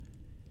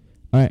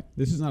All right.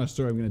 This is not a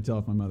story I'm going to tell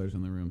if my mother's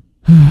in the room.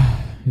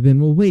 Then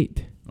we'll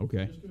wait.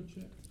 Okay. Just go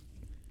check.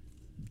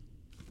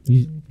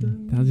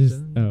 I'll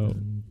just. Oh.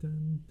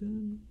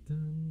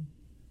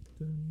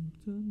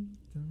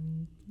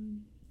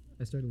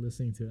 I started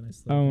listening to it and I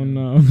slept. Oh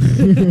no.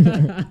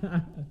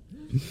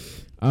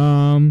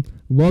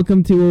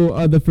 Welcome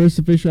to the first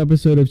official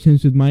episode of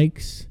Chins with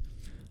Mics.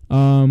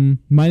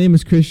 My name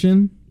is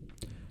Christian,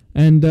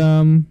 and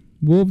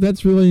well,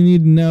 that's really you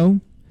need to know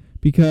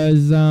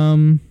because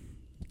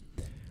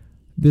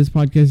this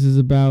podcast is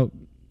about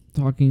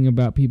talking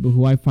about people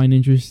who I find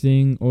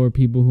interesting or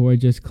people who are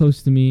just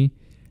close to me,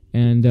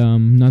 and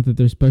not that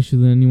they're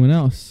special than anyone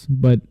else,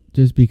 but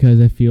just because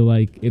I feel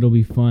like it'll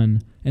be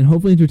fun and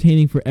hopefully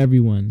entertaining for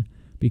everyone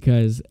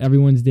because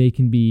everyone's day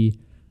can be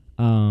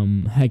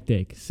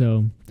hectic.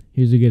 So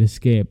here's a good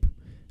escape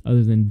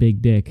other than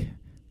big dick.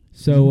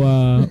 So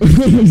There's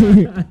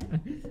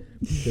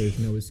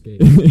no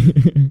escape.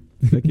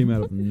 That came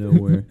out of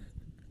nowhere.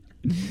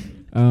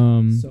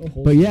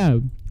 But yeah,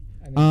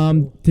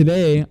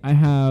 today I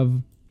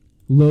have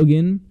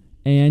Loagn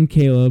and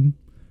Caleb,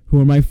 who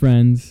are my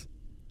friends.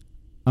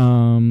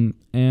 And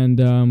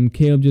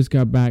Caleb just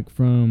got back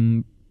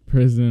from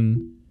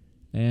prison,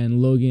 and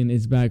Loagn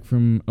is back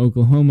from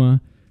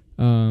Oklahoma,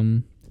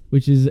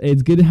 which is,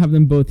 it's good to have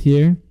them both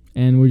here,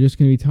 and we're just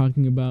going to be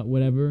talking about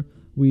whatever.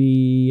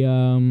 There's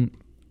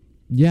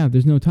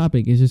no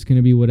topic. It's just going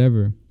to be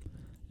whatever.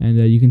 And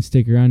you can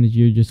stick around as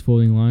you're just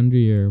folding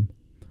laundry or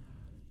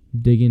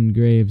digging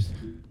graves.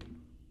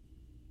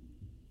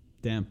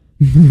 Damn.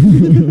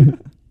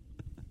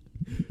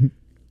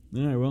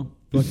 All right, well,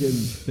 fucking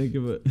think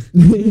of it.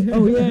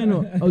 Oh, yeah,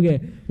 no. Okay,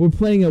 we're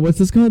playing what's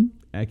this called?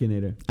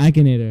 Akinator.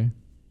 Akinator.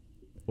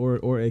 Or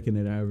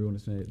Akinator, however you want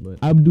to say it.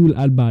 But Abdul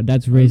Albad.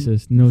 That's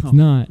racist. No, it's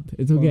not.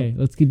 It's okay.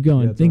 Let's keep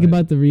going. Yeah, Think right.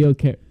 about the real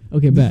Okay,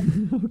 bet.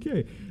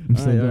 Okay. I'm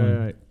still going.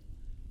 All right.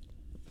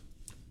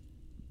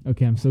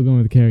 Okay, I'm still going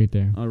with the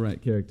character. All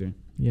right, character.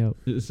 Yep.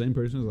 Is it the same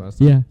person as last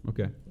time? Yeah.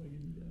 Okay.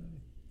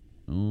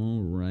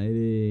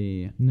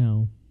 Alrighty.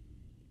 No.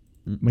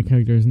 My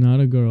character is not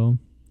a girl.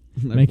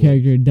 My boy.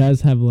 character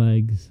does have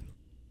legs.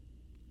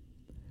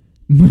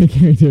 My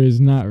character is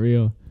not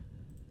real.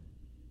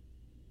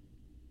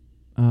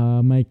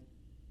 My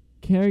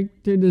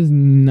character does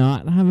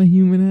not have a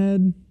human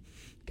head.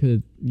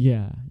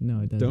 No,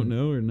 it doesn't. Don't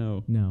know or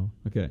no? No.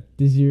 Okay.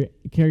 Does your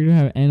character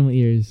have animal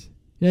ears?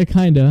 Yeah,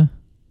 kinda.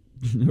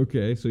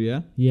 Okay, so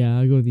yeah? Yeah,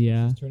 I'll go with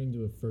yeah. It's turning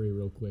into a furry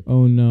real quick.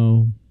 Oh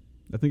no.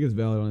 I think it's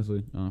valid,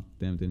 honestly. Oh,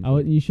 damn,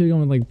 didn't. You should have gone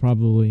with like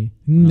probably.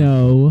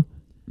 No.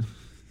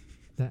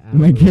 That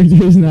My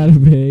character is not a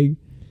pig.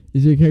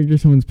 Is your character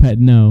someone's pet?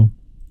 No.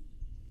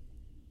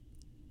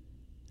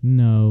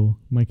 No.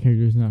 My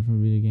character is not from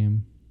a video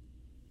game.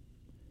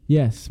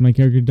 Yes, my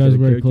character does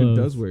wear clothes.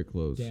 Does wear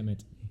clothes. Damn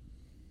it.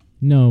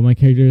 No, my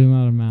character is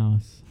not a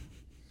mouse.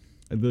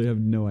 I really have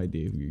no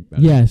idea who you're about.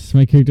 Yes,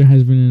 my character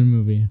has been in a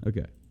movie.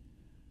 Okay.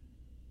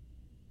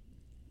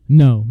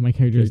 No, my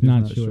character is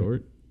not Character's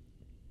short.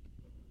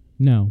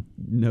 No,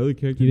 No, the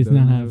character he does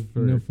doesn't not have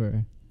fur. no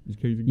fur. His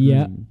character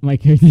Yeah, green. my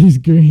character is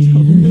green.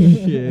 Holy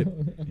shit.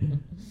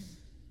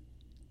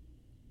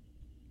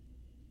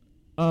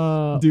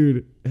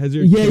 Dude, has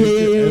your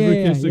character ever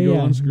kissed a girl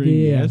on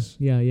screen? Yes?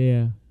 Yeah.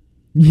 Yeah.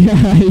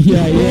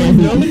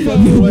 No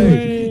fucking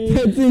way.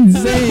 That's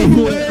insane.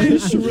 No way,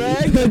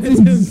 Shrek. That's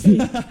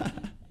insane.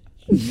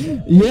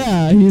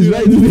 Yeah, he's Dude,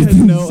 right. I had That's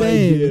no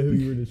insane. idea who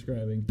you were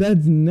describing.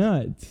 That's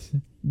nuts,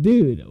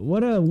 dude.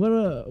 What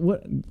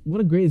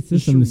a great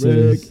system this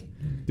is.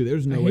 Dude,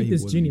 there's no I way hate he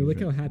this wouldn't genie. be Look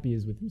Shrek. how happy he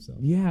is with himself.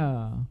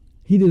 Yeah,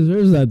 he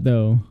deserves that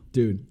though.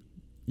 Dude,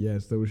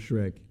 yes, that was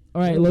Shrek.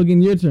 All right,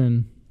 Logan, your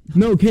turn.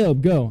 No,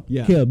 Caleb, go.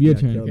 Yeah, Caleb, your yeah,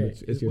 turn. Caleb. Okay,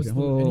 It's your what's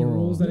turn. any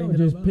rules that I No, need to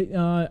know just about? pick,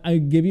 I'll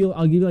give you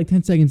like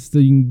 10 seconds so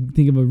you can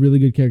think of a really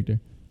good character.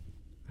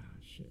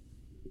 Shit.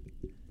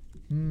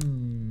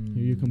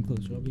 Here, you come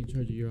closer. I'll be in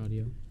charge of your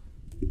audio.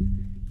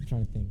 I'm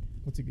trying to think.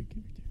 What's a good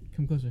character?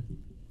 Come closer.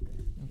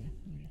 Okay.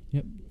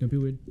 Yep. Don't be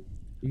weird.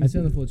 You I can sit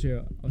on the full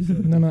chair. I'll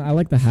sit. No, I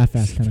like the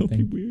half-ass kind of Don't be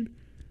thing. weird.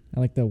 I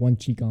like the one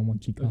cheek on, one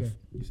cheek off. Okay.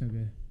 You sound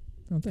good.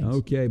 Oh, thanks.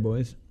 Okay,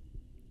 boys.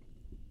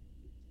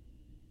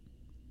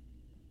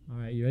 All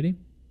right, you ready?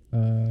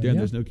 Damn, Yeah.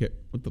 there's no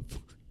What the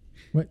fuck?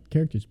 What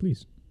characters,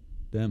 please?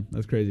 Damn,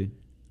 that's crazy.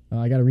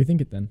 I gotta rethink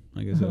it then.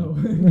 I guess so.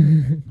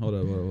 Hold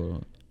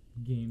up.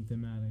 Game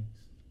thematics.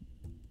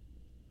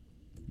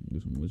 Do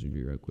some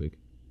wizardry real quick.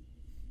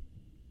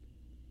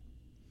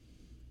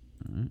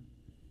 Alright.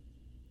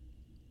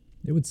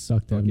 It would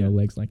suck to have Okay. no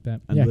legs like that.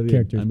 I'm Yeah, literally,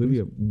 characters. I'm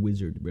literally please. a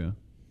wizard, bro.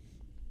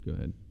 Go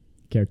ahead.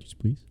 Characters,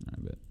 please. I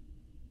bet.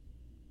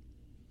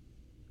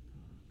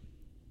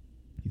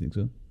 You think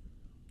so?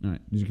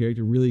 Alright. Does your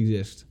character really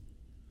exist?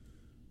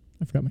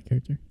 I forgot my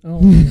character. Oh,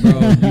 Bro, you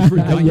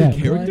forgot Yeah.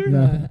 your character?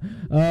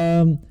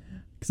 No.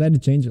 Because I had to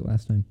change it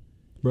last time.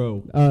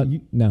 Bro. No, he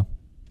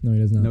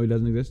does not. No, he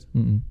doesn't exist?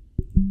 Mm-mm.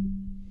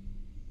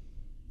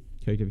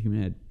 Character have a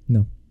human head?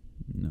 No.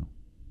 No.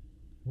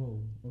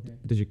 Whoa. Okay.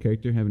 Does your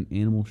character have an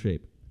animal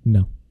shape?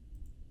 No.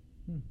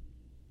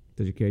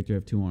 Does your character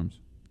have 2 arms?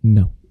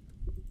 No.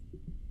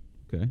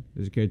 Okay.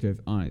 Does your character have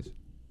eyes?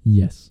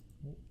 Yes.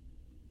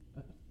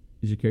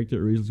 Is your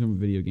character originally from a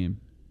video game?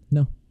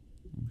 No.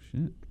 Oh,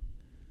 shit.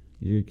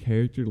 Is your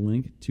character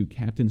linked to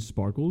Captain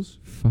Sparkles?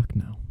 Fuck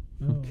no.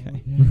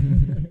 Okay.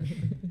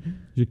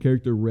 Is your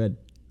character red?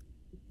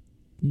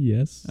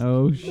 Yes.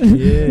 Oh,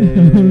 shit.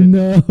 Oh,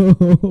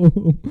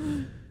 no.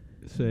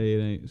 Say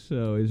it ain't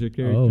so. Is your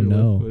character Oh,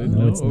 no. left-footed?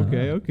 No, it's not.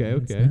 Okay. No,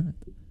 it's Your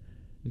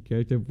not.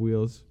 character have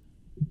wheels?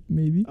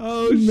 Maybe.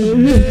 Oh,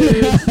 Maybe.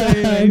 shit.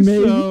 Say it ain't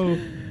Maybe. so.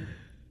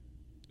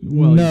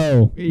 Well,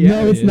 no. yeah,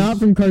 No, it it's is. not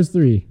from Cars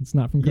 3. It's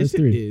not from Cars Yes,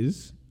 3. it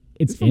is.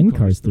 It's from in Cars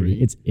Cars 3.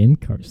 3. It's in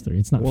Cars 3.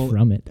 It's not Well,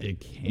 from it. It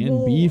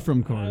can be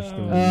from Cars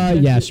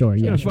 3. Yeah, sure.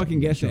 It's Yeah, gonna sure, fucking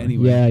guess sure. it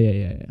anyway.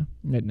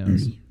 Yeah. It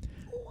knows.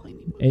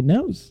 It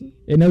knows.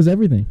 It knows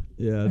everything.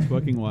 Yeah, it's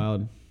fucking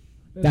wild.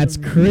 That's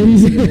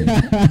crazy.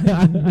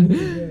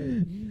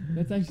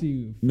 That's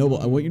actually Noble,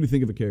 I want you to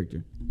think of a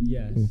character.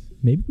 yes. Ooh,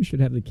 maybe we should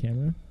have the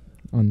camera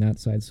on that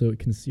side so it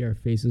can see our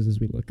faces as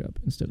we look up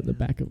instead of the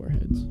back of our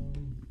heads.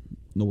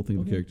 Noble, think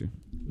of a Okay. character.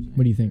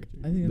 What do you think?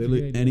 I think that's a Literally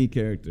good idea. any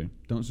character.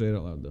 Don't say it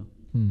out loud though.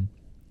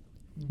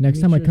 Next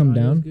Make time I sure come the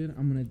audio's down. good.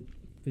 I'm gonna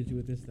fit you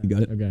with this. You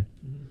got it. Okay.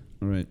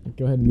 All right.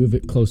 Go ahead and move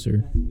it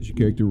closer. Is your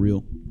character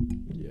real?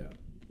 Yeah.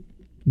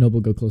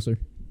 Noble, go closer.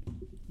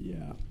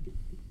 Yeah.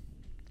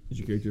 Is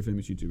your character a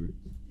famous YouTuber?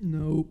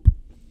 Nope.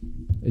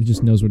 It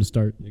just knows where to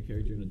start. Is your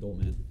character an adult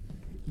man?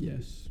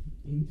 Yes.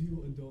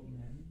 Into adult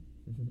man.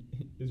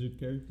 Is your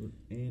character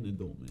an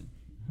adult man?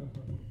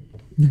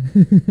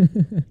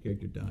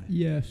 Character die.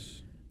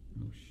 Yes.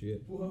 Oh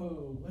shit.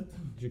 Whoa. What the?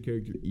 Is your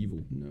character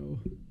evil? No.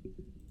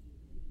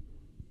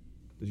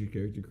 Does your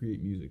character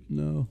create music?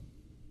 No.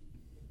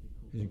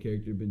 Has your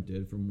character been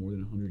dead for more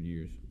than 100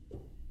 years?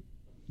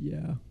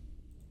 Yeah.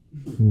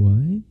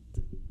 What?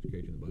 Is your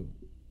character in the Bible?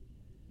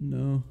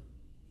 No.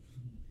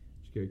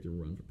 Does your character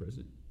run for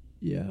president?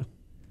 Yeah.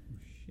 Oh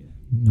shit.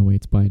 No way,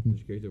 it's Does Biden.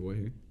 your character have white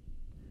hair?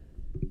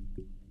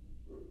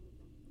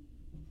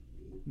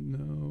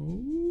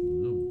 No.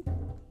 No.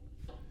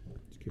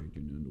 Is your character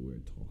known to wear a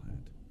tall hat?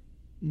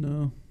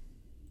 No.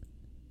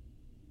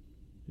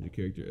 Has your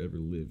character ever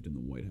lived in the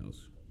White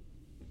House?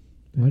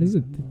 Why does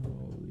it?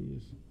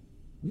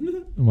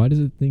 Why does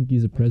it think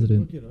he's a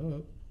president? Look it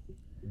up.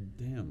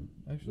 Damn.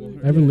 Actually,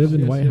 Ever lived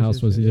in White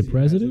House? Was he a Has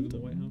president? lived in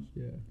the White House?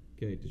 Yeah.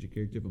 Okay. Does your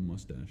character have a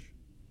mustache?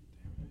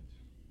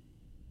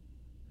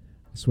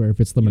 I swear, if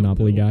it's the You don't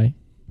Monopoly know. guy.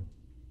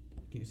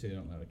 Can't say it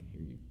out loud. I can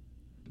hear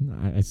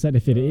you. I said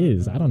if it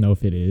is. I don't know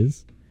if it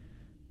is.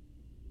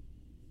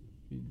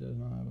 He does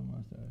not have a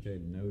mustache. Okay.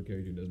 No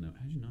character does know.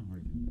 How'd you not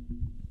argue?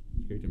 Is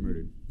your character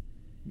murdered?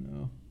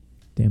 No.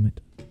 Damn it.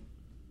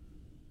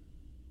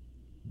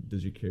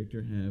 Does your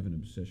character have an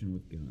obsession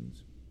with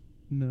guns?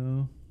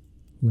 No.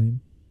 Lame.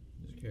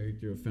 Is your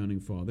character a founding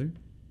father?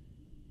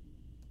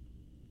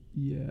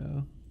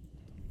 Yeah.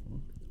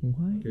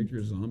 Why? Character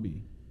a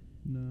zombie?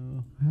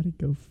 No. How'd it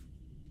go? Does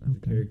your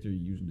Okay. character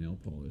use nail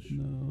polish?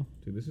 No.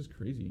 Dude, this is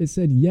crazy. It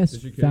said yes,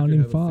 Does your character founding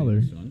have a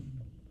father. famous son?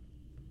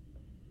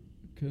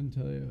 Couldn't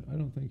tell you. I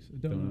don't think so.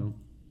 Don't know.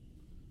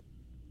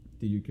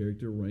 Did your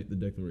character write the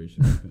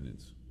Declaration of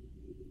Independence?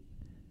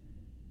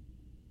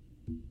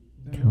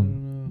 I don't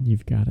Come, know.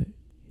 you've got it.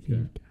 Okay.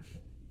 You've got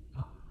it.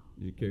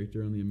 Is your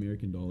character on the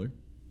American dollar?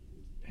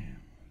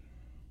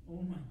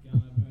 Oh my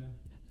god, man.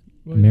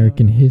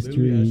 American Literally asked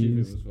history. you if it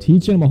was fucking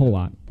Teach him a real. whole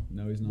lot.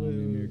 No, he's not on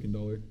the American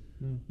dollar.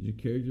 No. Is your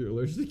character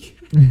allergic to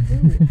cats? Bro,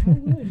 how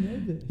would I know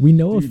this? We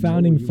know a Dude,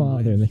 founding no, you might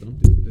father. have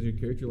stumped it. Does your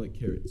character like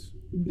carrots?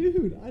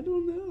 Dude, I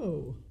don't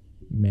know.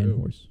 Man Bro.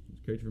 horse. Is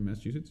your character from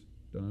Massachusetts?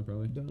 Don't know,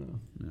 probably. Don't know.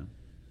 No.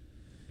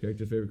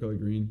 Character's favorite color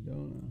green?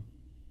 Don't know.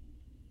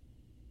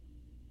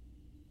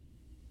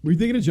 Were you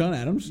thinking of John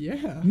Adams?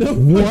 Yeah. No.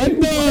 What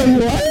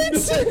the what?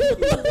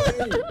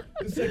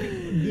 The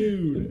second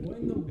dude. What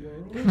in the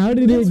world? How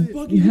did That's it?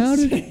 fucking How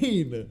did?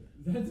 insane.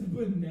 That's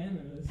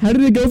bananas. How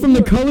did it go from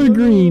the color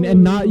green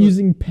and not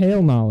using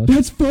pale knowledge?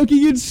 That's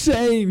fucking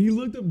insane. He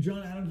looked up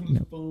John Adams on his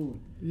No.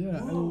 phone. Yeah,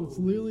 Whoa. it's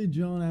literally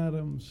John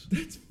Adams.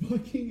 That's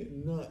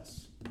fucking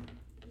nuts.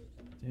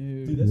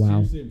 Dude, Dude, that's Wow.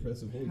 seriously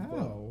impressive. Holy fuck.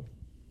 how?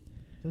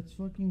 That's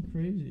fucking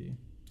crazy.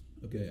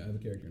 Okay, I have a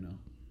character now.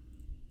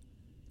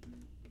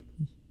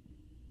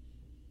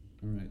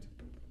 Alright.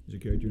 Is your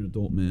character an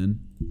adult man?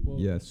 Whoa.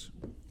 Yes.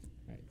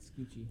 Alright,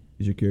 Scoochie.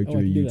 Is your character Oh,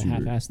 I a can do the YouTuber?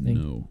 half-ass thing.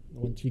 No.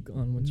 One cheek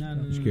on, one cheek No, off.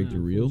 no, Is your character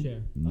full real?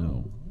 chair.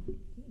 No. Oh.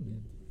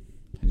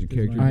 Has your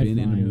character Alright, been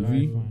in a fine,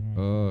 movie?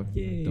 alright,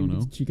 Yay, Don't we know.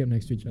 get to cheek up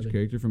next to each Is other. your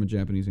character from a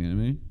Japanese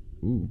anime?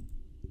 Ooh.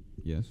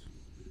 Yes.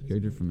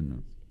 Character from a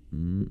no.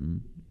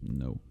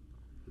 No.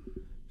 Is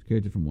your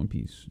character from One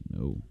Piece?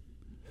 No.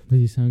 Does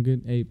he sound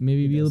good? Hey,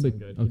 maybe be a little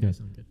bit. He Okay. does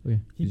sound good. Okay.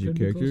 Is your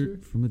character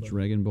from a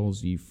Dragon Ball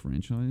Z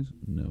franchise?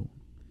 No.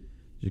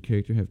 Does your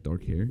character have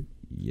dark hair?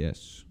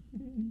 Yes.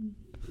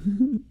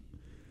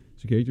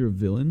 Is your character a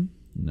villain?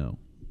 No.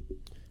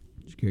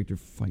 Does your character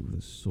fight with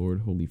a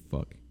sword? Holy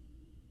fuck.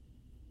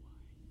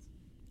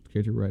 Does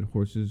your character ride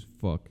horses?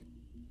 Fuck.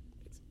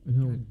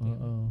 No.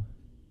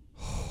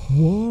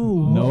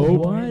 Whoa.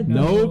 Nope. What?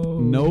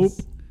 Nope. Nope.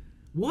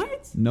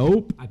 What?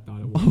 Nope. I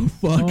thought it was. Oh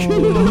fuck.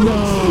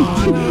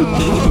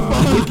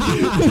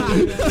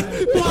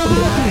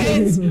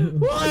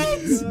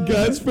 What?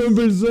 Guts from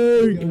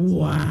Berserk.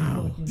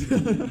 Wow.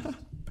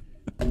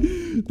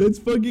 That's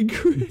fucking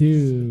crazy.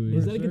 Dude.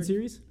 Is that a good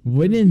series?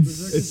 What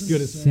It's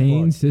good as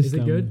insane fuck. system.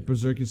 Is it good?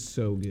 Berserk is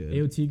so good.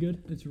 AOT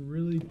good? It's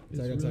really. It's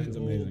Attack on really Titan's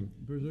old. amazing.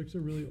 Berserk's a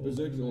really old.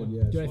 Berserk's anime. old,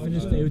 yeah. Dude, I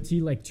finished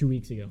AOT like 2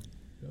 weeks ago.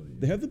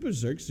 They have the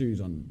Berserk series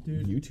on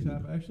Dude, YouTube.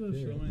 Tapp, actually,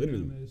 there's so many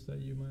Literally. animes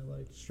that you might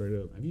like. Straight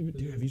up. Have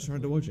you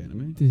started to watch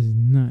anime? This is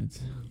nuts.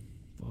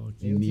 Fuck,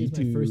 you AOT need is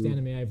to. my first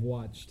anime I've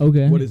watched.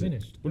 Okay. What is it?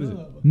 Finished. What is it?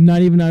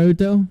 Not even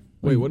Naruto?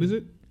 Wait, what is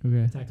it?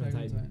 Okay. Attack on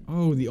Titan.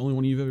 Oh, the only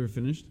one you've ever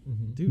finished?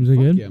 Mm-hmm. Dude, Was it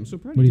fuck good? yeah, I'm so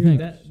proud What do of you you.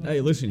 think?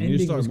 Hey, listen, you need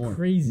to ending start was more.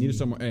 crazy. You need to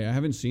start more. Hey, I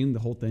haven't seen the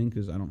whole thing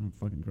because I don't have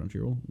fucking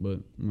Crunchyroll, but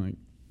I'm like,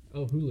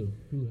 Oh, Hulu.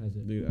 Hulu has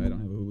it. dude, I don't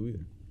have a Hulu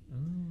either. Oh.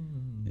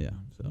 Yeah,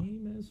 so.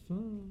 Lame as fuck.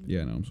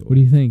 Yeah, no, I'm so. What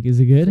do you think? Is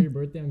it For your good?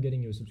 birthday, I'm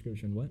getting you a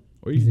subscription. What?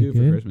 Or you Is can it do it for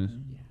good? Christmas.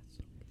 Yeah.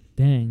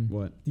 Dang.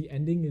 What? The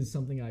ending is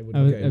something I would.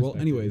 I was- Okay, well,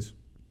 expected. anyways,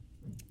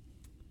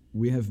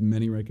 we have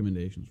many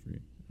recommendations for you.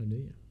 Oh, do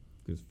you?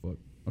 Because fuck.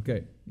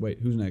 Okay, wait,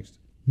 who's next?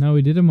 No,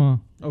 we did them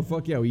all. Oh,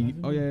 fuck yeah, we. I've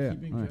Oh, been yeah,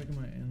 Keeping yeah. All track right.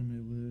 of my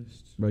anime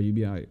list. Bro, you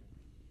be alright.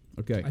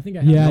 Okay. I think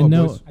I have. Yeah, No,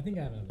 no. boys. I think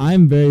I have.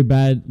 I'm very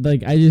bad.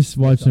 Like, I just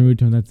watched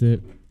Naruto and that's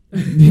it.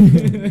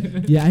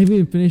 Yeah, I haven't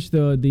even finished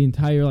the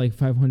entire, like,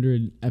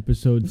 500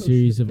 episode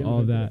series of all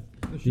of that.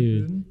 The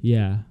Dude, Shippuden?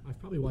 yeah. I've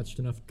probably watched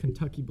enough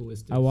Kentucky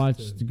Ballistics. I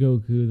watched to-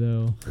 Goku,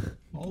 though.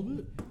 All of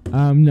it?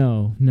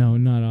 No,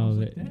 not all was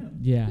of like, it. damn.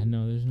 Yeah,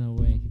 no, there's no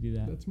way I could do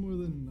that. That's more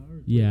than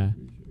Naruto. Yeah. I'm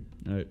pretty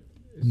sure. All right.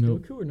 Is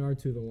Nope. Goku or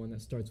Naruto the one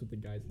that starts with the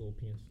guy's little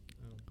penis?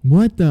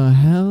 What the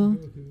hell?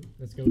 Goku.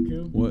 That's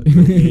Goku. What?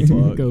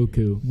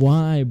 Goku.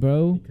 Why,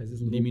 bro? Because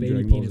his You little mean baby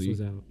Dragon Ball penis Z?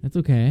 was out. That's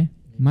okay.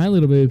 My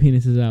little baby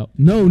penis is out.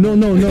 No.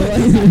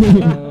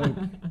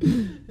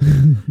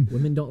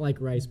 Women don't like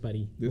rice,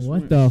 buddy. This What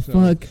went the so-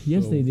 fuck?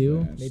 Yes, so they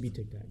do. fast. Maybe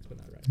Tic Tacs, but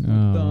not rice.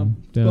 Oh,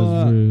 the that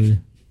was fuck?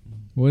 rude.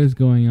 What is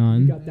going You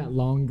on? got that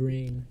long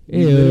grain.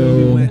 We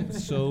literally Ew. went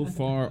so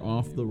far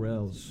off the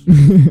rails.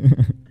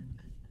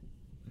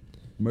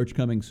 Merch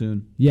coming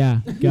soon. Yeah,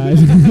 guys.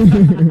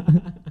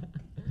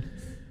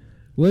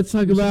 Let's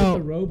talk You should get the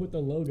about. robe with the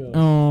logo.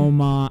 Oh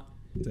my.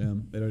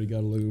 Damn, they already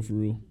got a logo for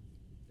Rule.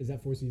 Is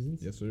that 4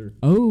 Seasons? Yes, sir.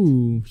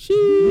 Oh shit.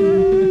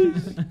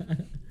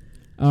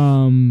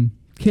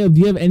 Caleb, do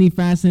you have any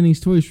fascinating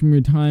stories from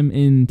your time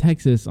in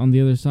Texas on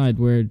the other side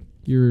where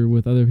you're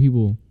with other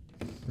people?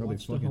 Probably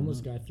Watch the fucking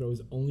homeless not. guy throw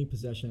his only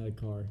possession at a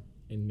car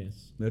and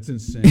miss. That's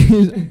insane.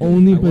 His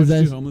only I watched two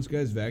possession. homeless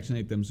guys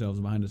vaccinate themselves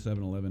behind a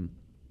 7-Eleven.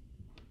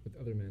 With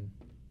other men.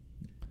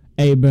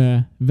 Hey,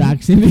 bruh,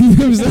 vaccinating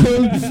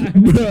themselves,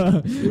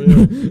 bruh.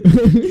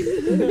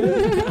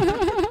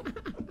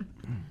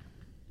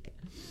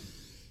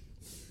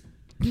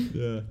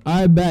 Yeah.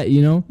 I bet,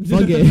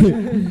 fuck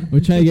it. We're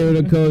trying to get rid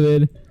of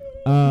COVID.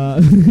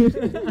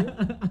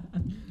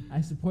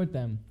 I support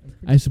them.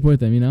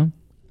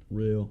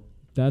 Real.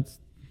 That's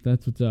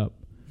what's up.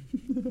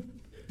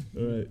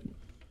 All right.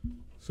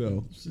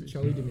 So.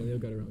 Charlie D'Amelio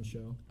got her own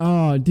show.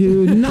 Oh,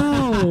 dude,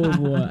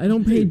 no. I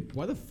don't pay.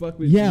 Why the fuck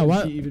would Yeah, TNT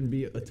why- even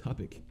be a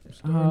topic?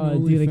 Oh,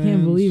 dude, I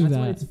can't believe That's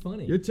why that. it's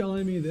funny. You're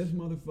telling me this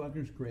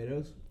motherfucker's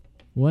Kratos?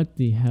 What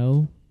the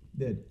hell?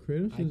 Dead.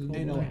 Kratos I is call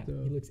Ain't no that.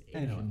 though. He looks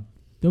Asian.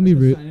 Don't be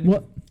That's a rude. sign.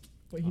 What?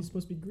 Wait, he's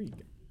supposed to be Greek.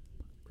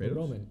 Or Kratos?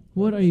 Roman.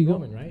 What are you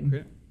Roman, right?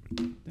 Damn.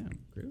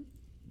 Kratos?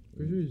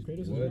 Pretty sure he's Kratos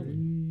is What?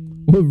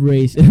 Roman. What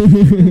race?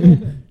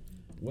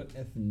 What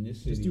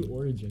ethnicity? Just do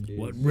origin.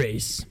 is-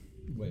 race?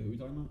 Wait, who are we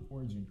talking about?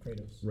 Origin,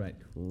 Kratos. Right.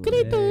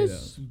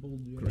 Kratos.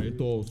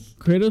 Kratos.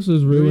 Kratos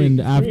was ruined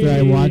after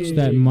I watched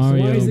that So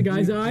Mario. why is the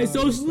guy's eyes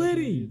so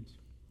slitty?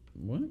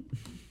 What?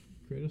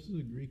 Kratos is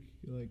a Greek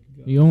god.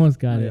 You almost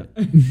got Oh,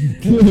 it.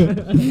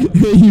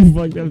 You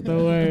fucked up the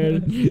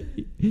word.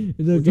 It's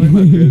talking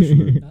about Kratos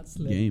okay. for Not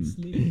slitty. Game.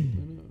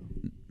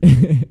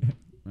 Slitty.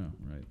 Oh,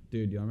 right.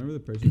 Dude, y'all remember the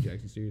Percy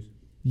Jackson series?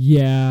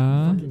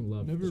 Yeah. Fucking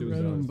love it. Never She was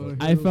read out them, as but fuck.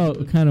 I, I heard felt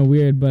of it. kind of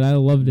weird, but I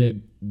loved it.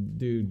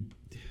 Dude,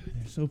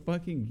 they're so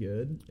fucking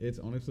good. It's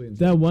honestly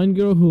insane. That one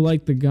girl who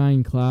liked the guy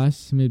in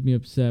class made me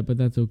upset, but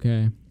that's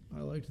okay. I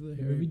liked the The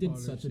Harry movie did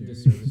Potter such a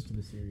series. disservice to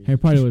the series. Harry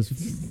Potter was.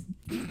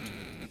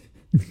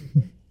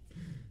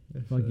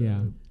 Fuck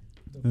yeah.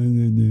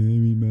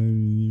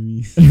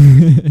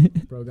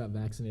 Bro got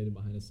vaccinated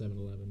behind a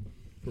 7-Eleven.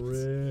 For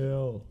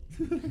real.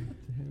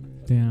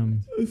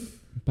 Damn.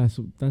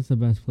 That's the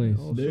best place.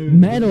 Dude,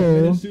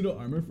 Metal. pseudo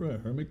armor for a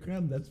hermit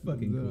crab? That's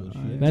fucking cool as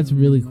shit. That's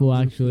really cool,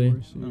 Number actually.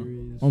 4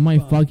 series. Oh my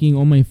fucking,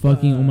 oh my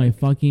fucking, oh my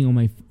fucking, oh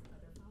my.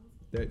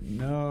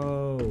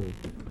 No.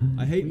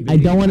 I hate I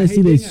don't want to hate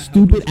see being this a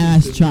stupid helpless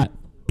ass consumer. chat.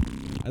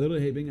 I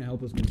literally hate being a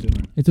helpless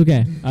consumer. It's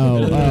okay. Oh,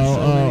 There's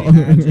so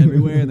many ads oh.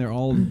 everywhere, and they're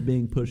all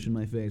being pushed in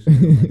my face. And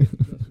I'm like, That's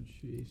what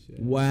she said.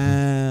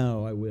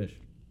 wow, I wish,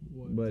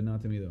 What? but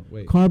not to me though.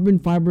 Wait, Carbon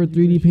fiber You 3D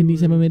wish you printing were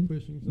semi-mid.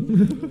 pushing something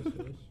to us, yes.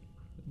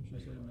 And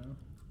she said no.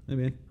 hey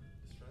man.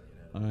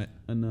 All right,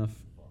 enough.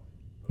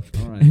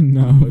 All right,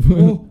 Enough.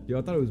 Oh, yo,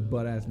 I thought it was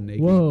butt ass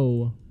naked.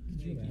 Whoa.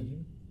 Could you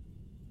imagine?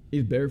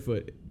 He's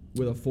barefoot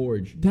with a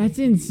forge. That's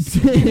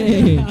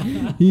insane.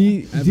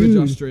 Average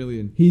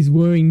Australian. He's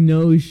wearing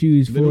no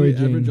shoes Literally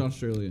foraging. average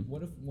Australian.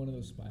 What if one of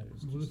those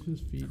spiders What if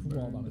his feet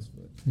crawled on burned? his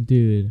foot?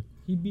 Dude.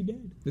 He'd be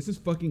dead. This is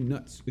fucking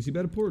nuts. Is he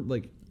about to pour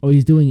like? Oh,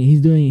 he's doing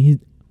it.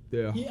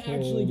 Yeah. He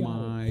actually got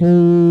my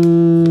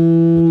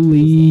Holy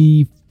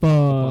fuck.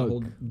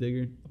 pothole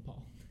digger. Do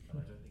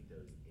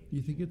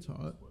you think it's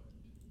hot?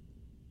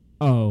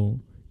 Oh.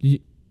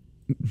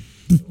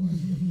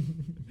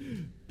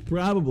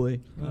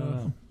 Probably.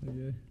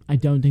 Okay. I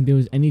don't think there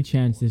was any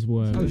chance this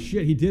was. Oh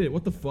shit, he did it.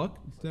 What the fuck?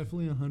 It's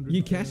definitely 100.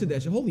 He casted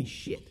that shit. Holy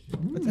shit.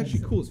 That's actually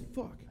cool as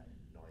fuck.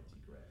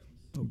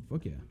 Oh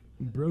fuck yeah.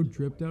 Bro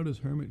dripped out his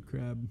hermit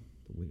crab.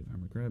 The weight of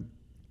hermit crab.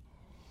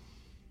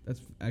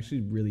 That's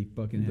actually really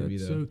fucking heavy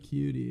That's though. so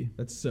cutie.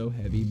 That's so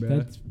heavy, bro.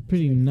 That's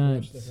pretty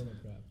nuts.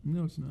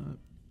 No, it's not.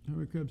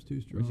 Hermit crab's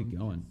too strong. Where's he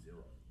going?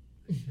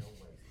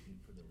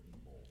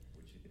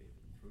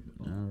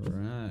 All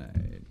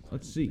right.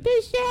 Let's see. The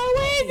show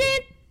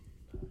isn't.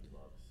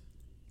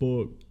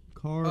 Fuck.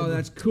 Carb. Oh,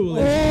 that's cool.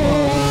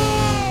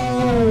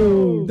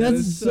 Oh, That that's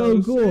is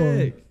so cool.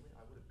 sick.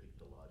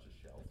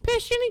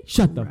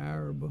 Shut the.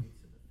 Carb.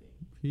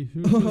 He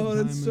should put Oh,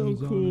 that's so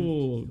diamonds on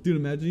cool, dude.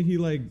 Imagine he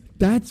like.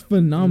 That's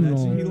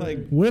phenomenal. Imagine he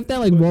like. What if that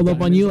like put rolled up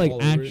on you like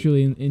diamonds all over it.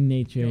 actually in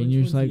nature and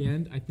you're just like, the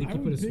end, I think I he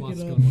put a would pick it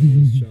swastika up. on one of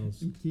those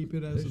shells. And keep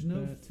it as There's a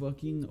no pet.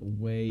 fucking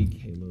way,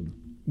 Caleb.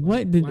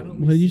 what did Why don't what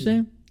we did you see?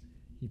 say?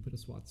 He put a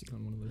swastika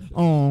on one of those shells.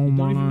 Oh You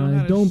don't even know how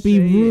my! to Don't be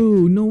say it.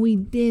 rude. No, we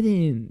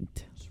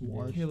didn't.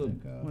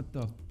 Caleb, what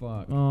the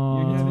fuck?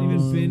 Oh, you haven't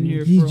even been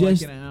here he's for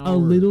just like an hour. a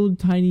little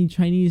tiny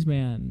Chinese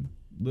man.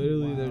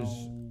 Literally, Wow.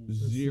 there's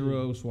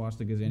zero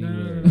swastikas No,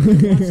 anywhere. Watch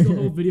the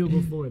whole video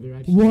before. They're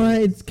actually.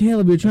 What? It's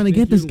Caleb. You're trying to think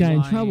get this you're guy in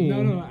lying. trouble.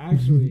 No,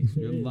 actually.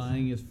 You're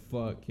lying as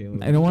fuck,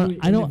 Caleb. I don't want.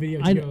 Literally in the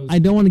video he goes- I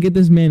don't want to get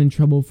this man in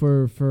trouble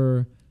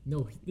for.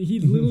 No,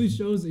 he literally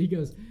shows. He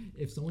goes,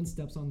 if someone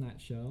steps on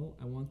that shell,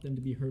 I want them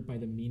to be hurt by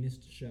the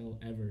meanest shell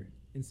ever.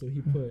 And so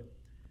he put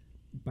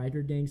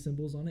biker gang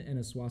symbols on it and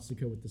a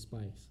swastika with the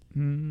spikes.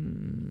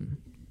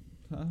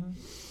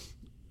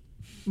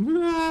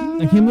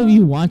 I can't believe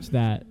you watched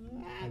that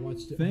I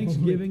watched it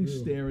Thanksgiving all the way through.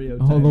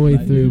 stereotype. all the way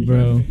right through, here.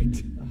 bro.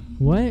 Perfect.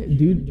 What,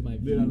 dude? Into my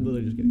Dude, I'm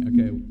literally just kidding.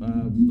 Okay,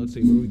 let's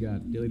see. What do we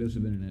got? Daily dose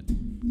of internet.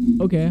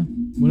 Okay,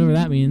 whatever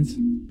that means.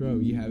 Bro,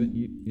 you haven't?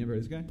 You never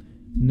heard this guy?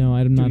 No,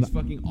 I'm Dude, not. he's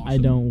fucking awesome. I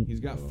don't. He's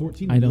got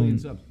 14 I million don't.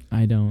 subs.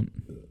 I don't.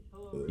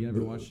 You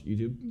never watch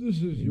YouTube?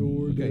 This is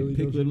your Okay, daily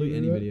pick dose of literally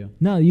any internet. video.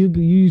 No, you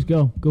just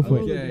go for it.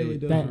 love Okay, Daily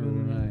Dose That- of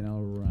Internet.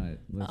 all right.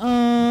 Let's,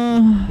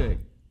 okay.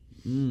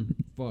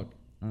 Fuck.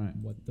 All right.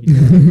 What the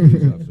He's not a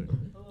police officer.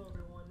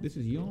 This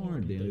is your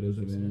daily dose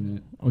of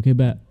internet. Okay,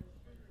 bet.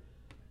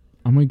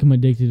 I'm gonna become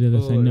addicted to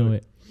this. I Oh, know yeah.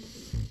 it.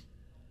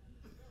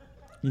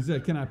 He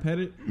said, "Can I pet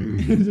it?"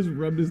 and just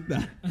rubbed his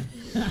thigh.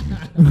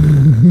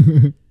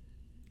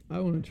 I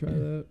want to try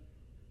that.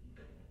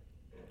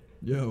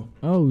 Yo.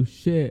 Oh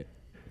shit.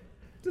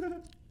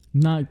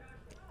 Not.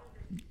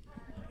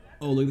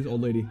 Oh, look at this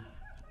old lady.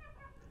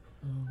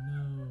 Oh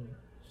no.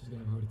 She's gonna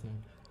have a heart attack.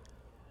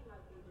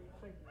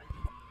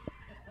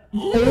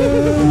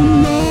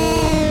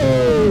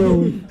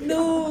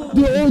 No!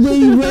 The old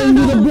lady ran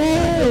into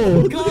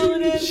the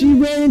pole. She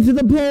ran into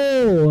the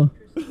pole.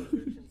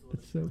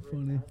 It's so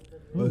funny.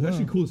 Oh, it's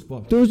actually cool as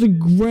fuck. There was a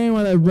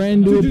grandma that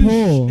ran into a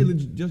pole.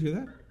 Did you hear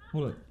that?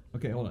 Hold up.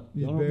 Okay, hold up.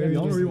 He's Y'all buried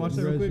want to in rewatch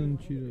that real quick? resin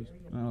Cheetos.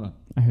 Hold on.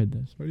 I heard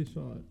this. Already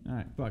saw it. All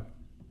right, fuck.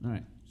 All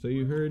right. So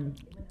you heard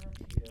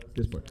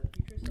this part.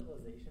 Future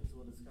civilizations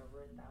will discover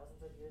it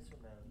thousands of years from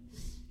now.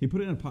 He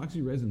put it in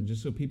epoxy resin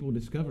just so people would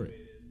discover it.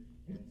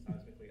 And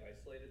seismically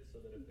isolated so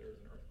that if there was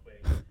an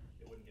earthquake,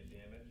 it wouldn't get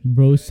damaged.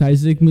 Bro,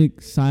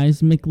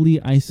 seismically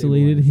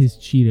isolated his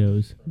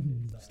Cheetos.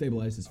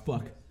 Stabilized as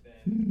fuck.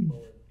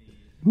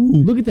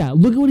 Look at that.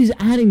 Look at what he's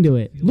adding to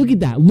it. Look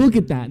at that. Look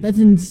at that. That's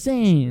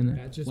insane.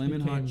 That just Flamin'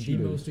 became hot the Cheetos.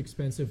 most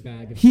expensive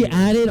bag of He Cheetos.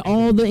 added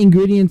all the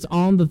ingredients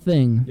on the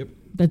thing. Yep.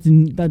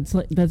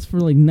 That's for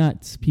like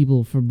nuts,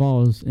 people, for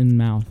balls in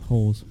mouth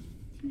holes.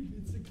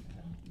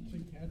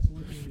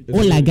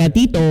 Hola,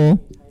 gatito.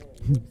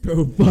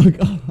 Bro,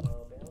 fuck off.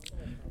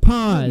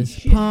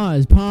 Pause.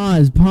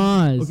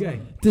 Okay.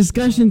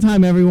 Discussion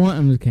time, everyone.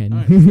 I'm just kidding. All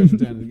right, discussion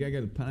time. The guy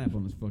got a pineapple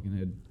on his fucking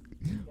head.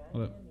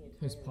 Hold up.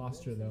 His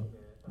posture though.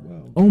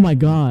 Wow. Oh my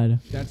god.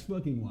 That's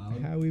fucking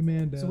wild. Howie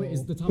Mandel. So wait,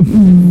 is the top of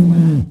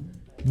the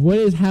What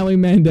is Howie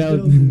Mandel?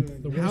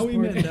 the worst Howie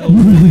part? Mandel.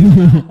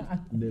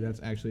 Dude, that's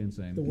actually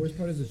insane. The worst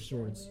part is his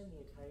shorts.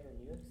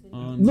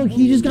 Look,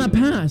 he just got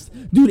passed.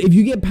 Dude, if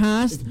you get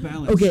passed. It's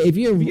balanced. Okay, if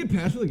you're. If you get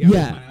past with a guy with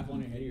Yeah. a pineapple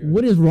on your head, you're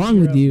What is wrong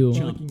with you?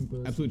 chump.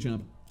 Absolute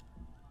chump.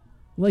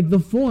 Like the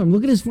form.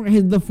 Look at his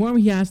form. The form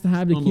he has to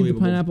have to keep the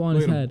Unbelievable. pineapple on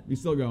Look his at him. head. He's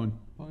still going.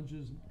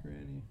 Punches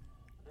Granny.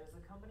 There's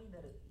a company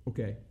that is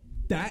Okay.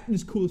 That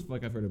is cool as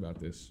fuck. I've heard about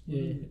this.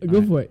 Yeah. Go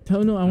Alright. for it.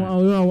 Tell no. I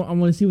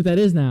want to see what that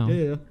is now.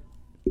 Yeah.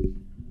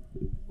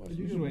 Why did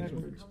you Just go wait.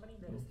 backwards? company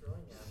that is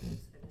throwing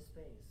objects into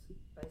space.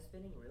 By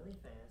spinning really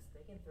fast,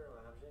 they can throw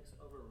objects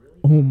over really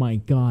Oh my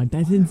god,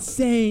 that's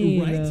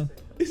insane. Right?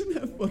 Isn't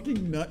that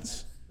fucking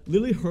nuts?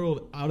 Literally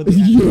hurled out of the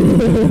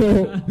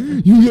Yo,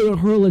 you're gonna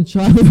hurl a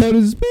child out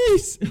of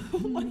space.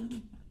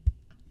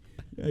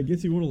 I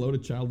guess you want to load a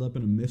child up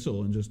in a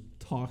missile and just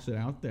toss it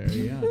out there.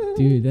 Yeah,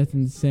 Dude, that's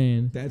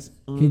insane. that's.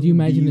 Could you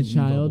imagine a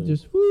child unbelievable.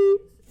 just woo?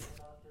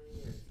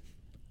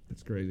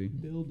 That's crazy.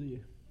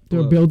 Buildy.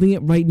 They're Look. building it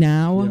right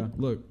now. Yeah,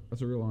 look,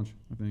 that's a real launch.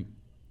 I think.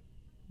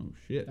 Oh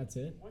shit. That's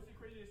it. What's the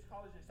craziest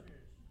college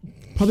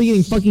experience? Probably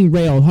getting fucking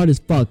railed hard as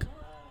fuck.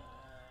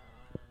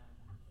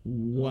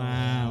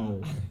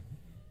 Wow.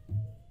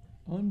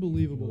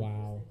 Unbelievable.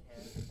 Wow.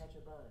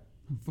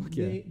 Fuck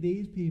yeah.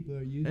 These people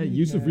are using Hey, a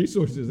use of cat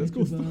resources. to That's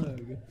cool catch a stuff.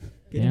 bug.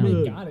 Damn. They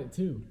Bug. got it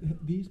too.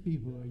 These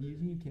people are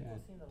using a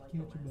cat to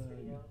catch a bug.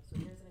 So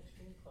here's an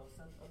extreme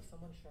close-up of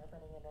someone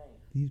sharpening a knife.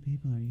 These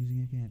people are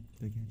using a cat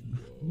to catch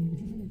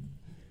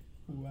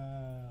a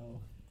Wow.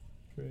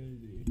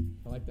 Crazy.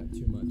 I like that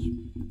too much.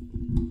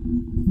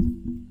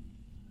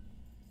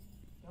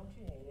 Don't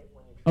you hate it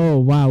when you're Oh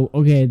wow.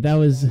 Okay, that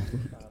was. trying to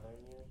bother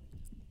you?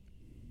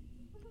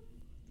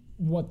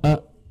 What?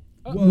 The?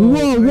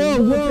 Whoa, whoa,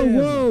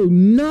 whoa!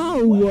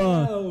 No,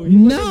 Wow, he's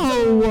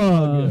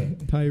no.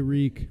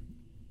 Tyreek.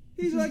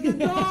 He's like a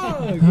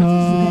dog.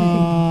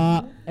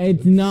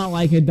 It's not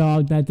like a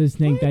dog that's a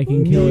snake that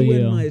can kill When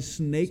you. my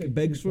snake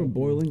begs for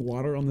boiling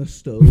water on the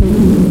stove.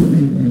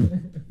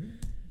 The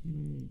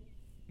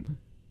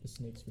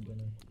snakes for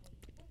dinner.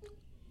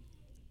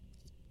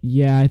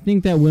 Yeah, I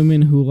think that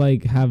women who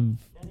like have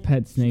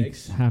pet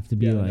snakes have to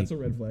be Yeah, like that's a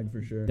red flag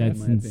for sure. that's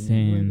in my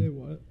opinion. They insane.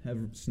 what? Have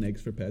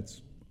snakes for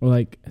pets. Or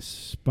like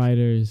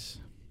spiders.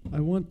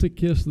 I want to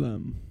kiss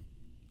them.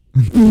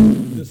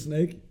 The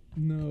snake?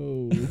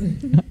 No.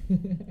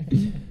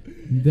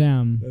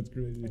 Damn. That's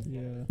crazy.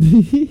 Yeah.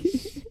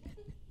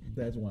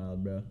 That's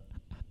wild, bro.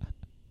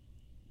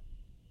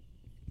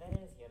 That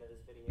is the end of this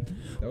video.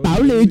 That was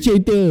Paulo crazy.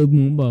 Cheto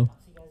Mumbo.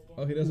 See you guys again.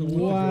 Oh, he doesn't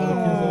want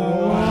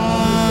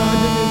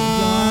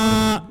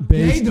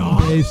Based,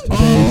 based,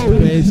 Oh,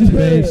 based,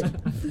 based.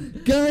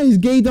 Guys,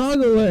 gay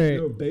dog to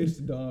alert.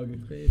 based dog.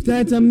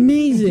 That's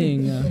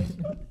amazing.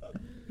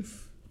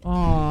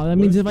 Oh, that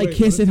means if I wait,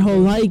 kiss what it, if he'll the-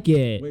 like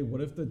it. Wait,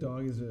 what if the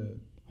dog is a...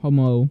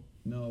 Homo.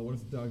 No, what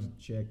if the dog's a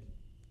chick?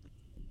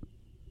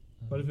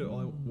 What if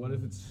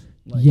it's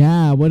like...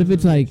 Yeah, what if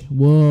it's like,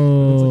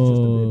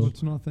 whoa.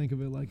 Let's not think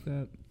of it like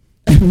that.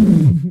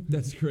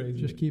 That's crazy.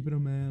 Just keep it a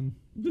man.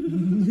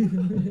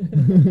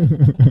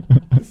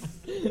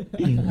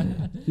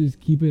 Just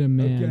keep it a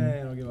man. Okay,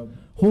 I don't give up.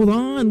 Hold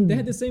on. They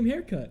had the same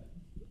haircut.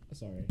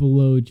 Sorry.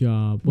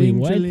 Blowjob. Wait, Bing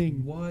what?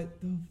 chilling. What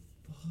the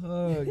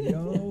fuck,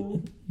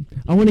 yo?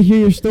 I want to hear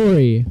your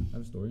story. I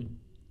have a story.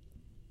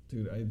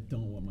 Dude, I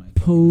don't want my...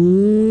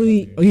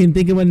 Please. Okay,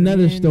 think of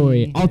another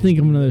story. I'll think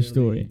of another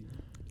story.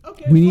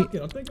 Okay, We fuck need-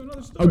 it. I'll think of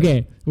another story.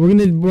 Okay, we're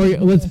gonna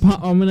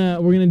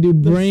do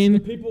The brain.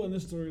 people in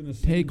this story in the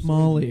same Take story as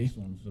Molly. the next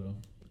one, so.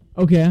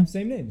 Okay.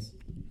 Same names.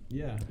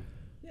 Yeah.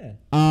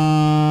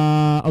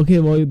 Yeah. Okay.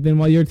 Well, then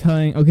while you're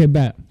telling, okay,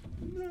 bet.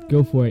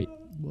 Go for it.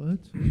 What?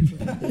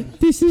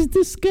 This is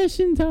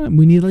discussion time.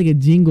 We need like a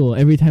jingle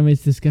every time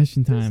it's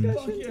discussion time.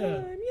 Fuck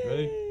yeah.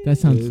 Ready? That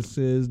sounds. This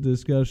is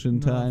discussion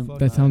No, time. fuck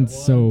That sounds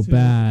One, so two.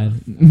 bad.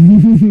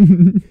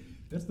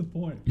 That's the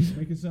point.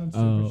 Make it sound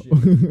super Oh.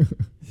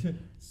 shit.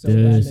 So bad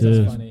This that it's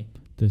is- funny.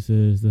 This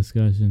is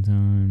discussion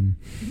time.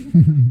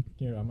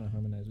 Here, I'm gonna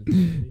harmonize with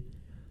you.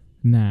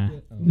 Nah.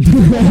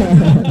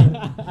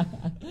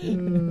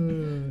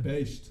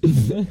 Based.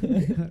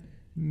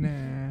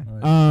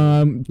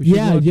 Nah. We should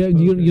Yeah. watch You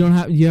poker. don't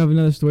have. You have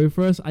another story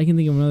for us? I can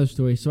think of another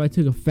story. So I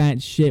took a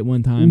fat shit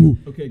one time.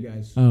 Okay,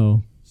 guys.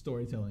 Oh.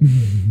 Storytelling.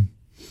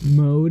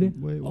 Mode.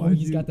 Wait, Oh, why'd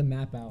he's you, got the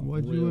map out.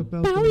 why'd you Real. whip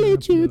out the Paulo map, though?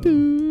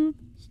 Cheto.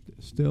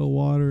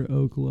 Stillwater,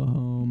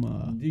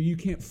 Oklahoma. Dude, you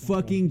can't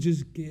fucking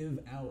just give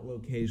out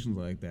locations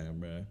like that,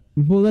 bruh.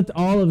 Well, that's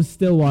all of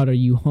Stillwater,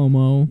 you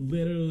homo.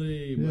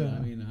 Literally, but Yeah.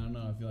 I mean, I don't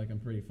know. I feel like I'm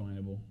pretty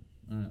findable.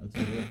 Alright, let's see.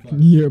 What the fuck?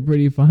 You're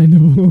pretty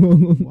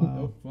findable.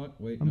 Wow. Oh, fuck.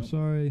 Wait, I'm nope.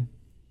 sorry.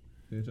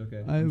 It's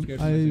okay. I I'm scared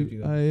for my safety,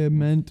 though. I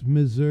meant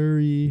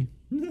Missouri.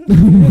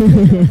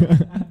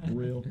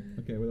 Real.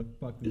 Okay, where the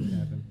fuck did this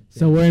happen?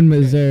 So we're in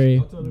Missouri.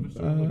 I'll tell a different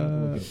story. Look at the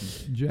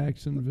location.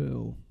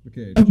 Jacksonville.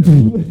 Okay.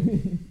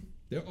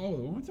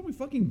 One time we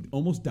fucking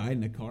almost died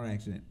in a car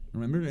accident.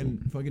 Remember in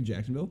fucking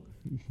Jacksonville?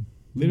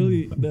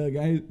 Literally, the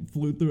guy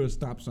flew through a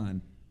stop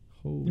sign.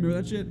 You remember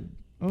that shit?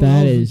 Oh,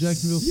 That was in is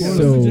Jacksonville, Yeah,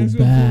 Florida. that was in so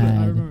Jacksonville, Florida. I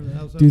bad. remember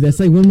that. That Dude, that's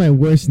like one of my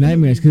worst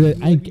nightmares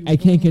because I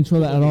can't control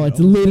that at all. It's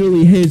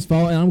literally his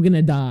fault and I'm going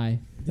to die.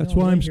 That's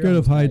No, why I'm right here scared on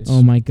of the heights. side.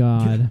 Oh my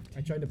God.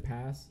 I tried to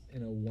pass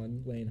in a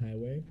one-lane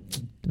highway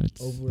That's,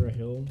 over a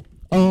hill.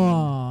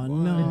 oh, The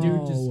no.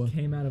 dude just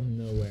came out of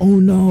nowhere. Oh,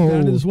 no.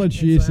 That is what And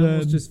she so I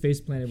almost said. just face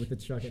planted with the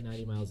truck at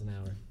 90 miles an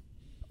hour.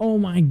 Oh,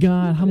 my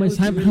God. How That much was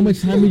time? really How much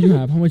time did you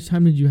have? How much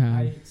time did you have?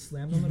 I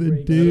slammed on the, The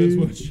brake dude-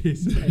 That's what she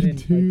said. and then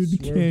Dude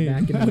like, swerved came back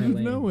into out my of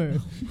lane. nowhere.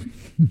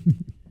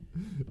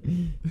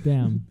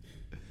 Damn.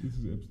 This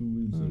is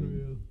absolutely insane.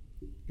 Unreal.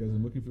 Guys,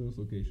 I'm looking for this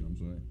location. I'm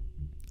sorry.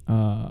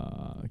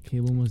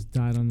 Caleb almost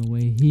died on the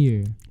way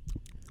here.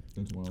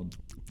 That's wild.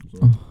 I'm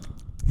sorry.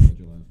 Glad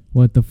you're alive.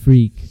 What the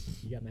freak?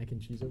 got mac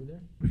and cheese over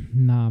there?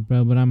 Nah,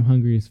 bro, but I'm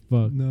hungry as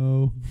fuck.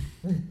 No.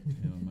 Yeah,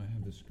 I might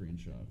have the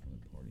screenshot from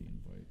the party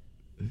invite.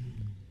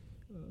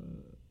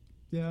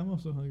 Yeah, I'm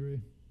also hungry.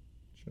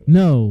 Shut up.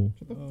 No.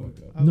 Shut the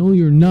fuck up. I No, was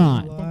you're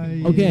not.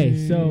 lying.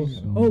 Okay, so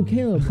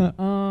Caleb.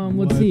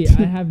 Let's see.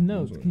 I have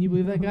notes. Can you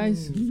believe that,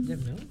 guys? You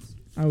have notes?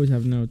 I always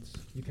have notes.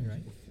 You can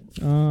write.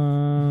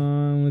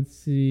 Let's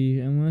see.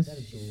 Unless That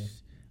is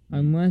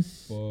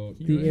cool.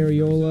 Fuck. the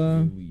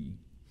areola.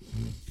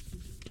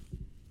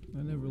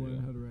 I never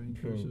learned how to write in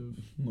cursive.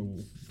 No.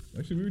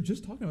 Actually, we were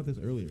just talking about this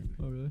earlier.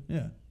 Oh, really?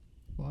 Yeah.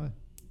 Why?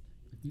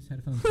 These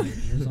headphones have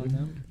ears on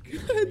them.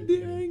 God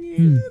dang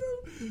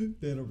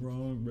it. That I'm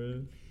wrong,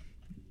 man.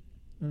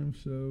 I'm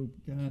so.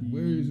 God,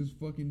 where is this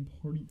fucking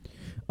party?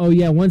 Oh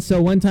yeah. One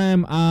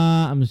time.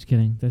 I'm just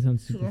kidding. That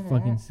sounds super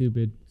fucking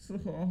stupid.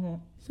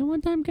 So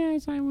one time,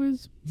 guys, I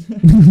was. Dude,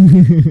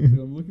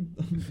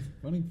 I'm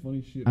finding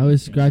funny shit. I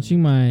was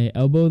scratching my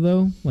elbow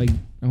though. Like,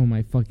 oh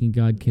my fucking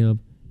god,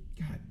 Caleb.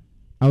 God.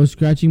 I was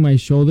scratching my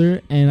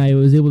shoulder, and I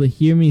was able to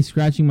hear me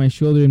scratching my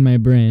shoulder in my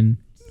brain.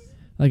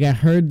 Like I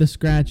heard the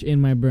scratch in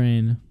my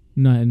brain,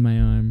 not in my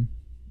arm.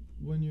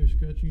 When you're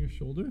scratching your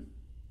shoulder?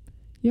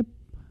 Yep.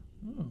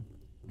 Oh.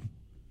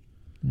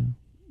 Yeah.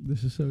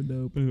 This is so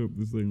dope. I hope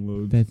this thing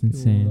loads. That's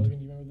insane. Logan,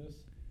 do you remember this?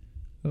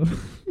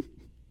 Oh.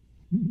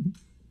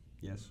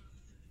 Yes.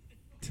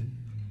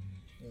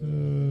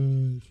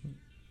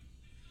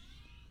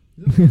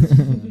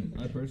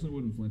 I personally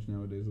wouldn't flinch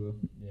nowadays, though.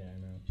 Yeah, I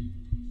know. You're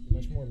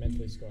much more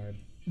mentally scarred.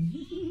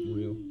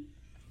 Real.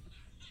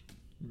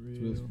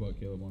 It's real as fuck,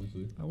 Caleb,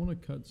 honestly. I want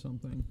to cut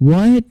something.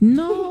 What?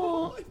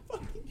 No.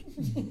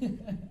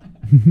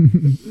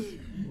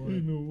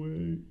 Ain't no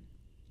way.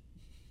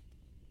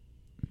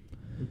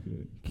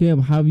 Okay.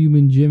 Caleb, how have you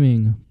been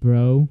gymming,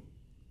 bro?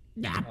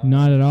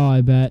 Not at all,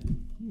 I bet.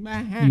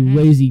 You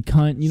lazy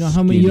cunt. You know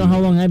how many? You know how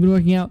long I've been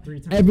working out? 3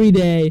 times. Every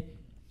day.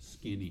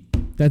 Skinny.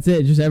 That's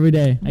it. Just every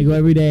day. I go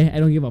every day. I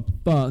don't give a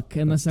fuck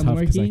unless I'm Tough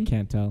 'cause I working.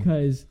 can't tell.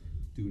 Cause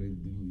Dude, I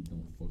literally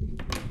don't fucking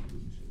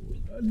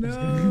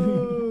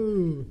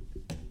No.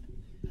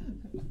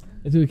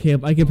 it's okay,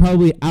 Caleb. I could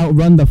probably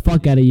outrun the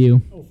fuck out of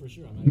you. Oh, for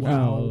sure. I'm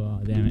Oh,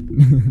 damn it.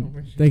 Oh,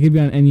 for sure. That could be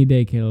on any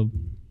day, Caleb.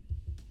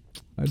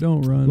 I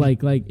don't run.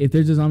 Like if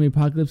there's a zombie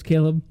apocalypse,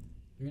 Caleb.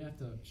 You're gonna have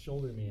to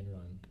shoulder me and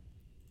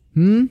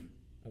run.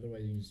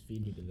 Otherwise, you can just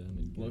feed me to them.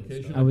 And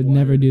Location? I would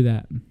never do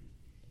that.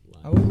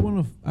 I would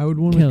want to. I would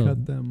want to Kill.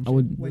 cut them. I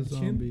would- When The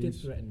Chimp zombies.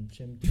 gets threatened,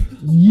 Chimp.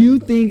 You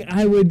think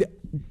I would,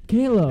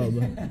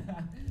 Caleb?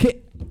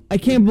 I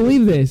can't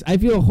believe this. I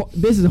feel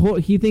this is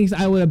he thinks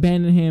I would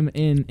abandon him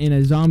in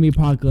a zombie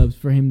apocalypse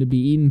for him to be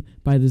eaten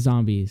by the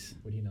zombies.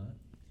 Would he not?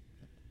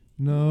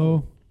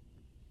 No.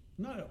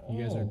 Not at all.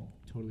 You guys are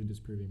totally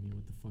disproving me.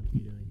 What the fuck are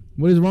you doing?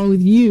 What is wrong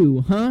with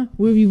you, huh?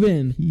 Where have you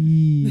been?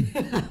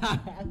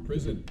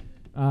 Prison.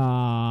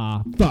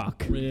 Ah,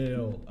 fuck.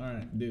 Real.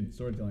 Alright, dude,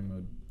 storytelling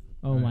mode.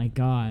 Oh my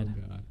god.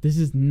 Oh, God. This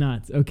is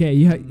nuts. Okay,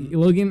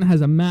 Logan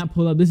has a map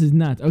pulled up. This is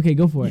nuts. Okay,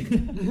 go for it.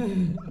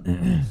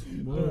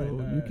 Whoa,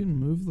 Alright. you can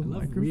move the I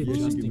love microphone.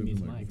 readjusting these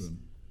mics.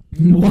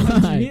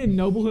 Why? Me and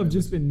Noble have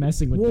just been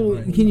messing with Whoa,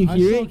 them. can you I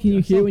hear saw- it? Can you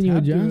I hear saw it when you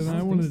Tapp do it, adjust? and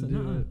I want to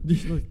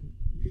do it.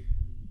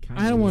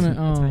 I don't want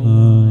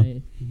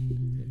to.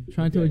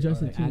 Trying to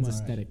adjust it too adds much.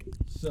 aesthetic.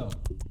 So,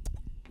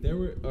 there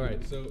was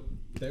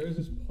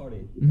this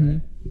party, Mhm.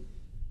 right?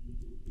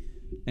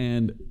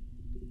 And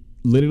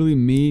literally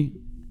me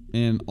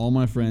and all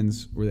my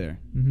friends were there.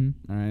 Mm-hmm.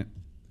 All right.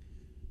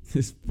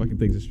 This fucking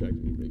thing's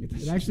distracting me. Break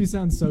It actually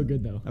sounds so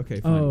good though. Okay,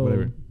 fine, Oh.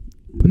 whatever.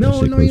 No,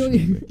 shit no, close you. to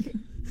me,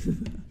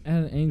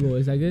 At an angle,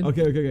 is that good?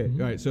 Okay. All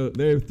right. So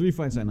there were 3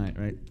 fights that night,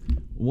 right?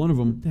 One of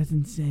them That's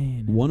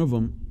insane.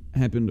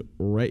 happened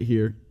right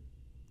here,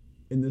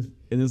 in this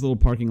little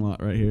parking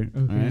lot right here.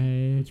 All right.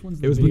 Okay. Which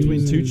one's It was the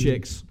between 2 Dude.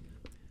 chicks.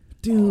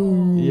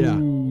 Dude.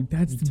 Yeah.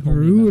 That's You told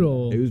me about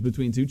brutal. It was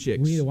between 2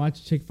 chicks. We need to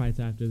watch chick fights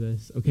after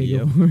this. Okay,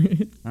 Yep. go for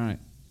it. All right.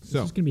 It's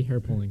So, just gonna be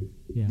hair pulling.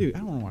 Yeah. dude, I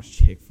don't want to watch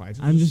chick fights.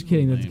 It's I'm just so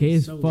kidding. That's lame. gay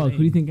as So fuck. Who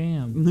do you lame. think I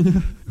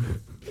am?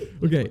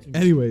 Okay.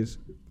 Anyways,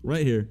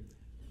 right here,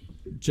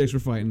 chicks were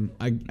fighting.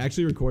 I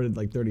actually recorded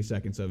like 30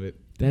 seconds of it,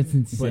 That's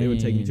insane. but it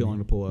would take me too long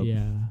to pull up.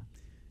 Yeah.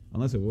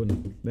 Unless it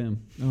wouldn't. Damn.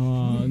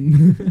 Oh.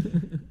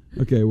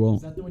 Okay. Well,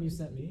 Is that the one you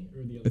sent me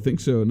or the other? I think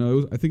so.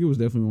 No, I think it was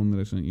definitely one that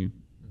I sent you.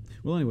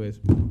 Well, anyways,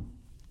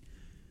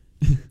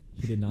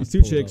 He did not. these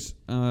 2 chicks,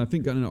 I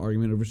think, got in an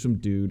argument over some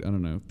dude. I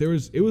don't know. It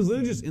was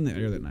literally just in the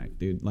air that night,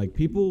 dude. Like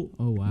people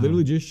Oh wow.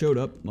 literally just showed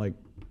up like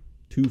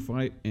to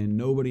fight, and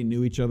nobody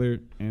knew each other.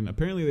 And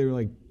apparently they were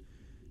like,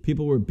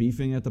 people were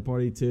beefing at the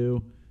party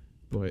too,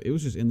 but it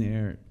was just in the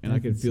air, and I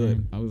That's could feel it.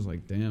 insane. I was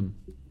like, damn,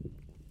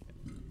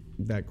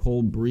 that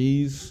cold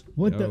breeze.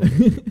 What yo.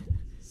 the?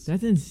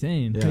 That's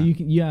insane. How Yeah. you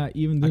can? Yeah.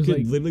 Even I there's could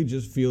like. literally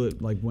just feel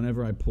it. Like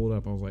whenever I pulled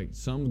up, I was like,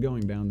 something's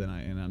going down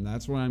tonight, and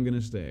that's where I'm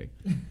gonna stay.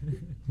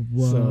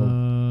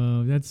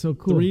 Whoa. That's so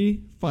cool.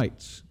 3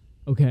 fights.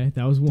 Okay,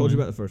 that was one. Told you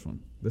about the first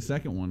one. The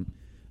second one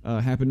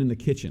happened in the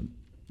kitchen,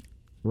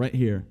 right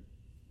here.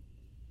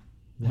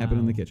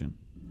 Happened in the Wow. kitchen.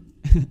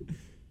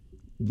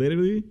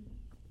 Literally,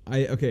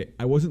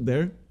 I wasn't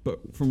there,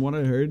 but from what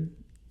I heard,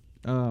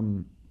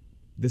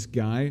 this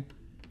guy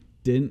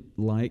didn't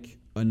like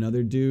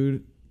another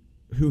dude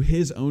who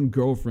his own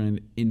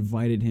girlfriend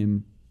invited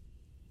him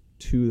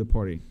to the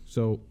party.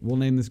 So we'll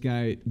name this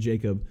guy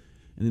Jacob,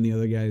 and then the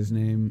other guy's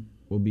name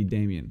will be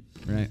Damien,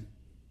 right?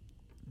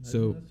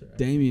 So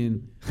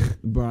Damien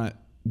brought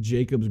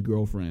Jacob's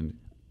girlfriend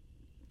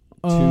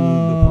to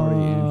the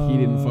party, and he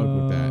didn't fuck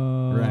with that,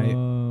 right?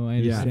 Oh, I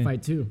Yeah. understand.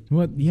 Fight too.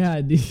 What? Yeah,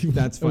 dude.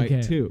 That's fight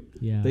Okay. two.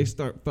 Yeah. They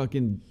start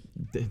fucking,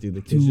 dude,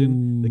 the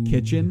kitchen, Dude. the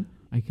kitchen.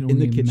 I can In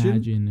only the kitchen,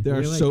 imagine. there Were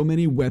are they, like- so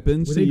many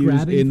weapons were to they use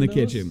grabbing in the for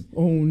those? kitchen.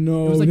 Oh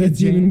no, It was like a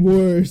that's even jam-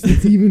 worse.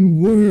 That's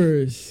even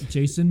worse.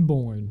 Jason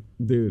Bourne.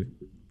 Dude,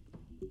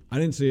 I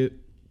didn't see it,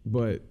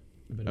 but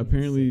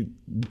apparently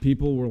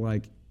people were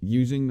like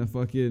using the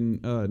fucking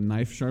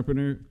knife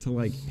sharpener to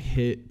like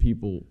hit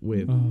people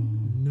with. Oh,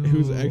 No. It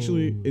was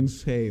actually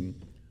insane.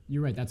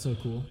 You're right. That's so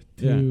cool.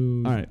 dude.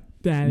 Yeah. All right.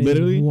 That is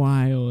Literally?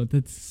 wild.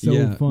 That's so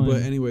yeah. fun.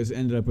 But anyways,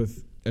 ended up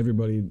with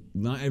everybody,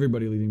 not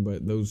everybody leaving,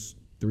 but those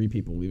 3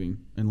 people leaving,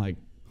 and like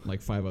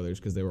 5 others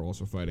because they were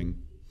also fighting.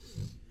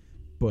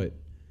 But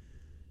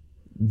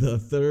the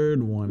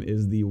third one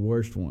is the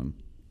worst one.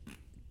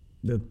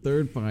 The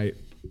third fight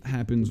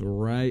happens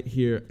right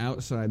here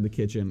outside the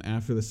kitchen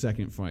after the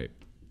second fight.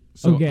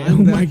 So okay.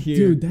 I'm Oh back my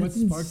here. dude, What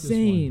that's sparked this one?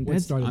 insane. What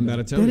That's started I'm that?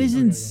 about to tell that you. is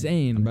Okay,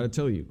 insane. I'm about to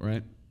tell you,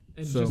 right?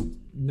 And So- just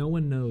no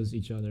one knows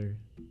each other.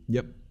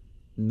 Yep.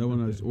 No one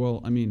knows.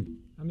 Well, I mean,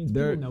 I mean,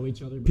 There- people know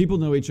each other. But people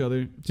know each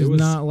other. Just it was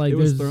not like it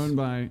was there's- thrown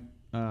by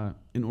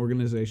an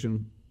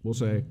organization, we'll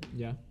say.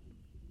 Yeah.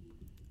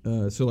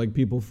 So like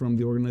people from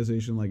the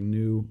organization like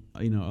knew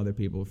other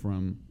people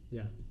from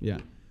Yeah.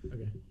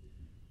 Okay.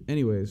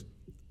 Anyways,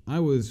 I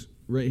was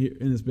right here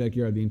in this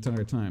backyard the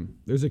entire time.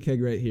 There's a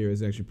keg right here.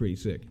 It's actually pretty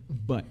sick.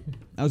 But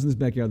I was in this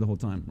backyard the whole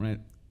time, right?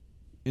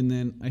 And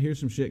then I hear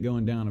some shit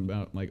going down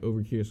about like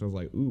over here. So I was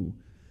like, ooh.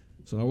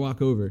 So I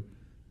walk over,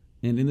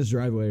 and in this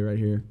driveway right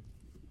here,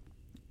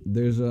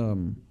 there's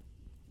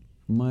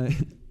my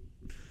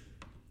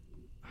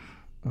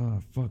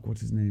fuck,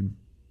 what's his name?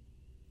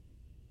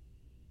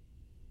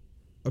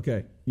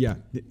 Okay, yeah.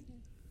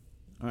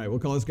 All right, we'll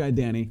call this guy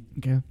Danny.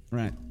 Okay.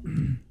 Right.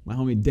 My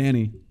homie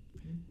Danny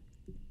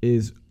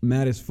is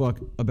mad as fuck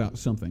about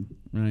something,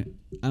 right?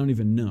 I don't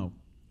even know.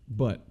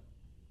 But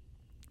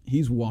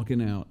he's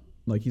walking out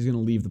like he's going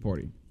to leave the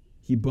party.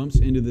 He bumps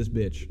into this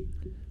bitch,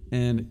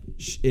 and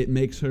it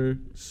makes her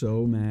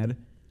so mad,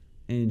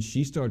 and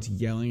she starts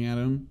yelling at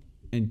him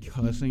and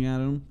cussing at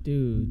him.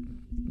 Dude,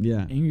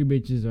 Yeah. angry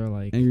bitches are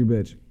like. Angry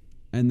bitch.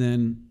 And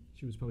then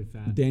She was probably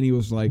fat. Danny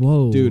was like,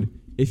 Whoa. dude,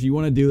 if you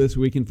want to do this,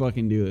 we can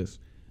fucking do this.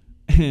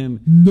 And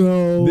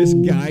No. this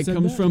guy Who said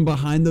comes that? from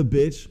behind the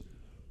bitch,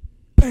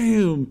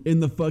 bam, in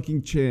the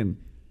fucking chin.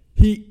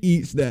 He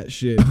eats that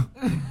shit.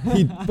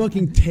 He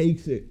fucking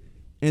takes it,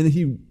 and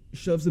he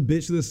shoves the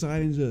bitch to the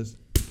side and just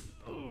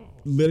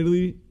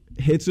literally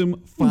hits him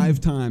 5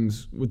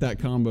 times with that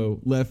combo,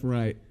 left,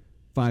 right,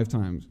 5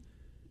 times.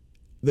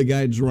 The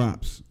guy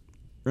drops,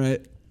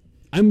 right?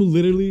 I'm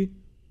literally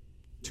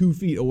 2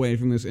 feet away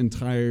from this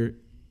entire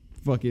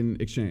fucking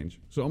exchange.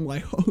 So I'm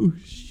like, oh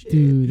shit.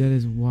 Dude, that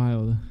is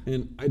wild.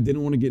 And I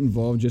didn't want to get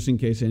involved just in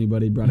case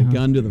anybody brought a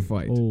gun to the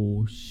fight.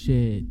 Oh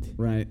shit.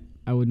 Right?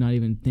 I would not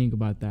even think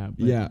about that.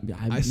 But Yeah.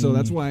 So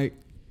that's why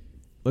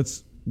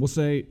we'll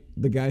say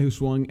the guy who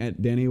swung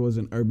at Danny was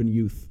an urban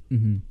youth.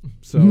 Mm-hmm.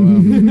 So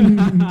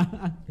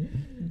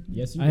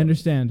Yes, you I were.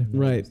 understand. No,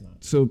 right. it's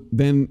not. So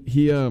then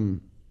he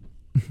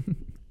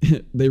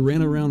they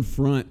ran around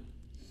front.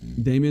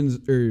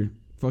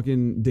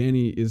 Fucking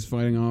Danny is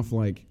fighting off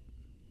like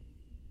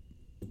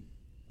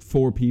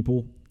 4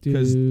 people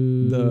because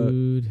the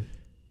Dude.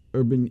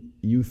 urban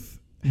youth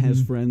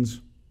has Mhm.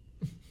 friends,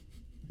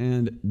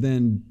 and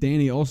then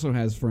Danny also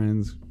has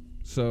friends.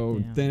 So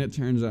Damn. then it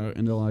turns out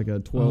into like a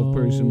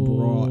 12-person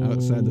brawl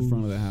outside the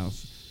front of the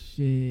house.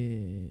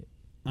 Shit.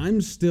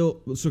 I'm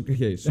still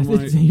okay. So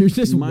You're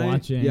just my-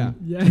 watching. Yeah.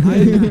 Yeah.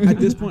 At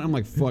this point, I'm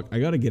like, fuck, I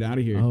gotta get out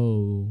of here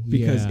Oh.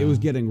 because yeah. it was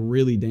getting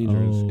really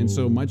dangerous. And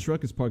so my Oh.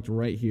 truck is parked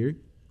right here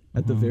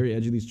at the Uh-huh. very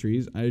edge of these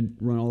trees. I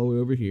run all the way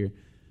over here.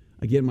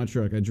 I get in my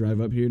truck. I drive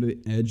up here to the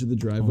edge of the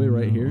driveway Oh,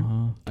 right no, here.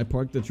 huh? I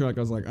parked the truck.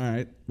 I was like, all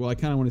right, well, I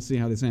kind of want to see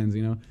how this ends,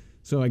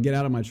 So I get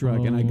out of my truck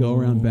and I go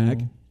around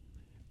back,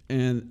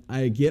 and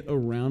I get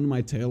around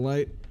my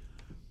taillight.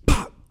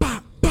 Pop,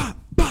 pop, pop,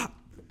 pop.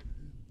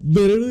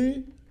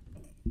 Literally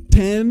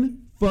 10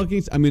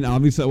 fucking... I mean,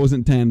 obviously that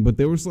wasn't 10, but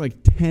there was like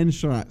 10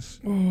 shots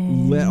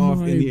let off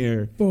in the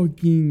air.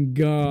 Fucking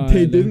God.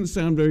 They didn't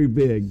sound very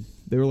big.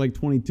 They were like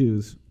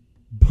 22s,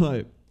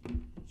 but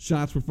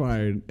shots were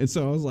fired. And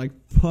so I was like,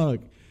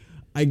 fuck.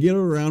 I get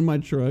around my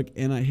truck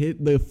and I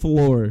hit the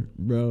floor,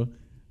 bro.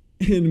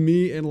 And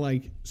me and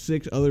like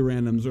 6 other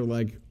randoms are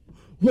like,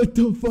 what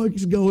the fuck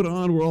is going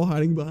on? We're all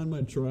hiding behind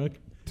my truck.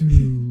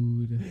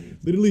 Dude.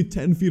 Literally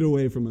 10 feet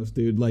away from us,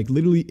 dude. Like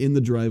literally in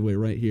the driveway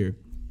right here.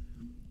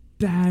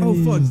 That Oh,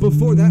 fuck. is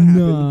Before that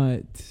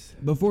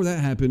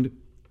happened,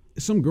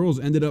 nuts. some girls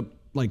ended up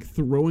like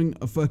throwing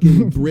a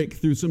fucking brick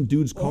through some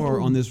dude's car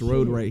on this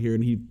road right here,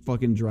 and he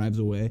fucking drives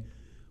away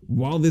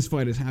while this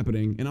fight is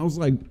happening. And I was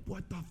like,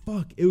 what the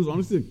fuck? It was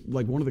honestly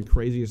like one of the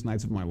craziest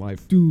nights of my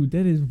life. Dude,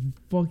 that is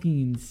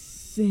fucking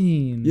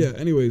insane. Yeah,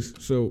 anyways,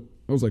 so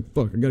I was like,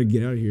 fuck, I gotta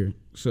get out of here.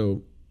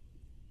 So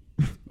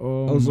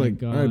Oh I was my like,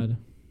 god.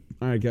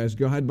 all right, guys,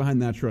 go hide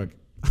behind that truck.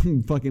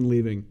 I'm fucking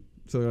leaving.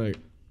 So they're like,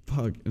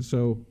 fuck. And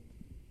so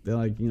they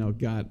like,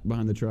 got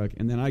behind the truck.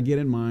 And then I get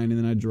in mine, and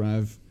then I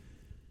drive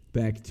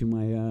back to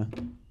my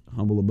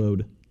humble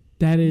abode.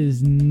 That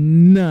is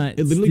nuts.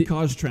 It literally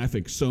caused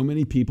traffic. So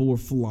many people were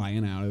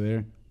flying out of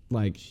there.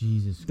 Like,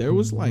 Jesus there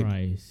was like,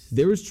 Christ.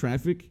 there was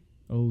traffic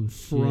Oh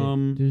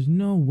from- shit. There's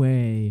no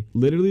way.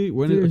 literally,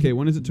 when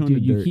is it turned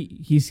Dude, to dirt?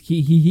 he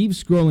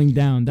keeps scrolling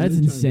down. That's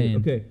When is it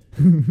turned to insane.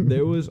 dirt? Okay.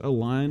 There was a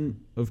line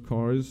of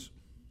cars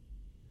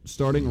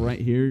starting right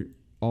here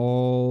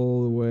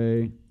all the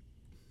way.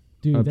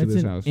 Dude, Up to that's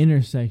this an house.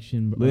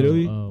 intersection. Bro.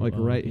 Literally, like,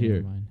 right never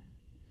here. mind.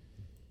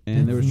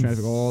 And there was That's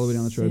traffic all the way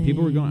down the road.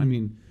 People were going, I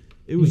mean,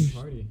 it was,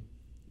 Party.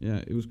 yeah,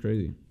 it was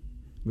crazy.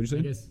 What'd you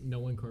I say? guess no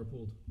one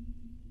carpooled.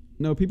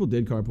 No, people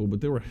did carpool, but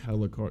there were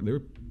hella cars.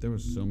 There were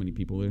so many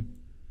people there.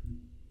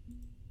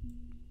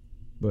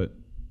 But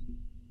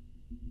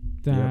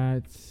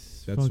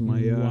That's That's fucking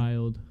my,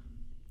 wild.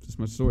 that's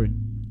my story.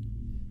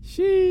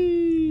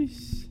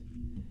 Sheesh.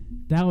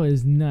 That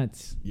was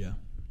nuts. Yeah.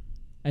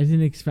 I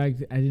didn't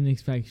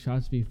expect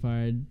shots to be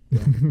fired.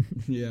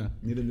 Yeah,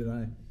 neither did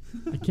I.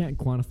 I can't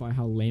quantify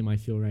how lame I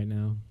feel right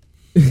now.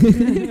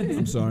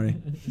 I'm sorry.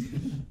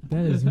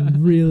 That is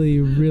really,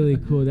 really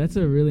cool. That's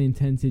a really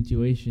intense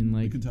situation.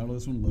 We Like, could title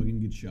this one Logan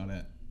Gets Shot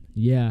At.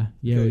 yeah,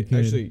 we Okay,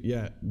 could. actually,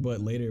 yeah,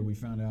 but later we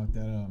found out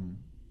that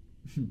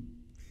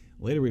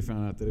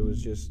it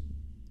was just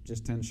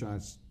 10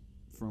 shots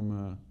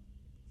from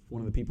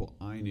one of the people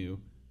I knew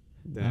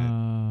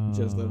that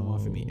just let him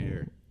off in the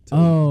air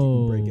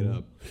to break it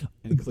up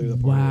and clear the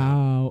party out.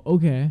 Wow.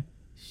 Okay.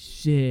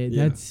 Shit.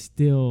 Yeah. That's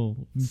still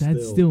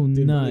Dude,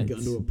 bring nuts. a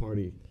gun to a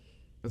party.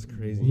 That's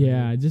crazy.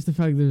 Yeah, just the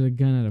fact there's a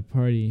gun at a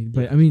party.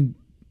 But Yeah. I mean,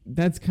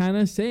 that's kind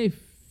of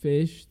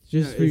safe-ish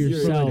just Yeah, for if you're,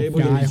 yourself. like, able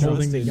to guy be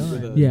holding the trusted gun.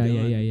 with a Yeah,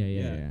 gun.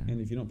 yeah.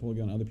 And if you don't pull a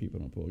gun, other people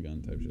don't pull a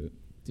gun type shit.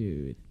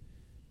 Dude,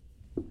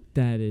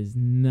 that is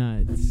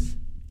nuts.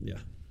 Yeah.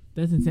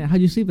 That's insane.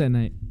 How'd you sleep that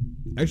night?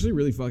 Actually,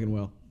 really fucking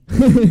well.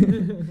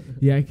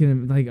 Yeah, I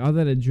can, like, all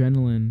that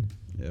adrenaline,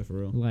 Yeah, for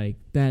real. like,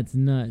 that's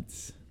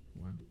nuts.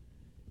 Wow.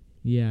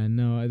 Yeah,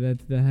 no,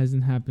 that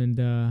hasn't happened.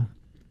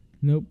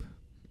 Nope.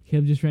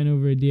 Caleb just ran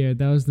over a deer.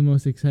 That was the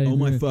most exciting. Oh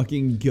my thing.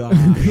 fucking god.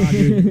 Nah,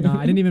 dude,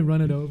 I didn't even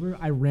run it over.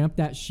 I ramped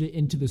that shit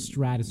into the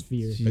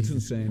stratosphere. That's Jesus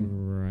insane.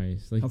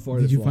 Christ. Like, How far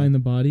did did it you fly? find the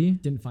body?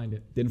 Didn't find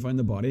it. Didn't find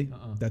the body?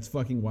 That's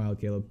fucking wild,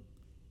 Caleb.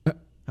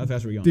 How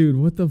fast were we going? Dude,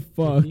 what the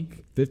fuck?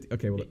 50?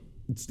 Okay, well,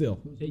 still.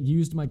 It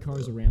used my car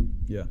as a ramp.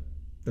 Yeah.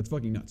 That's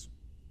fucking nuts.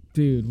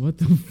 Dude, what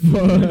the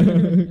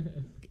fuck?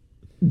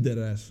 Dead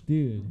ass.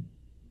 Dude,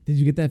 did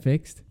you get that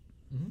fixed?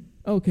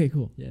 Okay,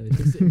 cool. Yeah, they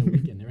fixed it in a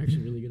weekend. They're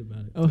actually really good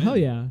about it. Oh, hell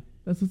yeah.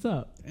 That's what's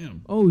up.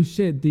 Damn. Oh,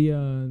 shit.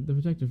 The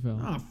projector fell.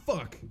 Ah,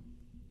 fuck.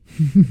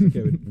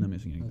 Okay, we're not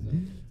missing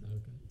anything.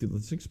 Okay. Dude,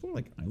 let's explore,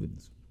 like,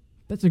 islands.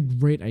 That's a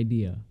great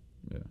idea.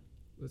 Yeah.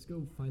 Let's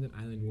go find an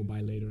island we'll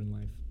buy later in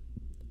life.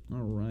 All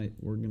right.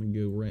 We're going to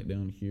go right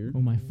down here.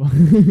 Oh, my fuck.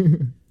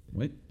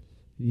 Wait.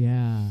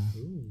 Yeah.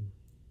 Ooh.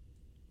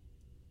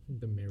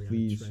 The Mariana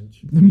Please.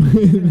 Trench.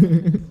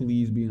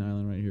 Please be an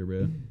island right here,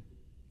 bro.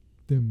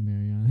 The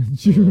Mariana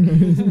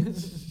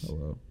Trench.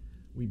 Hello.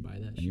 We buy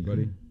that shit.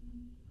 Anybody?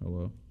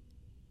 Hello.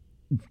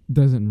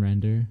 Doesn't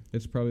render.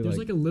 It's probably There's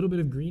like, like a little bit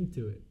of green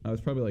to it.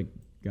 it's probably like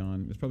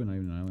gone. It's probably not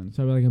even an island. It's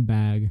probably like a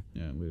bag.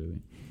 Yeah, literally.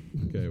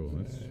 Okay, well,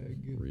 that's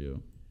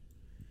Rio.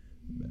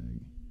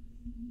 Bag.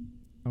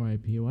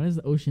 R.I.P. Why does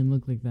the ocean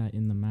look like that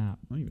in the map?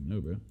 I don't even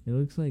know, bro. It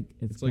looks like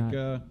It's like,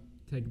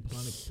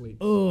 Tectonic plates.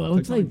 oh, it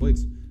looks tectonic like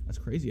plates. That's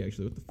crazy,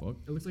 actually. What the fuck?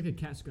 It looks like a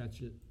cat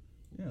scratched it.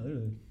 Yeah,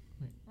 literally.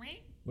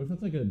 What if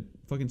that's like a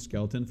fucking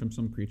skeleton from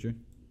some creature?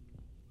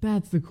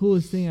 that's the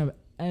coolest thing I've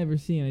ever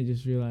seen. I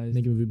just realized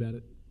Make a movie about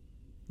it.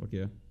 Fuck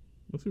yeah.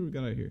 Let's see what we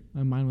got out here.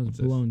 my mind was What's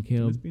this? blown,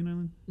 Can this Caleb. be an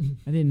island?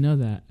 I didn't know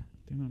that.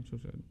 Damn, I'm so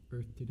sad.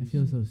 Earth I titties.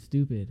 feel so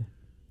stupid.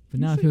 But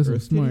You now I say feel so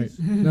earth smart. titties?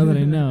 Now that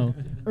I know.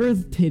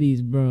 Earth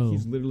titties, bro.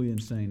 He's literally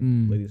insane,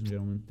 Mm. ladies and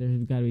gentlemen. They're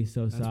gotta be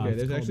so That's soft. Okay, it's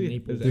there's called actually,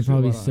 Naples. there's They're actually a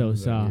probably lot of so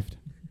islands out here. soft.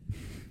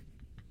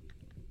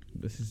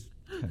 This is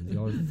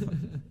y'all are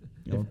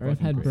y'all If are Earth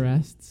fucking had crazy.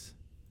 breasts,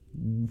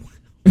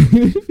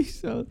 would it be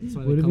so? That's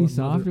why they Would it call be it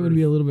soft Mother or would it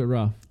be a Earth. little bit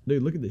rough?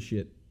 Dude, look at this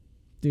shit.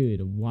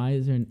 Dude, why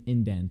is there an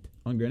indent?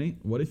 On Granny,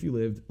 what if you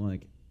lived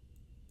like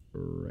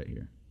right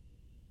here,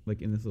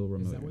 like in this little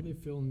remote? Is that where area? they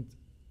filmed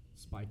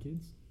Spy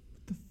Kids?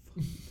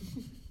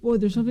 Whoa,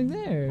 there's something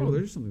there. Oh,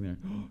 there's something there.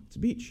 It's a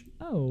beach.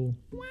 Oh,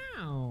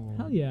 Wow.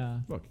 hell yeah.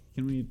 Fuck.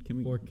 Can we?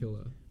 Or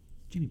Killa.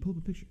 Jenny, pull up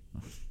a picture.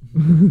 Oh.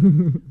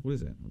 What is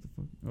that? What the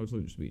fuck? Oh, it's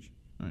literally just a beach.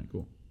 All right,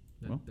 cool.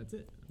 Well. That's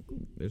it. Cool.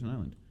 There's an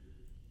island.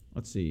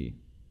 Let's see.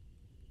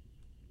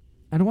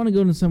 I don't want to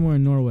go to somewhere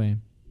in Norway.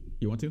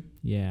 You want to?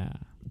 Yeah.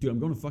 Dude, I'm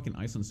going to fucking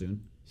Iceland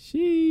soon.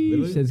 Sheesh.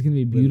 Literally? It's gonna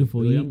be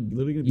beautiful. Literally, You, I'm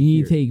literally gonna be you need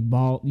here. to take You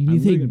I'm need to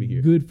literally gonna be take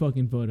here. good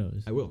fucking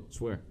photos. I will.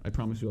 Swear. I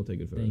promise you I'll take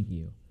good photos. Thank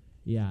you.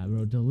 Yeah,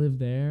 bro. To live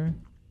there,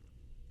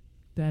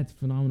 that's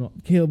phenomenal.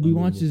 Caleb, we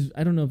watched this.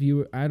 I don't know if you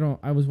were.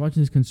 I was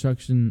watching this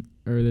construction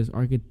or this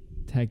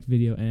architect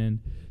video, and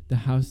the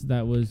house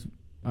that was,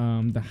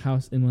 the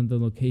house in one of the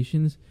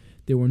locations,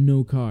 there were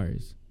no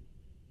cars.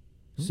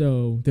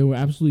 So there were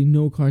absolutely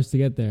no cars to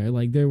get there.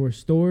 Like there were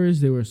stores,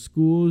 there were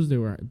schools,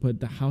 but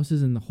the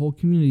houses in the whole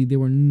community, there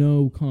were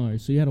no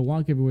cars. So you had to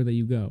walk everywhere that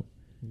you go.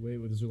 Wait,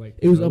 was there like?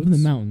 It was up in the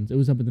roads? mountains. It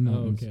was up in the Oh,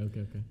 mountains.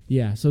 okay.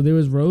 Yeah. So there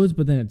was roads,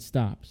 but then it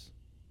stops.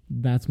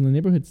 That's when the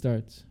neighborhood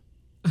starts.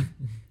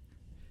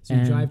 So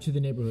you And- drive to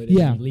the neighborhood and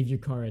Yeah. you leave your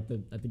car at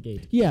the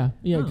gate. Yeah,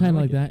 Oh, kind I of like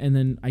like it. that. And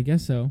then I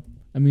guess so.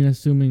 I mean,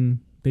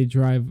 assuming they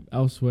drive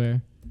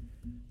elsewhere,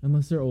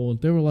 unless they're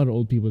old. There were a lot of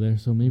old people there,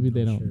 so maybe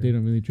they I'm don't. sure. They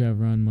don't really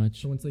drive around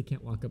much. So once they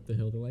can't walk up the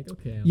hill, they're like,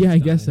 okay. I'll Yeah, just I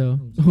guess die. so.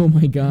 I'm just Oh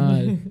my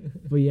gonna- god.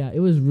 But yeah, it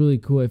was really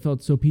cool. It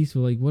felt so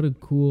peaceful. Like what a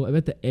cool. I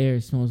bet the air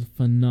smells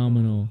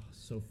phenomenal. Oh,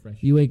 so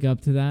fresh. You wake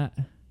up to that.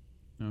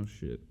 Oh,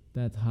 shit.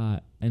 That's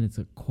hot, and it's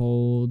a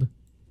cold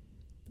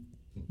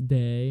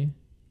day,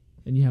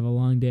 and you have a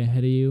long day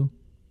ahead of you.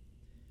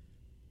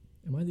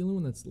 Am I the only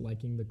one that's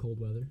liking the cold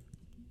weather?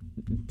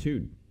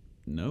 Dude,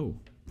 no.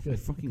 I Good.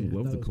 fucking Okay, I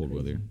love thought the it was cold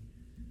crazy. weather.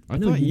 I I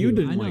know thought you do.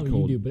 didn't I know like you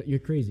cold. do, but you're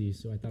crazy,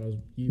 so I thought it was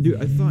you.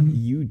 Dude, I thought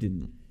you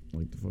didn't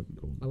like the fucking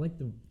cold. I like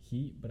the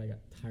heat, but I got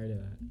tired of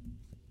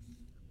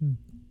that.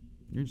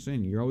 You're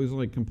insane. You're always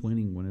like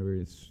complaining whenever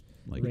it's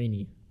like.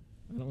 Rainy.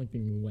 I don't like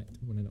being wet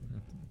when I don't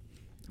have to.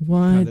 What?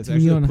 God, that's You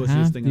actually the don't pussiest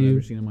have thing I've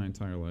ever to. seen in my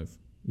entire life. It's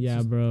Yeah,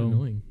 just bro.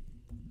 Annoying.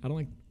 I don't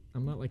like.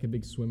 I'm not like a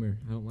big swimmer.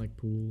 I don't like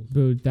pools.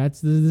 Bro,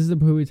 this is the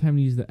perfect time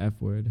to use the F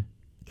word.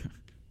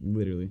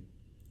 Literally.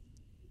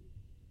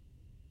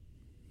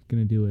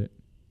 Gonna do it.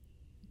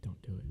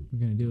 Don't do it. We're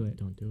gonna do it.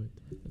 Don't do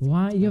it.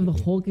 Why? You have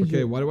the Hulk as Okay,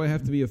 your- why do I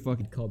have to be a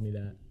fucking. He called me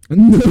that.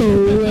 No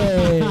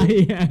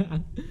way. Yeah.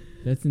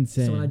 That's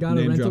insane. So when I got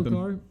Name a rental drop him.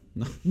 car,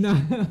 No. no,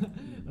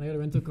 when I got a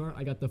rental car,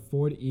 I got the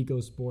Ford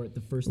EcoSport.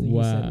 The first thing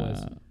he said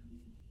was,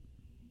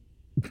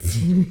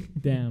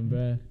 Damn,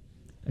 bruh.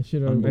 I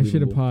should have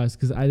Unbelievable. paused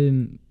because I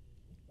didn't.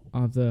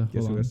 I'll have to.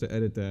 Guess Hold who on. has to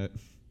edit that?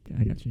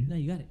 I got you. No,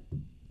 you got it.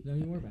 Don't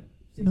even worry about it.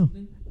 Say No.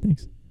 something.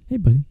 Thanks. Hey,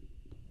 buddy.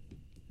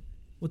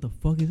 What the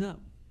fuck is up?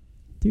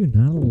 Dude,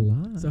 not a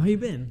lot. So how you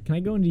been? Can I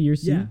go into your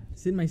seat? Yeah,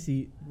 sit in my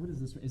seat. What is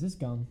this? Is this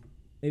gum?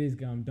 It is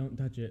gum. Don't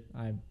touch it.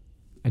 I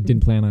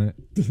didn't plan on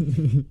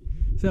it.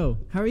 So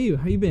how are you?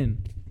 How you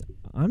been?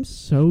 I'm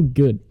so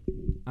good.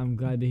 I'm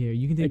glad to hear.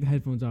 You can take the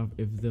headphones off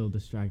if they'll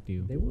distract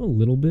you. They will a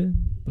little bit,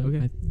 but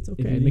Okay. it's If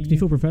okay. you- It makes me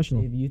feel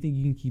professional. If you think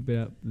you can keep it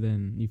up,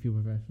 then you feel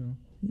professional.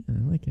 Yeah,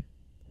 I like it.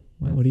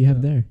 Wow, what do you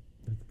have there?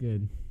 That's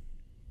good.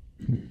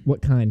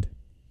 What kind?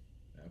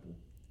 Apple.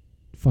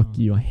 Fuck Oh.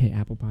 you. I hate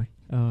apple pie.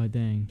 Oh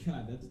dang,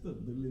 God, that's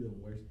literally the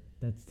worst.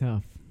 that's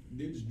tough.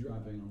 Dude's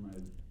dropping on my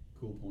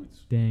cool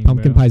points. Dang.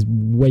 Pumpkin bro. pie's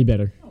way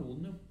better. Oh, well,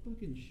 no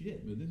fucking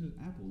shit, but this is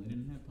Apple. They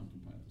didn't have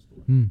pumpkin pie at the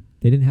store. Hmm.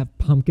 They didn't have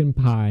pumpkin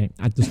pie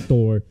at the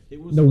store.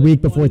 It was The like week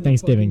 1 before in the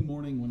Thanksgiving. fucking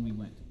morning when we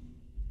went.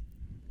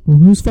 Well,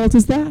 whose fault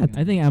is that?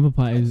 I think apple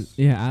pie is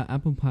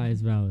apple pie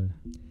is valid.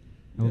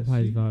 Apple Yes, pie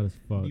is see? valid as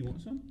fuck. Do you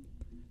want some?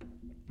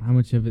 How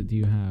much of it do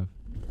you have?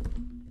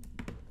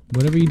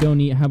 Whatever you don't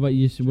eat, how about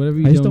you? Whatever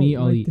you I just don't don't eat,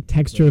 I'll like eat. the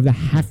texture of the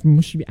half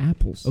mushy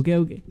apples.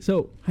 Okay.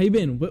 So, how you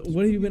been? What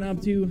have you been up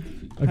to?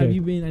 Okay. Have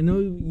you been? I know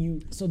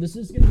you. So this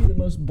is gonna be the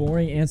most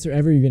boring answer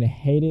ever. You're gonna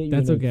hate it. You're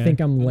That's gonna okay. think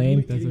I'm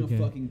lame. That's eating okay. a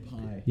fucking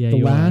pie. Yeah, The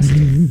you last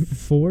are.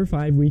 4 or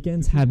 5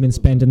 weekends have been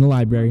spent in the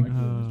library,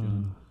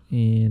 Oh,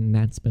 and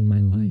that's been my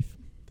life.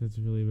 that's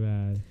really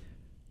bad.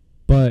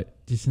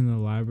 But Just in the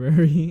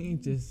library,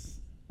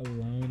 just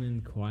alone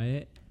and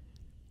quiet.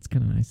 it's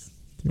kind of nice.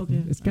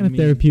 Okay. It's I kind of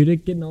mean-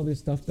 therapeutic getting all this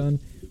stuff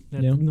done.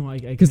 That, You know? No, I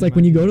Because like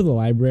when you go to the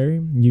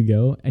library, you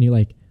go and you're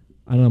like,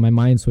 I don't know, my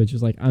mind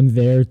switches. Like I'm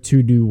there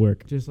to do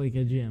work. just like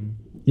a gym.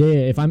 Yeah.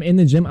 If I'm in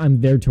the gym, I'm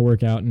there to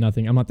work out.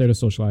 Nothing. I'm not there to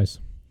socialize.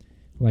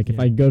 Like if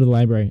Yeah. I go to the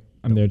library,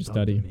 I'm there to Don't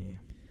talk study.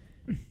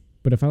 me.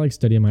 But if I like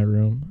study in my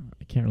room,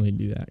 I can't really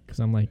do that because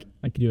I'm like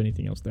I could do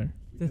anything else there.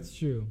 That's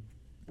true.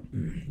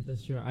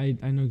 That's true. I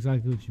know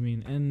exactly what you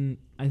mean, and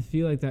I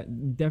feel like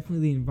that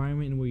definitely the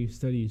environment where you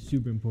study is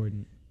super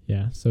important.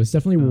 Yeah. So it's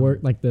definitely worth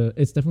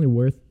it's definitely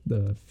worth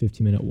the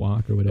 15-minute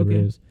walk or whatever Okay.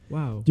 it is.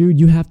 Wow. Dude,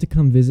 you have to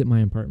come visit my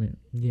apartment.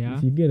 Yeah.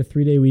 If you get a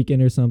 3-day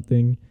weekend or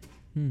something,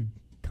 Hmm.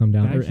 come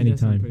down That or actually does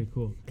sound anytime pretty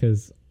cool.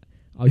 because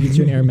I'll get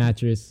you an air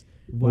mattress.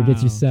 We'll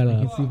get you set I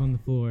up. can sleep on the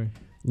floor.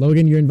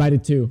 Logan, you're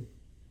invited too.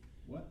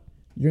 What?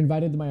 You're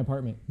invited to my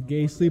apartment.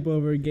 Gay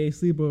sleepover. Gay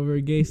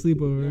sleepover. Gay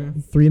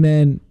sleepover. 3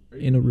 men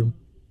in a room.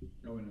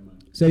 Oh, wait, never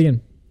mind. Say it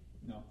again.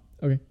 No.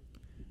 Okay.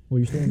 Well,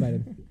 you're still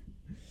invited.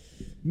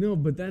 No,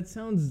 but that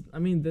sounds. I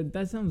mean,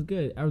 that sounds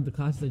good. Are the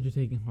classes that you're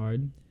taking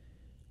hard?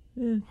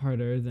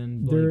 Harder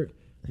than They're- like.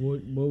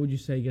 What would you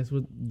say? Guess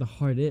what the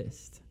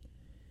hardest?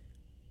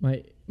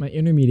 My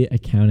intermediate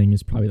accounting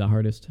is probably the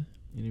hardest.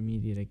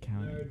 Intermediate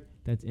accounting.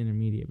 That's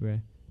intermediate,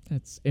 bruh.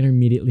 That's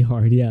intermediately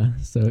hard, yeah.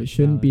 So it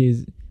shouldn't Valid. be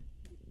as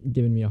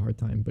giving me a hard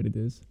time, but it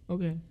is.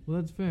 Okay, well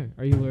that's fair.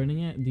 Are you learning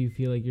it? Do you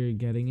feel like you're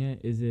getting it?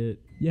 Is it?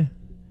 Yeah.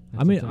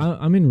 That's I mean, what's up.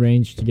 I'm in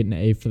range to get an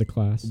A for the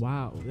class.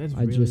 Wow, that's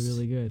I really just-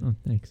 really good. Oh,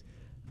 thanks.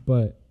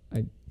 But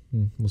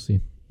we'll see.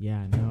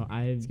 Yeah, no,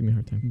 It's giving me a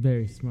hard time.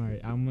 very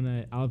smart.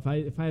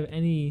 If I have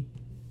any,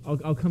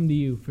 I'll come to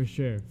you for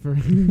sure for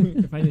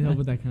if I need help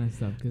with that kind of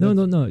stuff. 'cause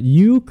No.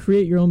 You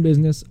create your own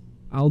business.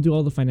 I'll do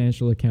all the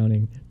financial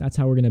accounting. That's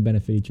how we're gonna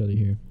benefit each other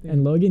here. Yeah.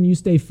 And Logan, you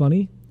stay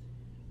funny.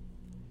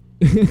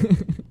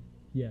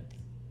 Yeah,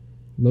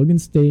 Logan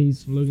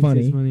stays Logan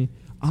funny, says funny.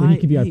 so he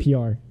could be our hey,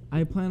 PR.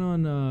 I plan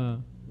on.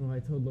 I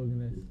told Logan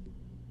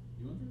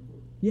this.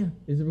 Yeah,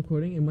 is it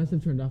recording? It must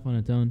have turned off on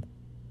its own.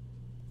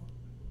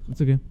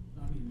 It's okay.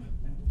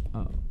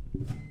 Oh,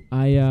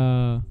 I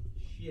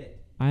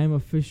am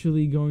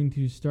officially going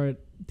to start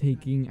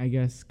taking, I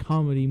guess,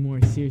 comedy more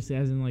seriously,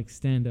 as in like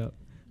stand up.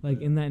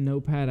 Like in that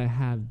notepad, I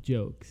have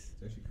jokes.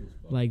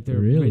 Like they're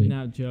Really? written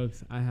out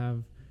jokes.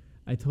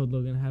 I told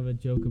Logan I have a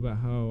joke about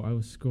how I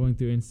was scrolling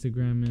through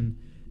Instagram and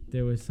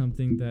there was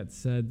something that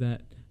said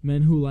that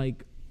men who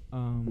like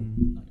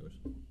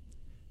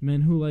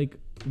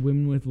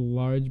women with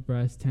large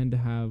breasts tend to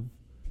have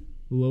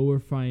lower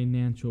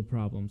financial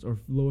problems or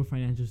lower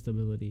financial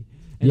stability.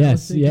 And I was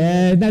Yes, thinking,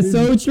 yeah, that's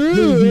so true.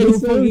 There's no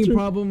It's so fucking true.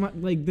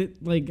 problem like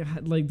that.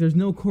 Like there's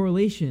no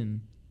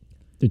correlation.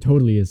 There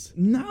totally is.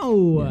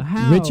 No, Yeah.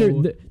 how?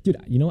 Richard, dude,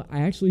 you know what?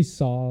 I actually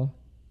saw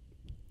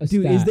a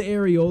Dude, stat. is the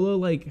areola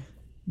like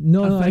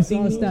no, I affecting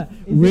saw a me? stat.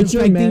 Is it Richer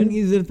affecting- men,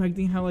 Is it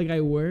affecting how like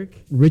I work?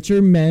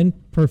 richer men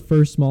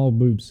prefer small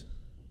boobs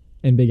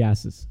and big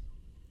asses.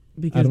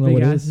 Because don't know big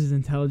what it ass is. is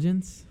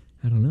intelligence.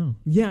 I don't know.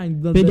 Yeah,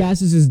 and Big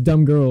asses is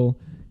dumb girl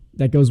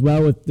that goes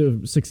well with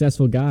the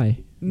successful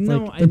guy. No,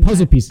 like, they're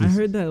puzzle pieces. I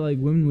heard that like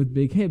women with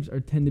big hips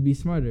tend to be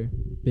smarter.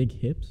 Big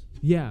hips.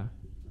 Yeah,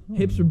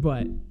 hips or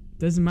butt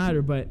doesn't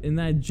matter. But in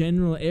that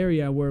general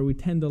area where we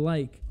tend to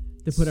like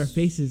to put our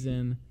faces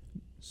in,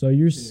 So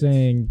you're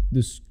saying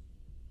this?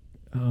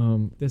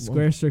 the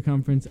square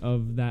circumference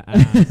of that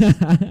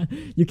ass.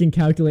 You can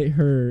calculate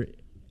her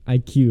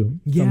IQ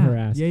Yeah, from her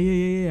ass. yeah,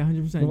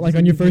 100%. Well, like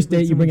on your first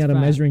date, you bring out a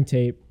measuring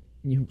tape.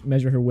 You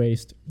measure her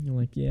waist. You're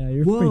like, yeah,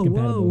 you're pretty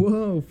compatible.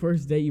 Whoa!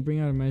 First date, you bring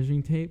out a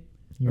measuring tape.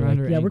 You're around like,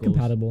 her yeah, we're ankles.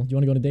 compatible. Do you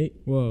want to go on a date?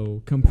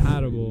 Whoa,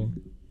 compatible.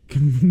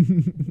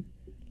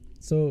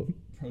 So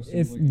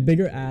if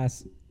bigger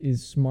ass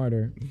is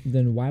smarter,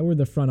 then why were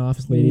the front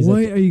office ladies?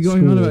 What at are you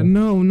going on school- about?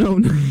 No.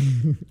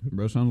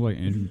 Bro, sounds like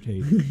Andrew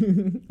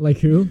Tate. Like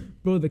who?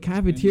 Bro, the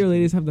cafeteria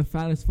ladies have the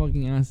fattest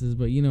fucking asses,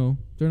 but you know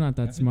they're not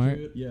that smart.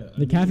 Yeah.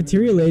 The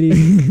cafeteria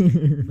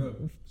ladies.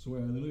 Bro,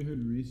 swear, I literally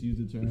heard Reese use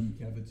the term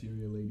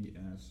cafeteria lady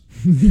ass.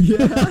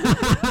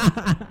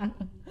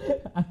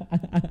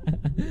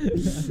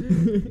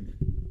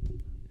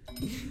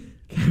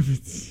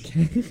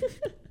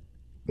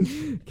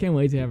 Can't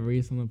wait to have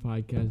Reese on the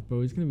podcast,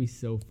 bro. It's gonna be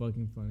so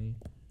fucking funny.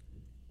 I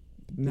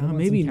Nah, want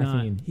maybe some not.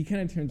 caffeine. He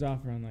kind of turns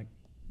off around like,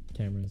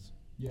 Cameras.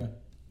 Yeah.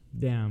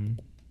 damn.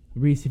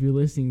 Reese, if you're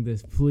listening to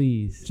this,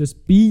 please.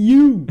 Just be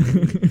you.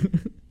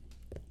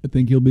 I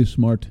think he'll be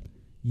smart.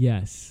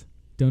 Yes.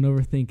 Don't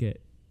overthink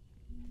it.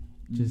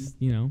 Mm-hmm. Just,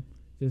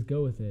 just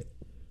go with it.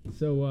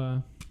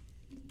 So,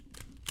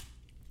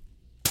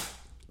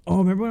 oh,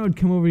 remember when I would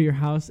come over to your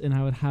house and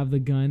I would have the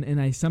gun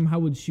and I somehow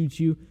would shoot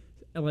you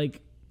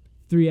like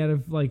 3 out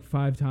of like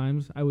 5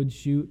 times I would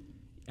shoot.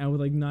 I would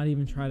like not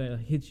even try to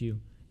hit you.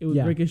 It would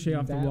Yeah, ricochet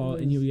off the that wall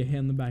and you was- would get hit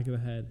in the back of the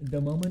head.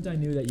 The moment I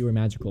knew that you were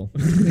magical.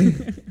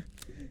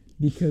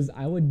 Because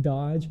I would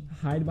dodge,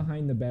 hide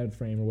behind the bed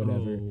frame or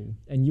whatever, Oh.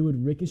 and you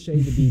would ricochet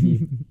the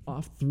BB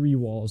off 3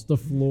 walls, the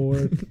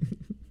floor,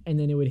 and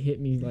then it would hit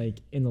me like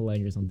in the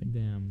leg or something.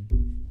 Damn.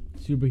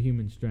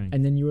 Superhuman strength.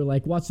 And then you were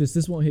like, watch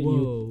this won't hit Whoa.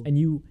 you. And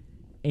you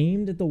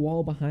aimed at the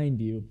wall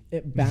behind you.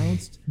 It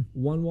bounced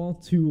 1 wall,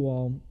 2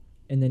 wall,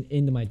 and then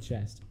into my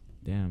chest.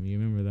 Damn, you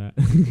remember that.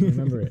 I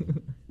remember it.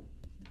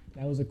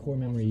 That was a core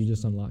memory you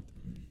just unlocked.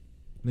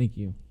 Thank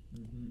you.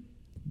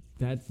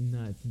 That's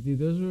nuts. Dude,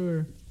 those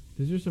were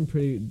some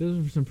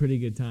pretty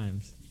good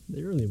times.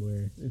 They really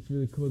were. It's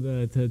really cool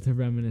to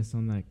reminisce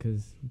on that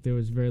because there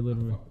was very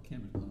little.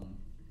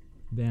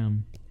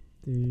 Damn.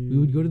 Dude. We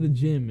would go to the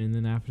gym and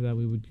then after that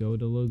we would go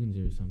to Logan's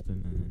or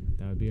something and then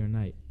that would be our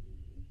night.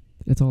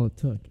 That's all it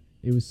took.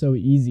 It was so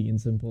easy and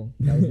simple.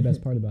 That was the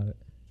best part about it.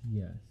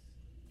 Yes.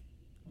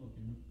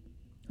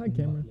 Hi,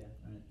 camera.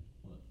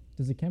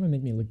 Does the camera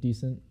make me look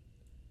decent?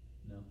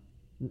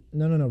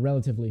 No. No,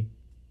 relatively.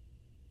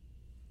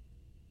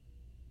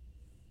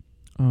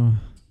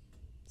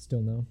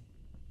 Still no.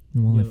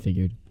 Well, I Yo.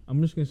 figured.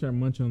 I'm just gonna start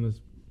munching on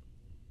this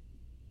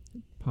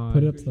pod.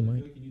 Put it up to the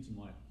mic.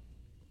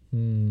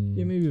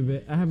 Yeah, maybe a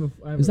bit. I have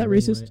Is a that ring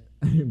racist? light.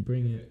 I didn't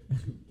bring it.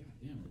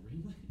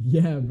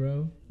 Yeah,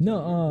 bro.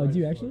 No, do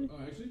you actually? Oh,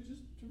 actually,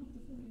 just turn off the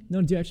phone.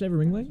 No, do you actually have a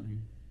ring light?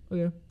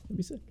 Okay. That'd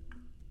be sick.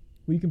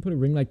 Well, you can put a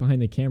ring light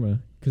behind the camera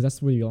because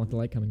that's where you want the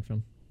light coming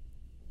from.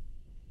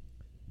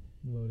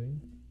 Loading.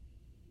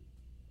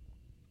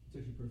 It's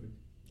actually perfect.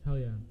 Hell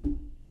yeah.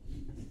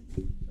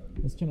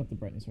 Let's turn up the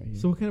brightness right here.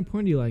 So what kind of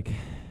porn do you like?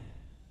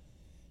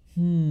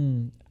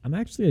 I'm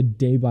actually a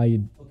day by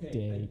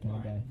day kind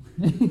of guy.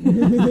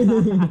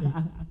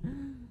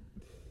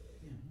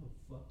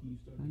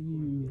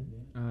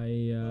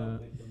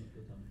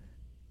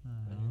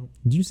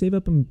 Did you save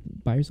up and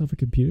buy yourself a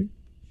computer?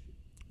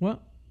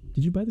 What?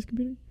 Did you buy this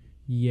computer?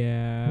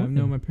 Yeah, What?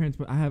 no, my parents.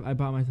 But I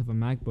bought myself a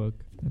MacBook.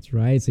 That's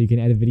right. So you can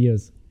edit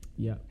videos.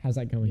 Yeah, How's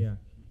that going? yeah.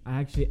 I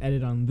actually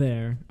edit on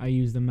there. I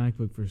use the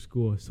MacBook for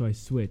school, so I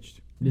switched.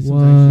 This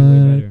one's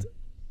actually way better.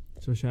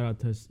 So shout out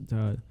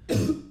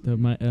to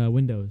my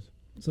Windows.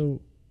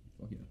 So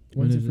Fuck yeah. when's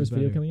Windows your is first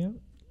video better. coming out?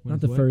 Not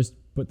When's the what? first,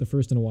 but the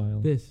first in a while.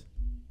 This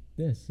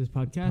This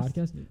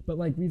podcast. But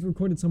like we've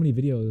recorded so many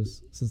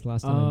videos since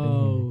last time I've been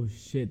here. Oh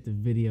shit, the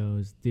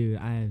videos, dude!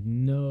 I have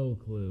no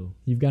clue.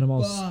 You've got them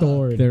all Fuck.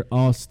 stored. They're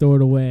all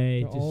stored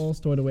away. They're all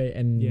stored away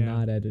and Yeah.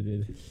 not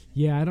edited.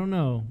 Yeah, I don't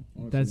know.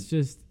 Honestly. That's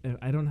just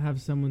I don't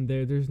have someone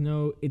there. There's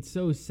no. It's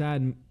so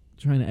sad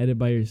trying to edit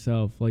by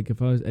yourself. Like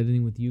if I was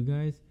editing with you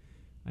guys,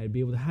 I'd be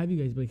able to have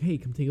you guys be like, "Hey,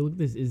 come take a look at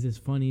this. Is this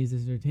funny? Is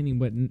this entertaining?"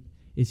 But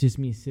it's just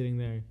me sitting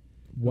there.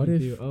 What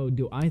going if through,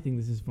 do I think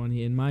this is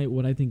funny? And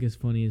what I think is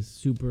funny is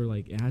super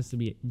like it has to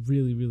be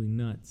really really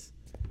nuts.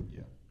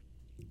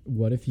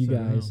 What if you So I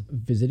don't guys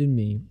visited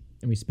me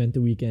and we spent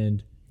the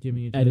weekend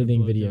Giving each other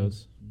editing blowjobs.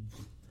 videos?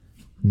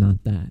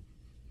 Not that.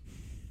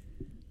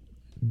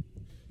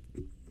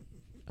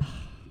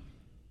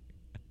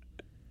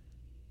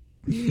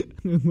 I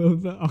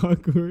love the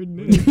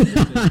awkwardness.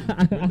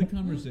 Where'd the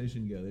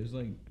conversation go? There's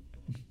like.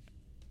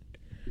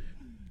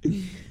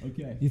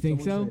 Okay. You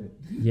think someone so? say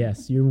it.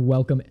 Yes, you're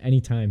welcome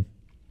anytime.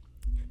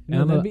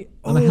 No, I'm that'd a- be,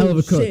 I'm a hell of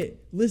a cook.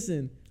 Shit.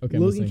 Listen, Okay,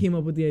 I'm Logan listening. came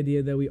up with the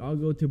idea that we all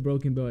go to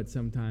Broken Bow at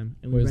some time,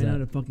 and we Where's ran that?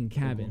 out a fucking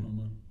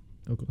cabin.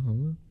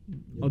 Oklahoma?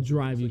 I'll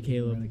drive you, It's like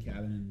Caleb. rent a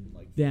cabin and,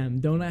 like, Damn,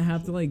 don't I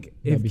have to like?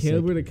 That'd If be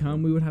Caleb sick. were to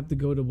come, we would have to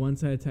go to one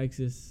side of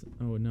Texas.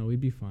 Oh no,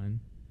 we'd be fine.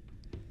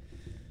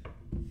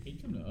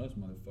 He'd come to us,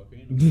 motherfucker.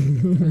 Ain't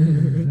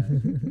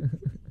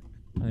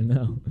no I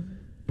know.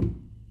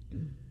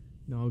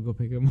 No, I'll go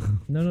pick him up.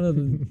 No.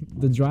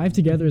 The drive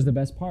together is the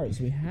best part,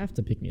 so we have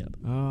to pick me up.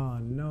 Oh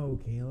no,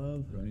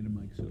 Caleb. Bro, I need a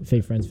mic so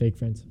Fake friends, fake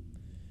friends.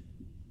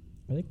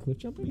 Are they cliff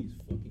jumping? Please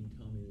fucking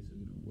tell me this is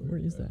gonna work. Where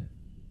is bro. that?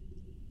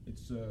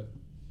 It's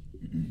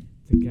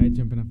It's a guy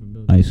jumping off a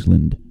building.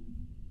 Iceland.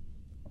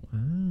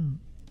 Wow.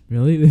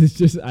 Really? It's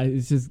just I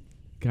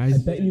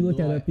guys. bet you look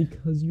at it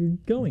because you're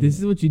going. This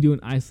is what you do in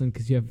Iceland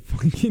because you have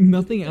fucking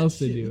nothing else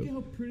to Look at do,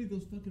 how pretty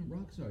those fucking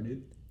rocks are,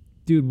 dude.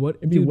 dude. What?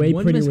 It'd be Dude, way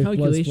one prettier with blood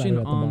miscalculation splattered at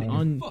the bottom.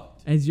 on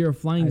Fucked. as you're a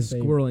flying As they-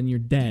 squirrel and you're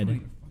dead.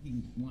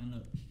 Fucking line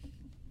up.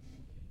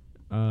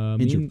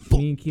 Me It's your and,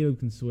 fault. me and Caleb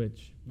can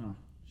switch. Oh,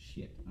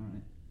 shit.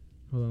 Alright.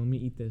 Hold on, let me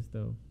eat this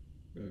though.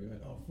 Go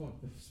ahead. Oh,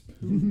 fuck. The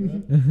spoon,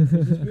 bro. There's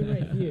a spoon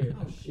right here.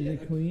 Oh, Is shit.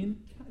 it clean?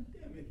 God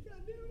damn it.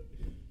 God damn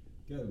it.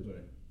 Go,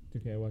 sorry. It's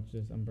okay. Watch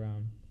this. I'm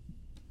brown.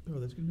 Bro,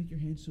 that's gonna make your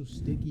hands so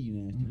sticky, you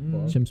nasty Mm-mm.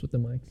 fuck. Chimps with the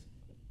mics.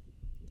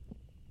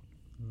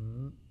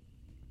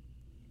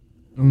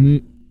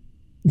 Only.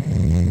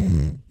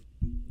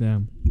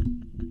 Damn.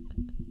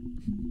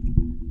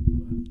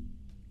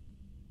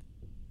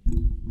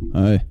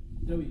 Hi.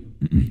 W.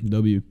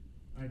 W.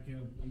 All right,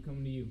 Caleb. I'm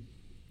coming to you.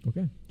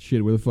 Okay.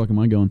 Shit, where the fuck am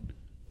I going?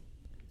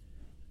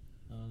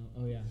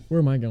 Oh yeah. Where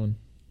am I going?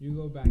 You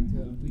go back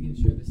to. We can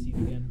share the seat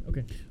again.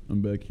 Okay.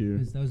 I'm back here.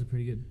 That was a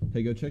pretty good.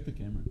 Hey, go check the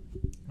camera.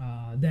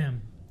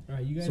 Damn. All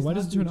right, you guys. So why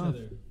does talk it to turn each off?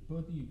 other.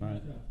 Both of you. All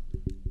right.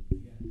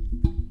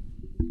 Yeah.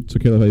 So,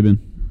 Caleb, how you been?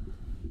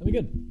 I'll be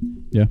good.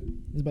 Yeah.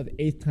 This is about the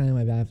 8th time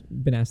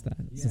I've been asked that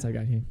since I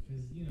got here. 'Cause,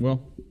 you know,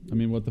 Well, I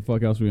mean, what the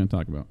fuck else are we gonna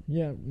talk about?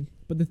 Yeah,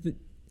 but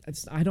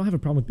I don't have a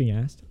problem with being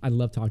asked. I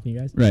love talking to you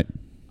guys. Right.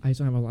 I just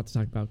don't have a lot to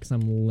talk about because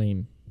I'm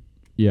lame.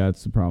 Yeah,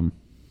 it's the problem.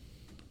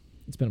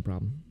 It's been a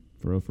problem.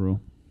 For real, for real.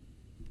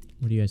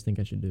 What do you guys think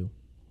I should do?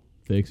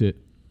 Fix it.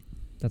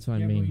 That's what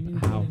yeah, I bro, you mean. need to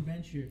do How? an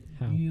adventure.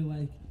 How? You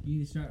need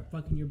to start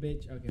fucking your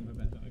bitch. Okay, my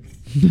bad, dog.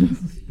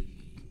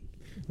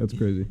 That's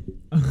crazy.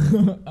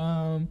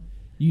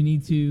 You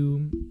need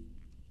to.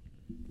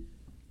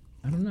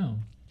 I don't know.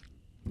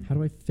 How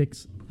do I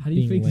fix? How do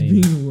you being fix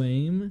lame? being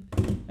lame?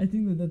 I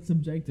think that's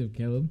subjective,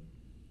 Caleb.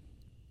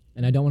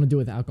 And I don't want to do it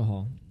with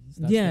alcohol.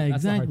 So that's yeah,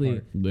 that's the hard exactly.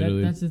 part.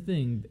 Literally. That's the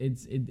thing.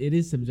 It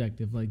is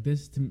subjective. Like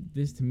this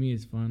to me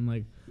is fun.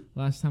 Like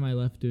last time I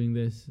left doing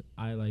this,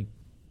 I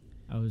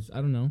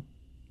don't know.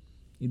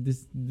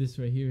 This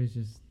right here is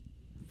just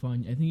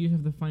fun. I think you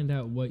have to find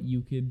out what you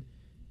could.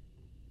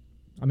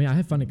 I mean, I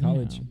have fun at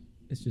college. Yeah.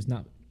 It's just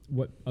not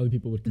what other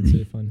people would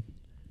consider fun.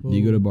 Do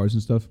you go to bars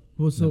and stuff?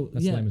 Well, so No,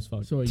 that's yeah. lame as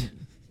fuck. So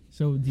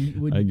do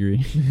you, I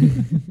agree.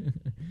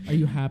 are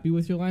you happy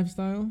with your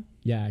lifestyle?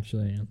 Yeah,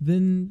 actually, I am.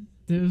 Then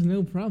there's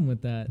no problem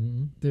with that.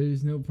 Mhm.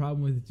 There's no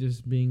problem with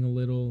just being a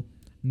little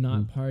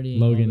not partying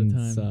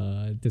Logan's all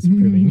the time.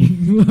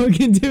 disapproving.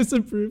 Logan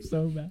disapproves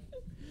so bad.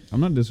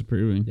 I'm not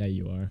disapproving. Yeah,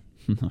 you are.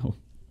 No.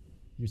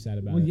 You're sad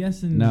about Well, it.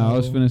 yes and No, no. I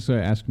was finna say,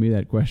 ask me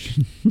that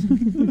question.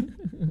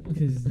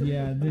 Because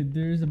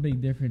there's a big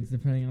difference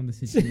depending on the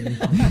situation.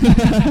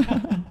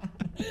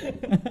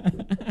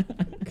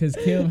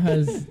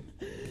 Because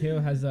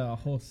Caleb has a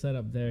whole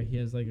setup there. He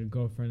has like a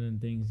girlfriend and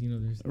things. You know,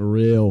 there's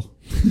Real.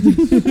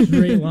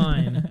 straight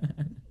line.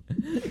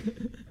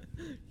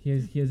 He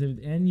has,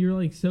 and you're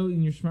like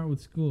and you're smart with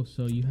school,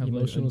 so you have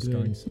Emotional like a good,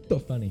 scarring. What the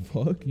funny?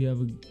 Fuck. You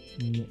have a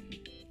God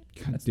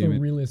That's the damn it.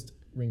 realest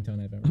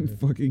ringtone I've ever I'm heard.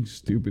 fucking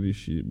stupid as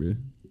shit, bro.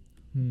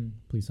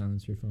 Please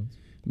silence your phones.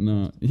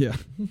 No, yeah,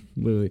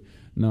 literally.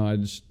 No, I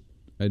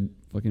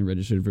fucking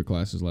registered for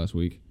classes last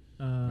week,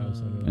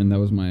 and that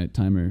was my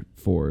timer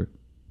for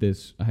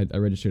this. I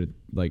registered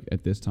like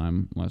at this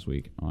time last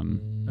week on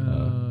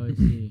I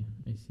see.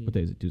 what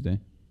day is it? Tuesday.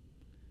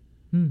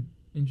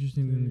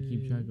 Interesting thing to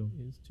keep track of.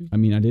 I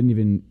mean, I didn't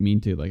even mean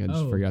to. Like, I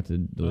just Oh. forgot to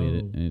delete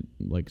it, Oh. and it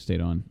like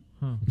stayed on.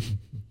 Huh.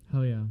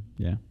 Hell yeah.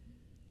 Yeah.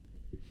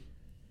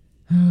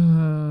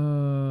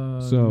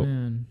 So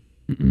man,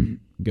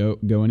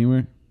 Go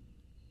anywhere?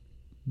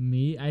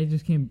 me, I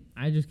just came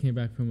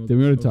back from. Did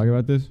we already talk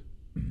about this?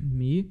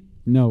 Me?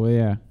 No.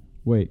 Yeah.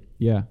 Wait.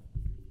 Yeah.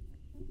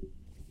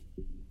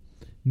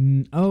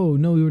 Oh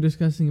no, we were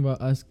discussing about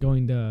us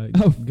going there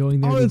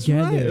that's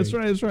together.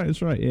 right.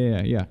 That's right.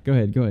 Yeah. Go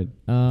ahead.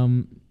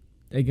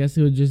 I guess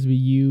it would just be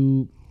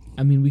you.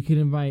 I mean, we could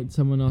invite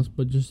someone else,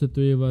 but just the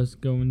three of us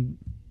going.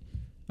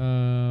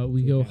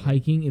 We go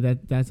hiking.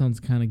 That sounds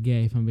kind of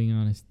gay, if I'm being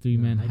honest. 3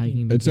 men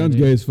hiking. It sounds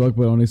together. gay as fuck,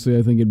 but honestly,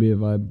 I think it'd be a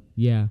vibe.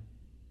 Yeah,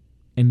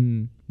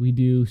 and we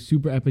do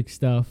super epic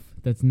stuff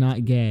that's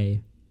not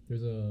gay.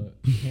 There's a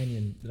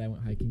canyon that I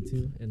went hiking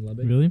to in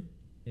Lubbock. Really?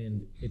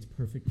 And it's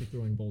perfect for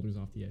throwing boulders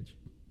off the edge.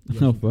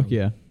 Oh fuck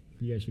yeah!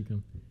 You guys should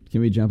come.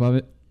 Can we jump off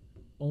it?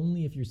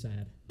 Only if you're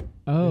sad.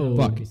 Oh,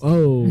 Fuck.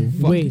 Oh,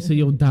 Fuck. wait. So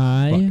you'll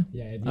die? Fuck.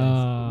 Yeah, it's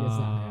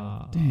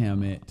not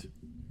Damn it!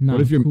 Not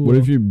What if you're cool.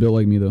 built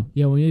like me though?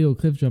 Yeah, when you go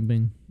cliff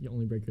jumping. You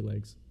only break your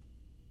legs.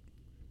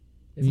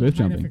 Cliff not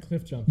high enough jumping. for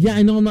cliff jumping. Yeah,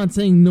 I know. I'm not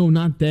saying no,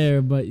 not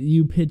there, but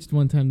you pitched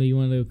one time that you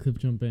wanted to go cliff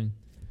jumping.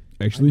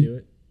 I'd Actually, do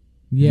it.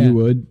 Yeah. you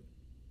would.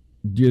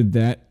 You're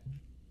that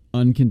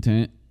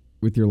uncontent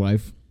with your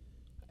life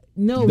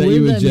No, that you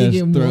would wouldn't that make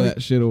just it throw more?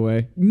 that shit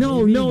away. No,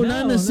 Maybe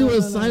not in no, a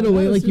suicidal no,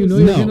 way. not Like a you know,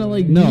 you're suicidal gonna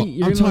like. No,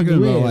 you're I'm gonna, talking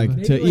about live. like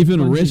Maybe to like even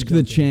bungee risk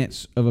the jumping.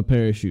 chance of a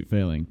parachute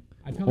failing.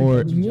 I'd probably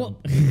Or- bungee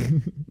jump.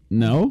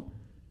 No,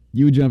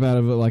 you would jump out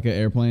of it like an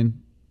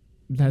airplane.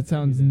 That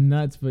sounds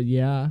nuts, but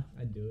yeah,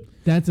 I'd do it.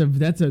 that's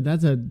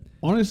a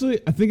Honestly,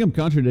 I think I'm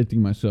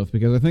contradicting myself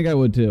because I think I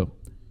would too.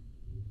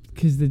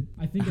 because the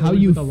I think How I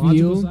would, you but the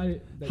logical feel-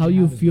 side that how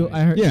you have is feel. right.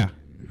 I heard. Yeah,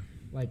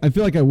 Like, I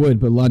feel like I would,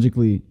 but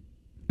logically,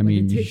 I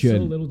mean, it you takes should.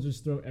 so little to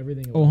just throw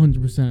everything away. Oh,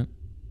 100%,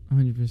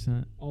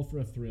 100%. All for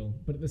a thrill,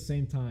 but at the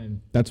same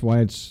time, That's why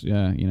it's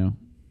a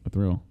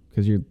thrill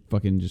because you're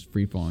fucking just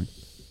free falling.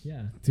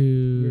 yeah.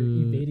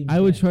 Dude, evading I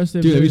would death. trust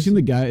it. Dude, have you seen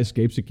the guy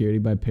escape security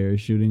by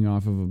parachuting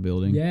off of a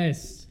building?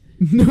 Yes.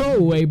 No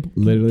way.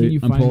 Literally, Can you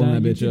I'm find pulling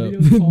that? that bitch YouTube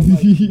up. video called,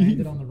 like,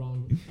 landed on the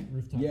wrong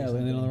rooftop. Yeah, or landed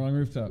on the something. wrong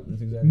rooftop.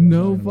 That's exactly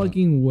No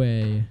fucking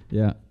way.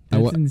 Yeah,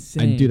 That's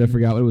insane. Dude, I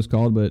forgot what it was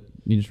called, but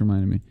you just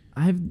reminded me.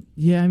 I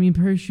mean,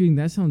 parachuting,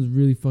 that sounds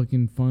really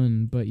fucking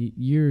fun, but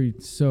you're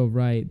so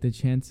right. The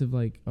chance of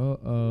like, I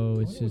it's wonder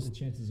what just, the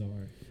chances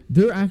are.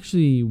 they're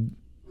actually,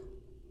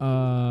 Low?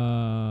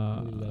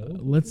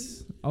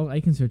 I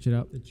can search it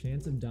up. The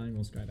chance of dying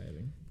while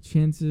skydiving.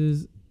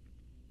 Chances,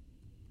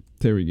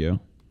 There we go.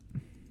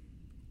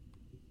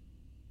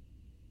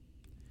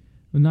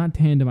 well, not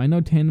tandem. I know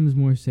tandem's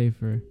more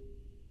safer.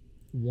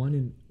 1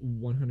 in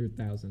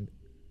 100,000.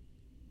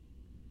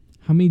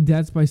 How many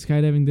deaths by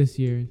skydiving this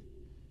year?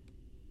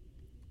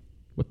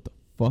 What the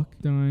fuck?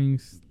 Dying,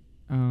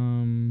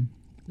 No,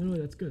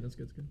 that's good. That's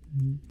good. That's good.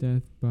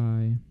 death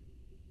by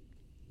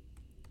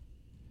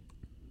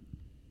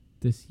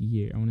this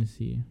year. I want to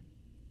see.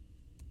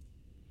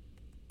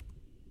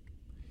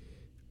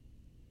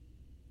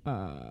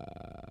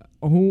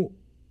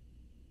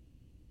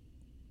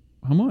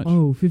 How much?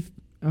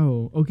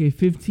 Okay,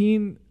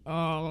 15.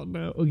 Oh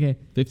no. Okay.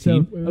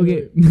 15. So,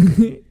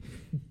 okay.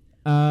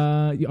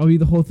 I'll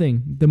read the whole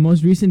thing. The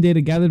most recent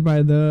data gathered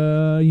by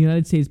the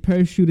United States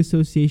Parachute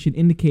Association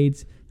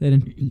indicates that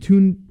in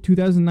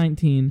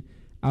 2019,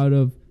 out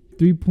of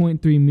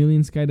 3.3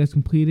 million skydives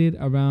completed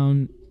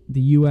around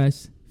the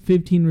U.S.,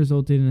 15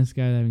 resulted in a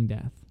skydiving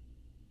death.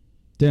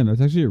 Damn,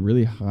 that's actually a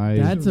really high.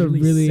 That's a really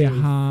really safe.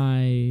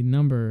 high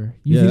number.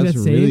 You yeah, think that's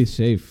that's really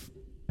safe? safe,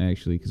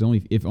 actually, because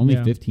if only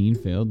Yeah. 15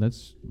 failed,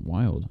 that's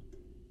wild.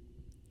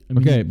 I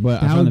mean, Okay,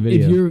 but I how- found the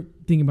video. If you're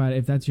thinking about it,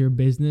 if that's your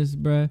business,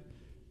 bruh,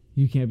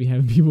 you can't be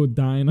having people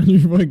dying on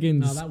your fucking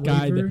No, that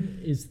sky. waiver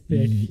is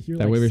thick. You're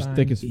That like, waiver's sign,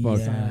 thick as fuck.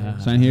 Yeah.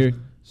 Sign here,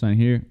 sign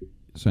here,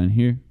 sign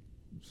here,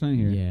 sign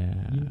here. Yeah.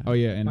 Oh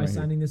yeah, and By right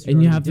here. signing this, And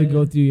you're you have to already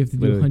go dead. through. You have to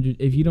do Literally. 100.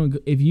 If you don't,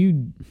 if you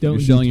don't, You're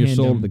do selling your soul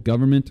to tandem, the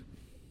government.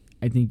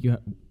 I think you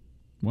have.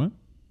 What?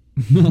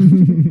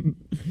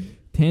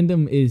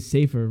 Tandem is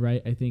safer, right?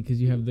 I think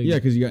because you have the Yeah,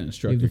 because you got an you have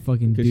instructor. the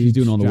fucking Because dude he's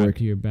doing all the strapped work.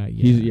 to your back.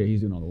 Yeah,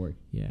 He's doing all the work.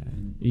 yeah.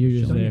 You're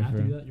just Don't you there have to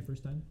for. do that your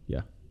first time?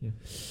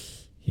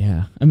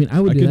 Yeah, I mean,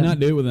 I would I do could that. not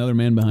do it with another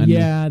man behind me.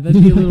 Yeah,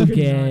 that'd be a little I could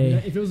not.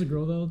 gay. If it was a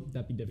girl though,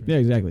 that'd be different. Yeah,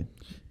 exactly.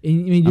 And, I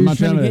mean, I'm you're not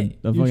trying to get, a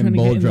you're fucking trying to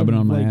bullet get in rubbing the,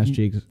 on my like, ass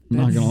cheeks. I'm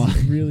not that's gonna lie.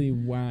 really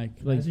whack.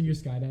 Like, Imagine you're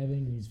skydiving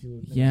and you just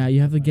feel. yeah,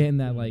 you have to get in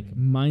that like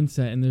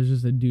mindset, and there's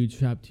just a dude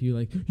strapped to you,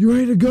 like, you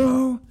ready to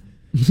go?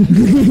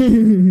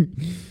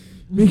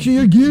 Make sure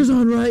your gear's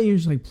on right. And you're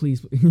just like,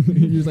 please.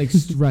 You're just like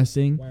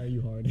stressing. Why are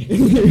you hard?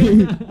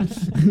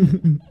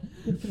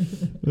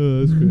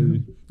 Oh, that's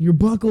crazy. Your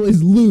buckle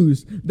is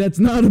loose. That's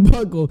not a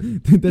buckle.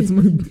 That's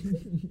my.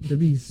 That'd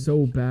be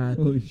so bad.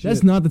 Holy shit.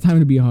 That's not the time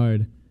to be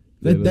hard.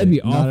 That'd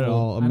be awful. Not at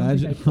all. I don't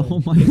Imagine. think I could.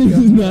 Oh my This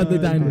god. is not the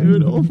time to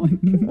dude. Oh my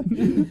god.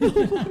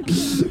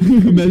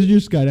 Imagine your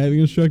skydiving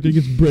instructor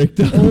gets bricked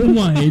up. Oh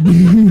my.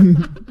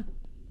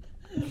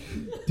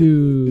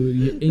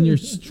 Dude, and you're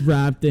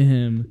strapped to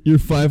him. You're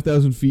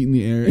 5,000 feet in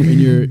the air, and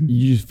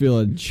you just feel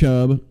a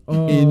chub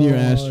in your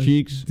ass Oh,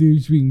 cheeks.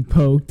 Dude's being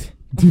poked.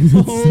 Dude,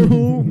 it's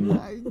Oh my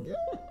god.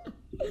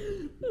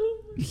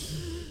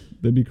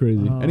 That'd be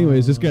crazy.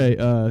 Anyways, this guy,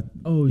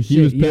 oh shit. he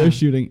was yeah.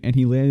 parachuting and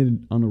he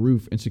landed on a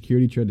roof, and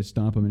security tried to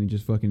stop him, and he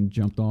just fucking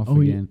jumped off Oh,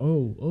 again.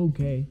 oh,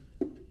 okay.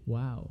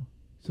 Wow.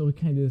 So he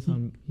kind of did this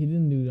on. He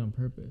didn't do it on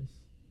purpose.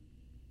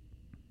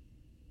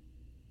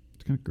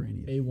 It's kind of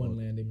grainy. as A1 fuck.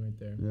 landing right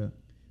there. Yeah.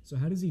 So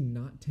how does he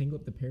not tangle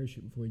up the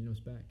parachute before he knows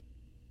back?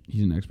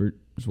 He's an expert.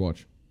 Just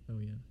watch. Oh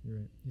yeah, you're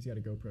right. He's got a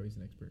GoPro. He's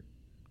an expert.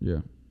 Yeah.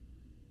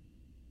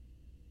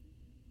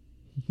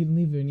 He couldn't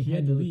leave there, and He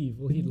had to leave.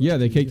 Well, he Yeah,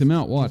 they kicked him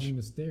out. Watch.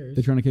 The stairs.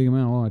 They're trying to kick him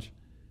out. Watch.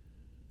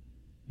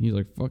 He's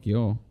like, fuck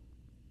y'all.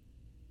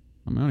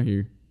 I'm out of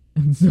here.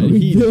 And so And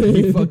he he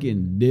did.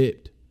 fucking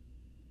dipped.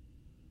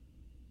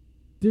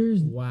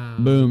 There's Wow.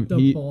 Boom, The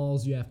he-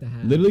 balls you have to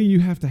have. Literally, you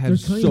have to have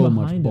They're coming so much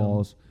behind him.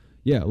 balls.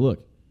 Yeah,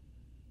 look.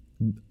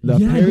 The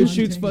Yeah,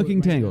 parachute's untangled fucking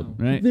right tangled,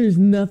 now. right? there's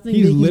nothing.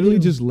 He's they can literally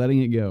do. just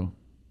letting it go.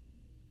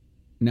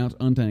 Now it's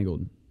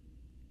untangled.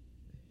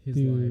 His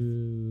life.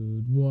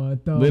 Dude,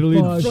 what the Literally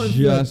fuck? Front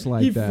just flip.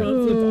 like He that. front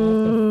flipped off the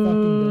fucking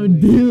Oh, building.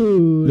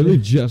 dude. Literally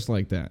just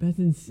like that. That's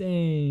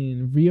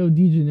insane. Rio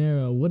de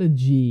Janeiro. What a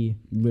G.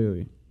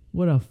 Literally.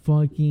 What a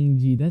fucking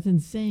G. That's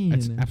insane.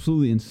 That's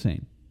absolutely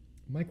insane.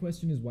 My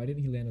question is, why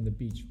didn't he land on the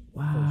beach first?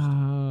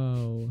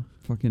 Wow.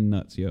 Fucking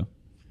nuts, yo.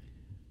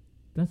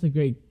 That's a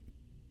great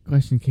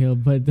question,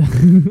 Caleb, but What do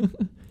you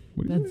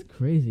that's think?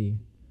 crazy.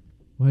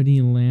 Why didn't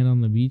you land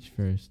on the beach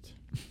first?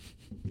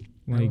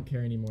 I don't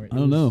care anymore. I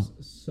don't know.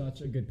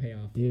 Such a good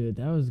payoff. Dude,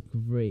 that was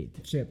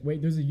great. Chip.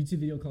 Wait, there's a YouTube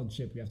video called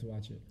Chip. We have to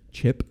watch it.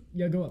 Chip?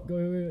 Yeah, go up. Go.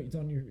 Wait. It's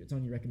on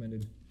your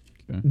recommended.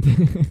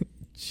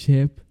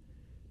 Chip.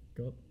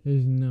 Go up.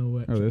 There's no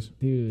way. Oh, this?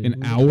 Dude.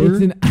 An hour?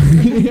 It's an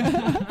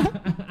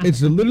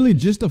It's literally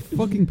just a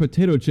fucking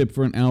potato chip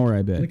for an hour,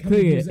 I bet. Look how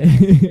many Click views it.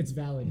 it has. It's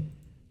valid.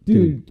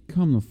 Dude.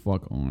 Come the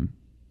fuck on.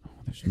 Oh,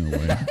 there's no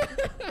way.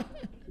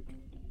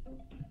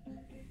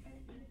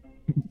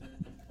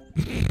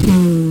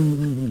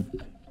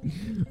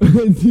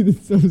 Dude,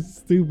 it's so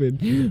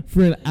stupid.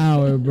 For an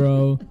hour,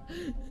 bro.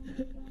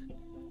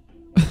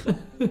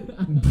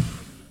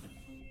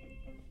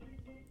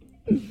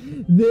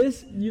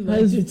 This You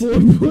has liked it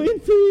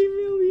 4.3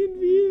 million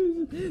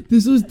views.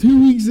 This was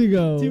 2 weeks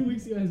ago. 2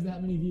 weeks ago has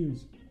that many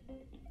views.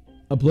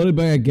 Uploaded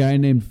by a guy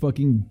named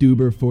fucking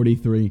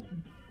Duber43.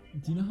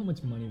 Do you know how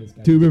much money this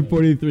guy?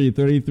 Duber43,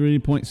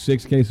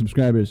 33.6k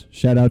subscribers.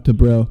 Shout out to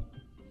bro.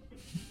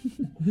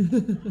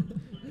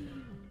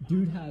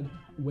 Dude had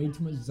way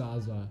too much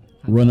Zaza.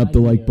 had Run up the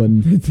like idea,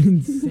 button. That's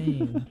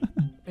insane.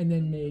 And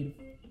then made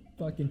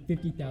fucking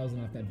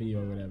 50,000 off that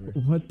video or whatever.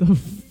 What the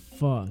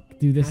fuck,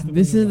 dude? This Half a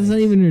this million is not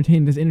likes. even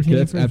entertaining. That's Okay, entertaining.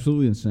 that's for,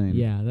 absolutely insane.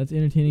 yeah, that's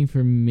entertaining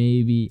for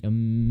maybe a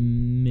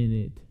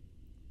minute.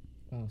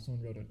 Wow,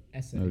 someone wrote an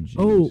essay. Oh, jeez.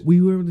 Oh,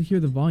 we were able to hear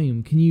the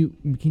volume. Can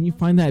you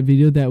find that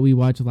video that we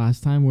watched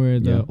last time where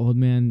the Yeah. old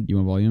man? You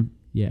want volume?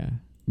 Yeah,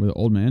 We're the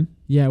old man?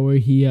 yeah, where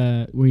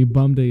he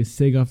bummed a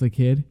cig off the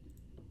kid.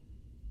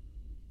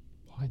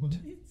 What?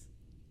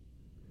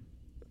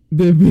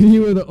 The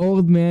video where the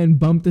old man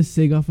bumped a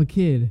cig off a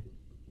kid.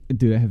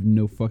 Dude, I have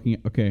no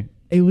fucking... Okay.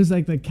 It was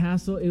like the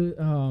castle. It was,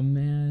 oh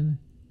man.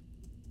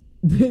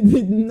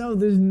 No,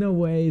 there's no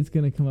way it's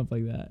gonna come up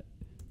like that.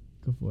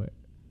 Go for it.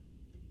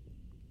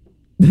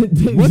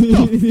 What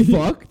the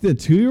fuck? The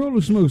 2-year-old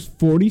who smokes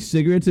 40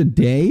 cigarettes a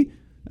day?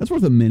 That's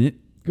worth a minute.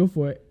 Go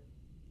for it.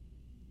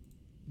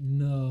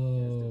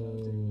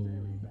 No.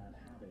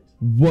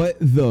 What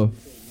the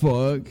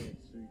fuck?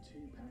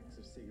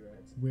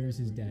 Where's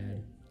his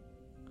dad?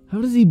 How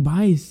does he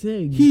buy a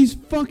cig? He's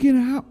fucking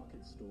how?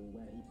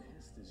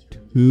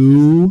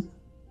 2?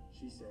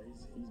 She says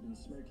he's been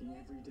smoking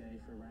every day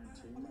for around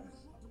 2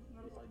 months.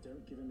 If I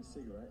don't give him a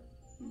cigarette,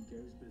 he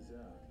goes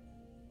berserk.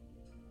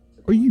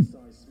 The Are you-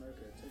 size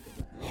smoker took it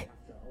to her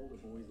after older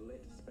boys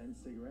lit spent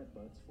cigarette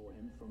butts for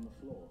him from the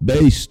floor.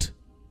 Based.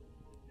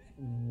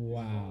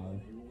 Wow.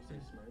 Who also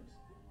smokes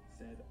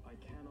said, I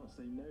cannot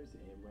say no to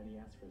him when he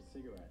asks for a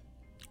cigarette.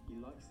 He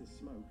likes to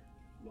smoke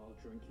while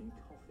drinking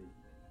coffee.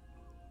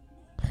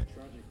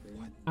 Tragically,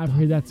 I've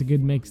heard that's a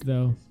good mix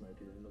though.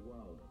 smokers in the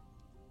world.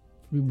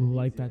 People who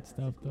like that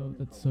stuff though.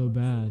 That's so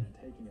bad.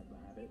 Taking up the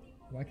habit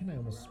Why can I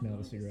almost smell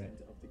the cigarette?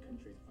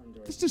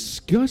 That's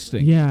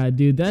disgusting. Yeah,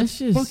 dude, that's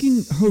just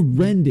Fucking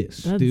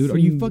horrendous, That's dude. Are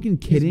you some- fucking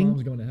His kidding?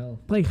 mom's going to hell.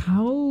 like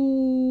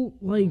how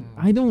like Wow.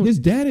 I don't His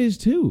dad is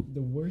too.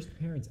 The worst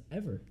parents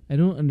ever. I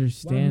don't Wow, he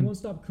understand. won't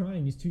stop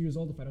crying. He's 2 years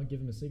old if I don't give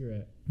him a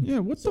cigarette. Yeah,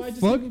 what So the I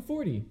just fuck? give him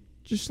 40.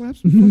 Just slap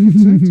some fucking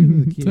sense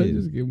into the So I kid.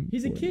 just give him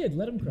He's a 40. kid.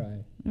 Let him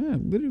cry. Yeah,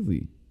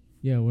 literally.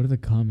 Yeah, what are the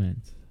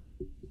comments?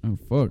 Oh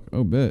fuck.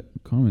 Oh bet.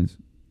 Comments.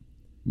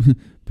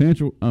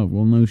 Parents are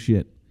well no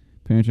shit.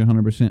 Parents are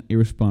 100%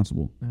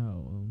 irresponsible.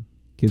 Oh,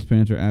 Kids'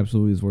 parents are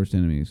absolutely his worst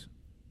enemies.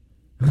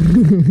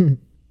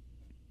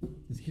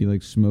 He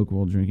likes smoke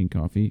while drinking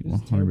coffee.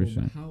 This is terrible, but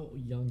 100%. how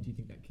young do you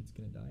think that kid's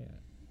gonna die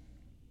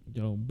at?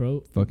 yo,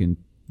 bro. Fucking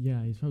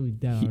Yeah, he's probably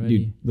dead already.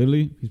 dude.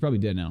 Literally, he's probably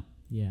dead now.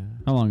 Yeah,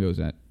 How long ago was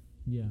that?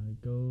 yeah.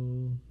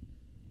 Go.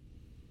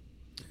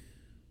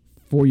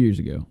 4 years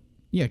ago.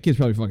 Yeah, kid's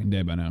probably fucking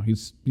dead by now. He'd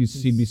be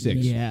 6.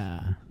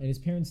 Yeah, And his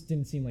parents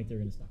didn't seem like they were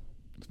gonna stop.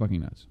 It's fucking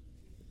nuts.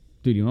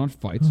 Dude, you want to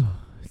watch fights?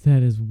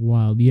 that is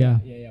wild. Yeah,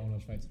 Yeah, I want to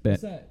watch fights. Bet.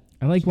 What's that?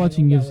 I like channel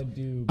watching that his. would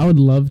do I would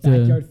love to.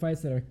 backyard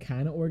fights that are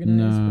kind of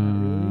organized, but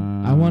not really.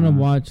 Nah. I want to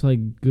watch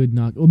like good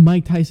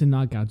Mike Tyson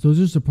knockouts.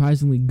 Those are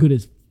surprisingly good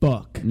as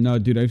fuck. No,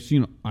 dude, I've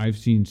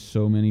seen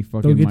so many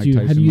fucking They'll get Mike you.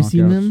 Tyson Have you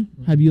seen knockouts. them?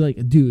 Have you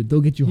like, dude?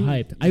 They'll get you He-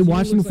 hyped. he I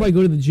watch them looks before I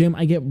go to the gym.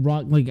 I get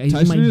rock like I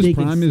Tyson my in his dick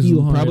prime is is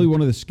steel hard. probably one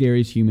of the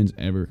scariest humans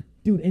ever.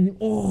 Dude, and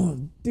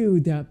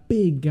dude, that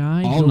big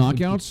guy. All goes-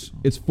 knockouts,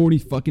 it's 40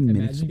 fucking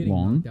minutes Imagine getting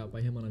long. knocked out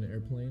by him on an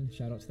airplane.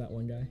 Shout out to that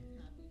one guy.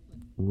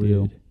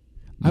 Real. Dude.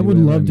 I would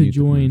love to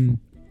join.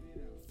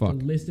 Fuck.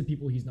 The list of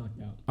people he's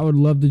knocked out. I would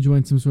love to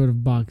join some sort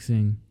of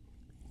boxing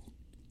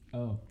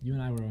Oh, you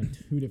and I were on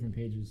 2 different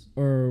pages.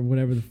 or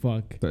whatever the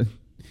fuck. But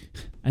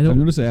I I've don't.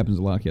 noticed that happens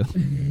a lot, Kill.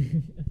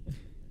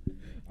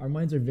 Our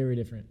minds are very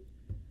different.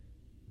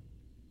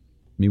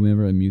 Me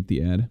whenever I mute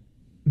the ad.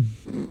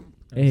 I'm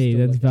Hey, still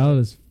that's like valid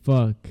as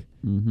fuck.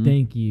 Mm-hmm.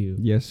 Thank you.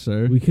 Yes,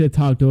 sir. We could have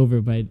talked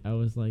over, but I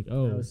was like, That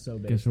oh, was so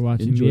big. guess we're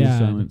watching Enjoy the the ad.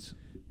 silence.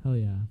 Hell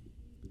yeah.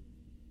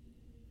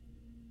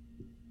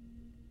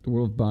 The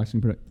world of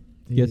boxing. Get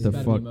Dude. the It's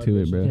gotta fuck be to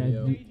it, motivational bro.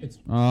 video. Yeah, It's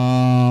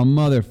Oh,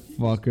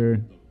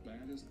 motherfucker.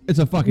 It's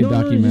a fucking No,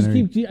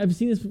 documentary. just keep. I've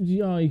seen this.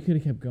 Oh, you could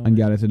have kept going. I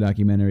got it's a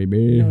documentary,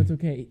 baby. No, it's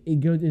okay. It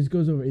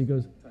goes over. It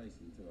goes.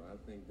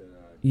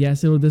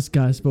 Yes, it will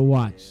discuss, but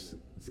watch.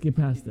 Skip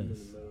past this.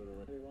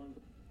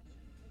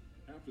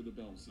 After the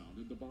bell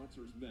sounded, the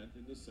boxers met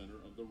in the center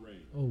of the ring.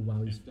 oh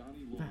wow, he's And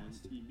Donnie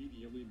fast. Loagn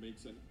immediately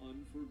makes an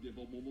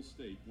unforgivable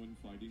mistake when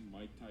fighting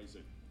Mike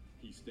Tyson.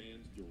 He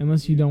stands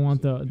Unless you don't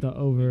want the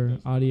over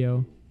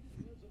audio.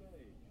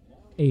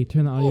 Hey,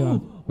 turn the audio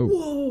off. Oh,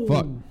 Whoa!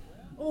 fuck.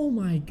 Oh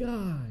my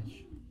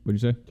gosh!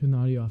 What'd you say? Turn the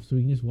audio off so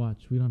we can just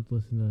watch. We don't have to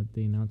listen to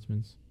the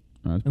announcements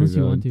Oh, that's unless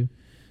pretty you want valid. to.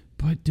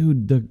 But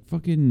dude,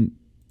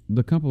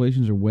 the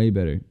compilations are way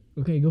better.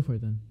 Okay, go for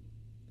it then.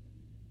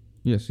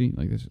 Yeah, see,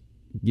 like this,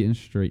 getting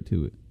straight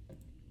to it.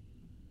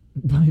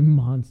 By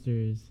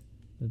monsters.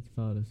 That's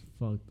valid as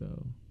fuck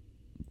though.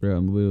 Bro,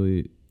 I'm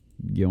literally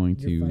going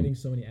You're fighting to.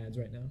 so many ads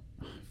right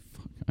now.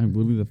 I'm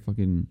literally the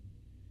fucking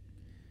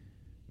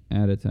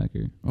ad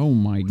attacker. Oh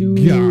my god.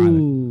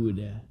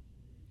 Dude.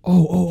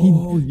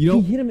 Oh, you He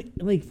know. hit him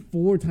like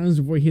 4 times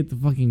before he hit the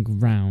fucking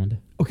ground.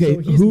 Okay, So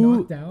he's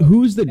knocked out,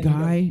 who's the and he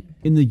guy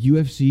in the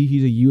UFC?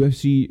 He's a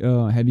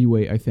UFC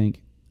heavyweight, I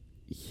think.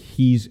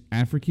 He's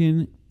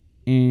African,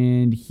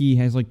 and he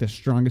has like the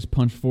strongest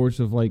punch force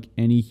of like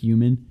any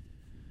human.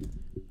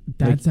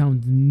 That Like,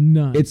 sounds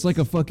nuts. It's like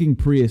a fucking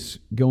Prius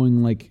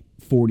going like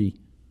 40.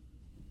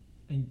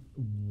 And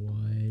what?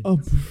 a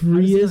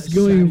Prius shatter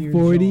going your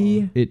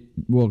 40. jaw?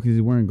 Because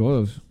he's wearing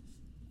gloves.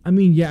 I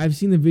mean, yeah, I've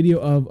seen the video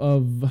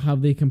of how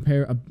they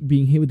compare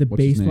being hit with a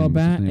What's his baseball name?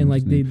 What's his bat name? and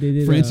What's like his they name?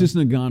 did Francis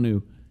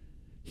Ngannou.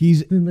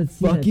 He's Then let's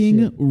see that fucking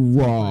shit.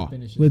 raw.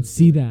 Finishes Let's this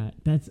see dude. that.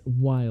 That's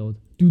wild,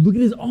 dude. Look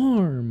at his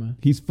arm.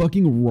 He's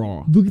fucking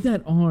raw. Look at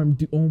that arm,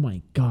 dude. Oh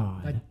my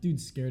god. That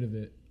dude's scared of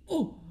it.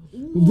 Oh,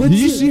 Let's Did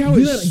you see- see how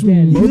do it that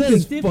again. Do smoked that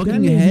his again. fucking That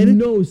makes head?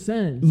 no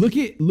sense. Look,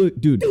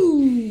 dude.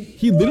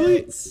 He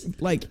literally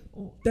like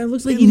That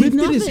looks like he he did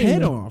lifted his nothing.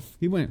 head off.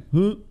 He went,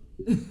 huh?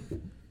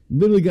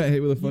 Literally got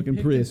hit with a he fucking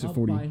picked Prius it at up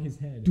 40. by his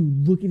head.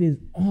 Dude, look at his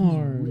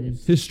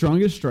arms. His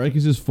strongest strike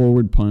is his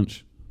forward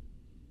punch.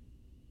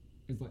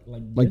 It's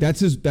like Like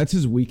this. that's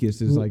his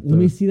weakest. Is like Let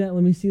me see that.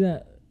 Let me see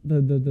that.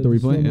 The replay?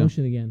 slow Yeah.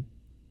 motion again.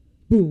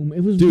 Boom!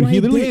 It was dude. right He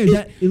literally there. it,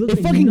 That, it looks it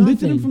like fucking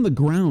lifted him nothing. from the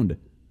ground.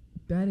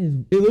 That is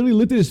It literally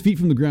lifted his feet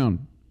from the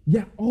ground.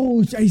 yeah.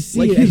 Oh, I see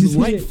Like it. I his see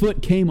right it.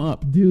 foot came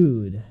up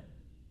Dude.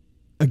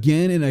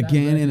 again and That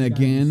again red and guy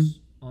again. was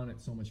on it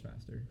so much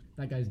faster.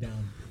 That guy's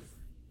down.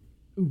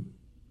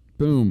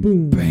 Boom,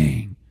 Boom.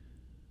 bang.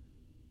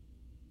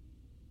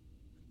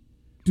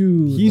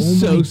 Dude.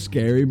 He's oh so my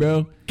scary,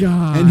 bro.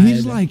 god. And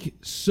he's like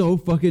so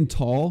fucking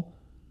tall.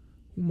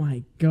 oh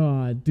my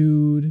god,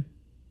 dude.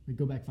 We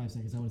go back 5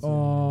 seconds. I want to see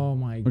Oh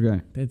my.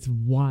 Okay. That's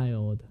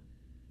wild.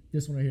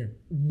 this one right here.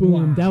 Boom.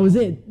 Wow. That was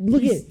it.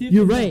 Look He at. stiffened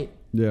You're up. right.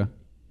 Yeah.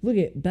 Look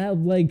at that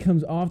leg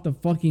comes off the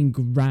fucking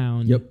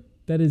ground. Yep.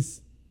 That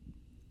is.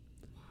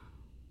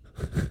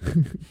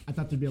 I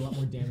thought there'd be a lot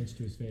more damage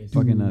to his face.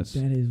 Fucking nuts.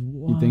 That is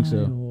wild. You'd think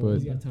so, but-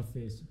 He's got a tough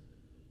face.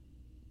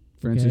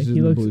 Francis Okay, is he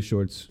in the looks- blue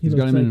shorts. he He's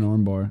got looks him in like- an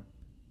arm bar.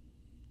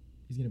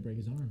 He's gonna break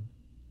his arm.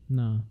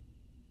 Nah.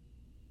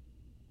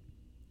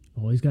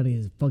 Oh, he's got to get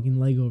his fucking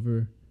leg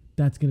over.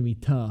 That's gonna be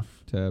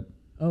tough. Tapp.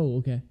 Oh,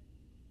 okay.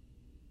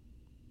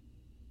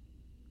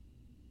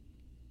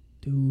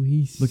 Dude,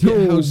 he's Look so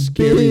at how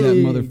scary that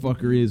big.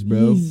 motherfucker is,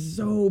 bro. He's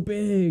so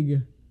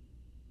big.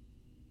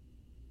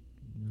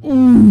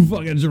 Ooh,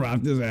 fucking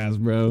dropped his ass,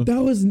 bro.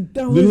 That was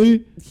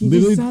Literally, He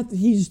literally,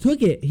 just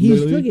took it. He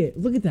just Literally. took it.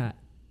 Look at that.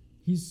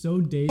 He's so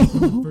dazed from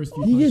the first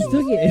few He punches. just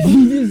took it.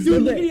 He just Dude,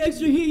 took look at it. the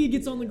extra hit. He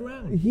gets on the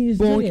ground. He just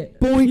took boink, it.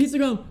 He boink, needs to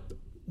go.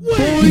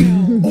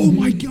 boink. Oh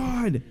my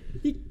god.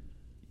 He-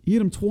 He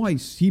hit him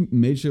twice. He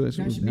made sure that shit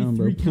That was should be down,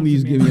 bro. 3 counts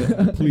Please of give me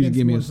manslaughter a, please against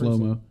give me a one slow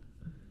mo. person.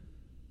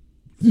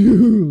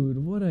 Dude,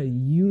 what a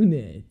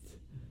unit.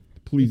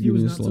 Please If he give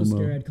was me a not slow so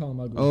scary, mo. I'd call him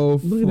ugly. Oh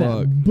Look at fuck.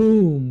 that.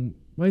 Boom.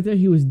 Right there,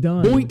 he was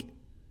done. Boink.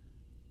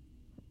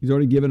 He's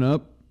already given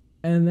up.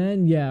 And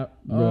then, yeah.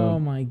 Bro. Oh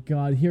my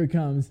god, here it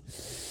comes.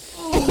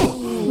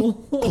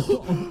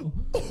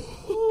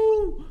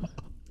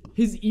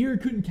 His ear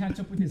couldn't catch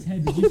up with his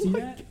head. Did you see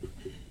that?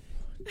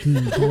 Dude,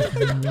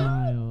 that's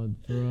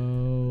wild,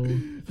 bro.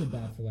 I feel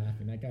bad for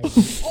laughing. That guy.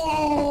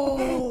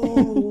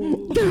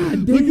 Oh! God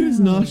damn. Look at his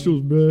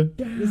nostrils, bro. God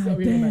This is how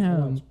we get back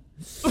to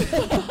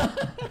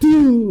damn.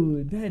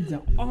 Dude, that's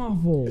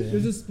awful.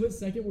 There's a split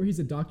second where he's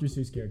a Dr.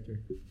 Seuss character.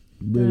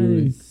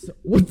 Literally. That is so,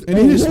 what? And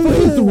he just split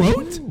his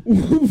throat?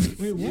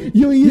 Wait, what?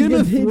 Yo, he Hit him just in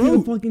the hit you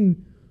throat.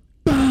 fucking.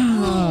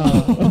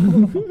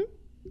 Bah!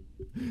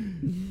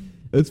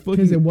 That's fucking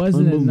Because it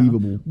wasn't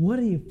unbelievable. enough. What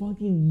a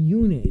fucking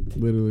unit.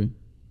 Literally.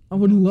 I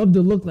would love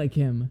to look like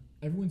him.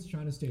 Everyone's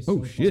trying to stay so Oh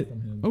far shit.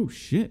 from him. Oh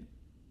shit.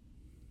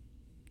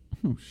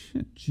 Oh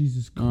shit.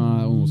 Jesus Christ.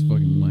 Ah, that one was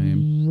fucking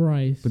lame.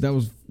 Christ. But that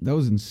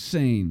was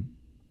insane.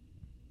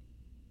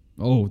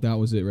 Oh, that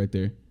was it right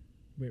there.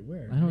 Wait,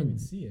 where? I I don't don't- even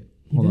see it.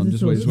 He Hold does on, it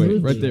just so wait, just wait. Right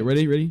smoothly. there.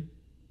 Ready? Ready?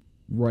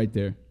 Right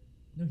there.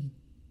 No, he.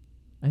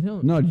 I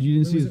don't. No, you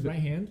didn't Wait, see was his it right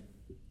hand?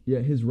 Yeah,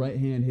 his right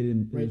hand hit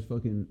him. Right. His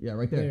fucking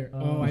right there. There. Oh,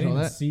 Oh, you I saw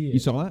didn't that? see it. You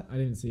saw that? I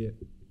didn't see it.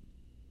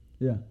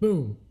 Yeah.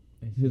 Boom.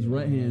 His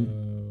right hand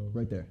Oh.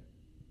 right there.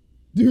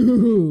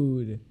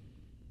 Dude.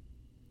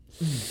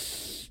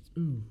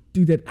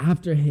 Dude, that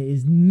after hit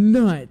is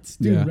nuts.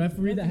 Dude, Yeah.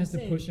 referee that That's has to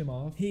insane. push him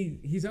off.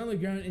 He's on the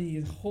ground and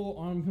his whole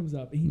arm comes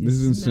up. And he This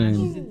just is insane.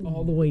 smashes it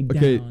all the way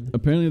Okay, down.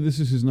 apparently this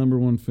is his number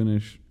one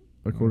finish,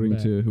 according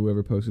bet. to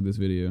whoever posted this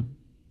video.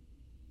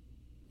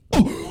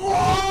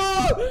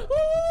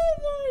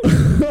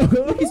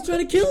 He's trying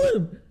to kill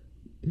him.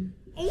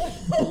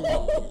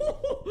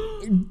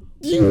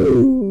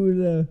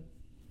 Dude.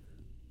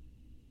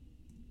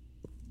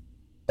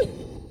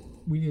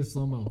 We need a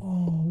slow mo.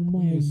 Oh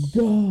my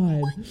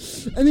god.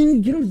 And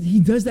then he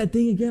does that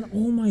thing again.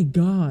 Oh my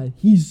god.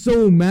 He's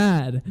so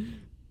mad.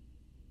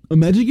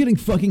 Imagine getting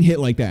fucking hit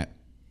like that.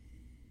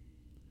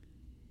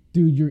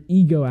 Dude, your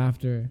ego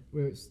after.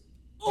 Wait,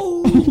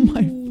 Oh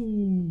my!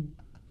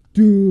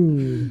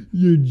 Dude.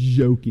 You're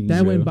joking. That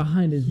bro. went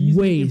behind his He's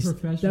making waist. That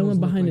professionals went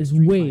look behind like his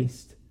street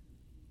waist.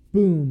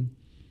 Boom.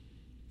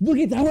 Look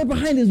at that went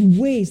behind his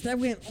waist. That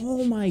went,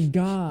 oh my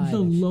god. the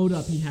load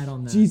up he had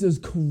on that. Jesus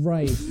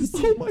Christ.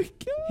 Oh my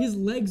god! His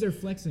legs are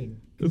flexing.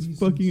 'cause That's he's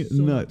fucking so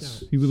knocked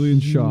nuts. out. He's literally in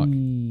shock.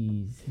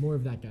 Jeez. More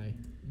of that guy.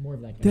 More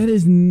of that guy. That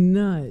is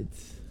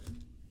nuts.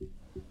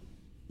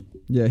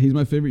 Yeah, he's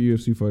my favorite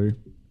UFC fighter.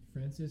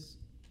 Francis.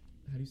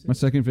 How do you say My it?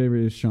 second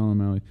favorite is Sean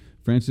O'Malley.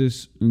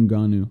 Francis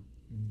Ngannou.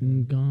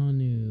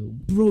 Ngannou.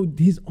 Bro,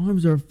 his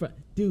arms are...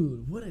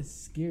 Dude, what a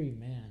scary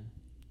man.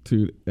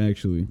 Dude,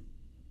 actually.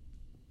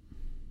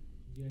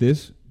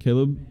 This,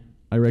 Caleb,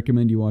 I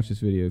recommend you watch this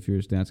video if you're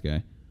a stats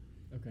guy.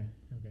 Okay. Okay.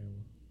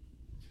 Well,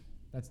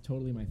 that's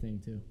totally my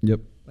thing too. Yep.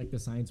 Like the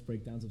science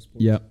breakdowns of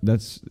sports. Yep,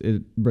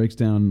 it breaks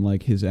down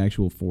like his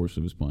actual force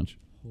of his punch.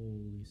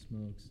 Holy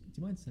smokes. Do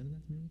you mind sending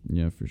that to me?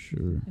 Yeah, for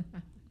sure.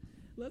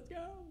 Let's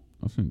go.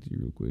 I'll send it to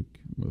you real quick.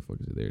 Where the fuck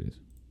is it? There it is.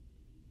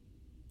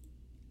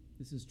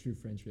 This is true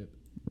friendship.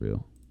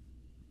 Real.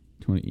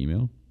 Do you want to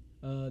email?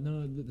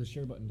 No, the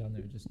share button down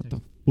there. Just What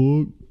text.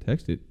 the fuck?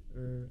 Text it.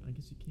 Or I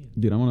guess you can.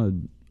 Dude, I want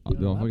to... You're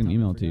on I'll a fucking laptop,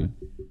 email I it to you.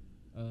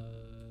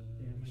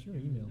 forgot. Sure,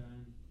 email.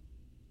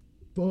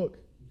 Fuck.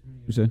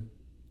 You say?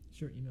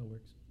 Sure, email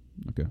works.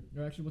 Okay.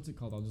 Or actually, what's it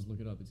called? I'll just look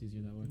it up. It's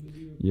easier that way.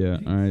 Yeah,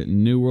 all right.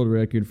 New world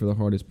record for the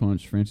hardest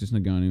punch. Francis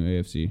Ngannou,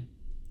 AFC.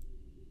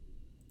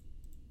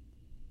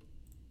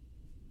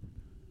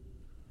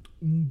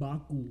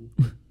 M'Baku.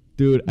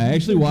 Dude, I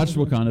actually watched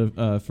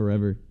Wakanda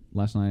Forever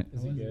last night.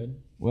 Is it good?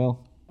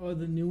 Well, Oh,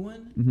 the new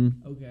one?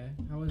 mm-hmm. Okay.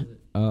 How is it?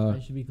 I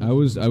should be I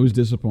was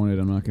disappointed.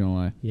 I'm not gonna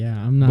lie. Yeah,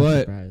 I'm not But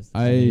surprised.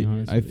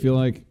 I feel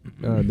like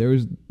there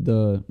was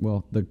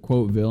the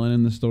quote villain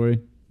in the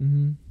story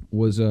Mm-hmm.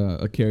 was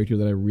a character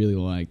that I really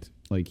liked.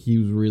 Like he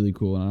was really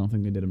cool, and I don't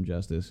think they did him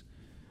justice.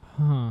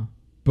 Huh.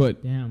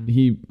 But Damn.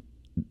 he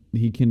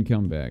can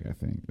come back. I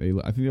think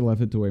I think they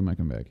left it to where he might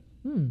come back.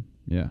 Hmm.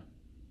 Yeah.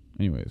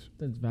 Anyways,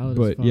 That's valid as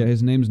but fuck. yeah,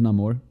 his name's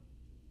Namor.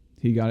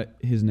 He got it.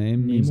 His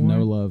name means Namor?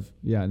 no love.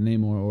 Yeah,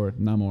 Namor or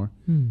Namor.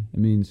 It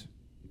means,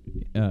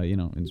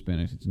 in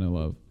Spanish, it's no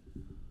love.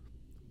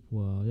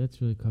 Whoa,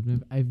 that's really cool.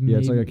 I've Yeah,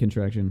 it's like a maybe-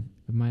 contraction.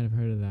 I might have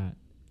heard of that.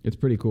 It's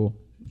pretty cool.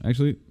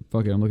 Actually,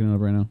 fuck it, I'm looking it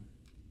up right now.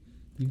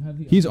 You have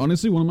the He's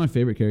honestly one of my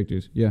favorite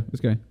characters. Yeah,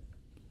 this guy.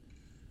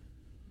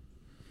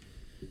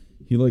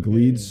 He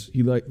leads.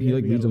 He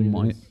leads a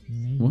mind.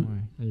 What?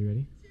 Namor. Are you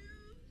ready?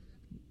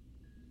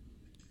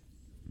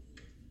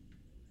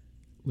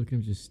 Look at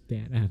him just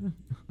stare at him.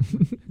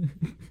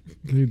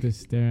 Look at this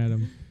stare at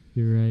him.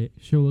 You're right.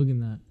 Show Logan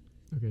that.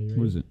 Okay, you ready?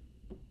 What is it?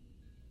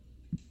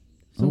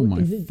 So oh my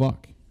is it-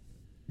 fuck!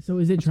 So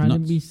is it That's trying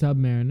nuts. to be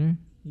Submariner?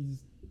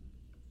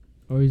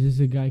 Or is this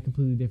a guy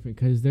completely different?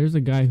 Because there's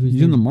a guy who's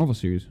He's in the Marvel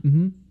series.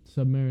 Mm-hmm.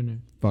 Submariner.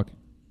 Fuck.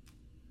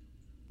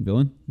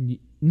 Villain?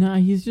 Nah,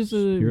 he's just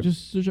Hero.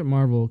 just search up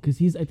Marvel because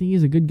I think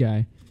he's a good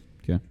guy.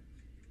 'Kay.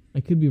 I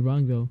could be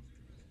wrong though.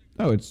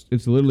 Oh, it's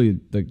literally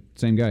the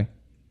same guy.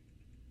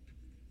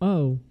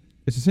 Oh,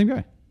 It's the same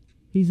guy.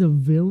 he's a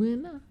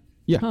villain?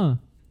 Yeah. Huh.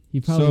 He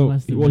probably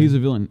must have. Well, been. he's a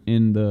villain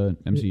in the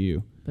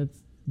MCU.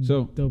 That's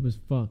So- dope as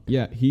fuck.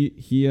 Yeah, he's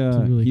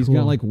really got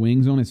cool. like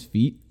wings on his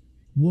feet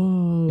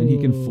Whoa. and he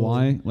can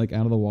fly like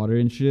out of the water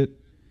and shit.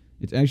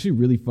 It's actually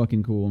really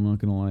fucking cool. I'm not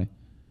gonna lie.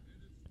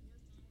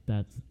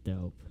 That's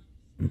dope.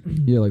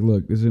 Yeah, like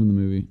look, this is him in the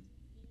movie.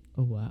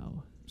 Oh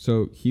wow.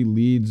 So he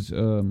leads.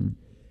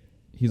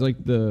 He's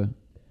like the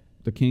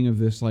king of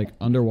this like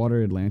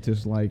underwater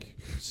Atlantis like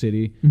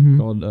city Mhm.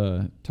 called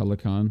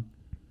Talocan.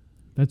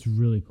 That's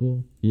really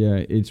cool. Yeah,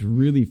 it's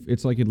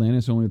like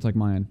Atlantis, only it's like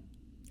Mayan.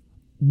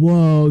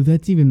 Whoa,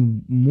 that's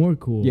even more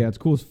cool. Yeah, it's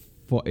cool as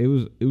fuck. It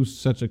was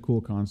such a cool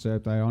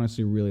concept. I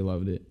honestly really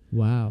loved it.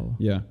 Wow.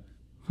 Yeah,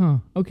 Huh.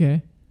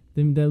 Okay.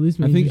 Then that at least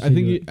I me think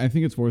interested to I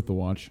think it's worth the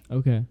watch. it.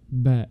 Okay.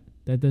 Bet.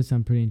 That does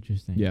sound pretty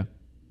interesting. Yeah.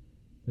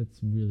 That's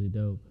really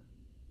dope.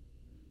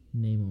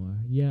 Namor.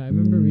 Yeah, I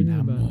remember reading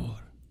about it.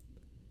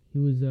 He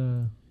was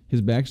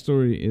His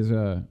backstory is you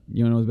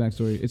wanna know his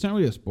backstory? It's not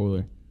really a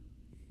spoiler,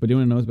 but do you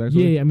want to know his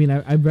backstory? yeah, I mean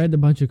I've read a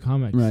bunch of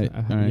comics. Right.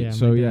 All right. Yeah,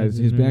 So my yeah, dad's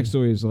his a nerd.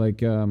 backstory is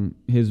like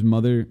his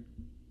mother,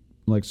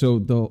 like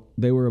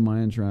they were a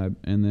Mayan tribe,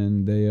 and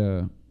then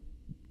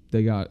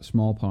they got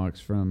smallpox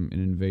from an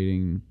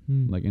invading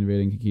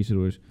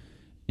conquistadors,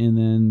 and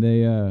then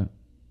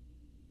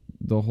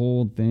the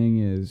whole thing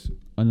is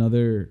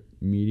another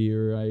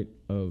meteorite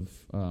of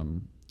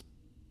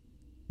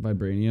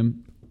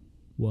vibranium.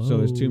 Whoa. So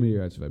there's 2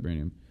 meteorites of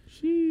vibranium.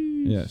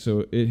 Sheesh. Yeah.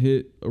 So it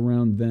hit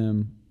around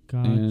them.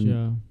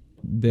 Gotcha.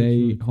 They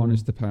really cool.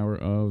 harnessed the power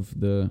of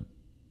the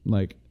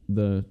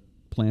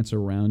plants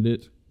around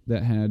it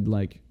that had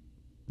like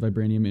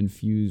vibranium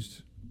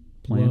infused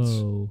plants.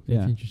 Whoa.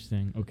 That's Yeah.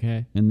 interesting.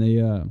 Okay. And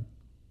they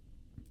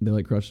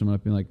like crushed them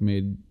up and like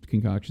made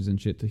concoctions and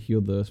shit to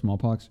heal the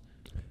smallpox,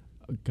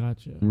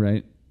 Gotcha.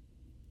 right?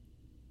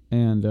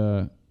 And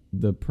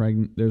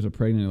there's a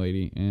pregnant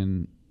lady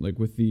and like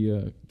with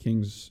the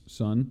king's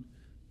son,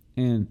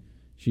 and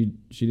she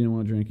didn't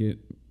want to drink it,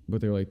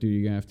 but they were like, dude,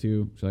 you have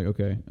to. She's like,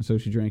 okay. And so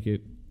she drank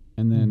it,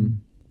 and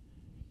then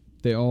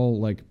they all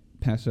like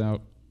pass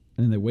out,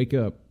 and then they wake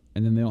up,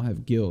 and then they all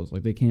have gills,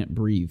 like they can't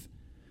breathe,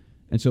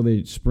 and so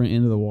they sprint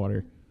into the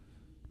water,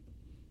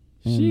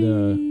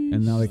 and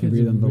now they can That's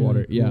breathe under the really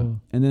water. Yeah,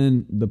 cool. and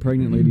then the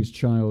pregnant lady's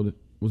child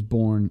was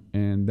born,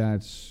 and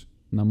that's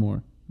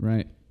Namor,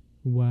 right?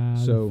 Wow.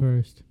 So- the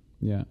first.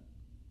 Yeah,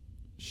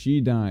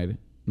 she died.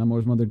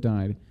 Namor's mother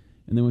died,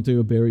 and they went to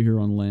go bury her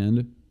on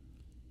land,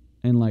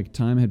 and like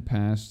time had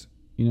passed,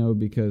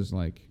 because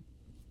like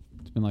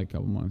it's been like a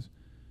couple months,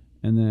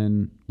 and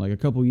then like a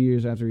couple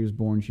years after he was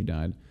born, she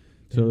died.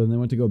 So then they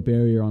went to go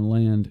bury her on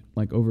land,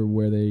 like over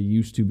where they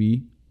used to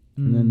be,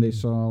 and then they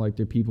saw like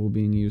their people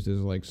being used as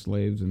like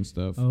slaves and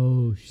stuff.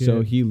 Oh shit.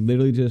 So he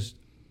literally just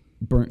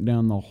burnt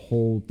down the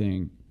whole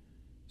thing.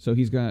 So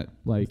he's got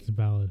like It's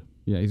valid.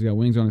 yeah, he's got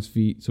wings on his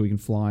feet so he can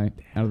fly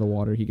out of the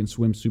water. He can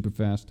swim super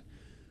fast.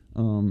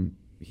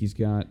 He's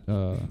got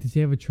Does he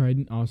have a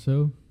trident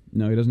also?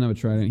 no, he doesn't have a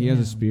trident. He has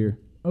a Damn. spear.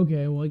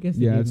 Okay, well I guess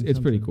they Yeah, gave it's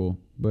him pretty something. cool.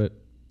 But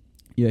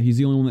yeah, he's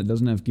the only one that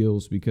doesn't have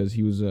gills because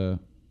he was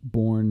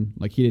born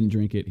like he didn't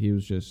drink it. He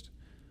was just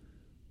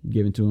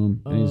given to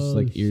him, and his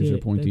like ears are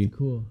shit, pointy. That's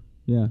cool.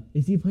 Yeah.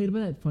 Is he played by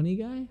that funny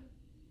guy?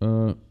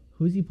 Uh,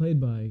 Who's he played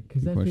by?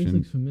 Because Good that face question.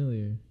 looks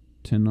familiar.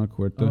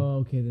 Tenochtitlan. Oh,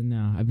 okay, then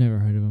no, I've never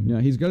heard of him. Yeah,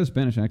 he's got a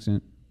Spanish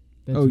accent.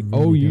 That's oh,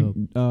 really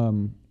you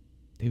dope.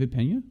 David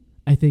Pena?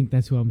 I think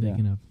that's who I'm Yeah.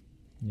 thinking of.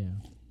 Yeah,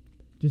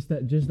 just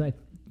that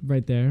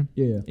right there.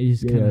 Yeah. It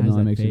just kind of has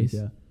that face.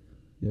 Yeah.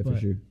 Yeah, for But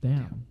sure.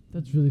 Damn,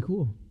 that's really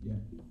cool. Yeah.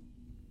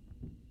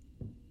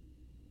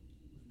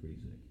 Pretty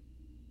sick.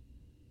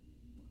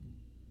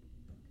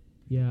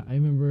 Yeah, I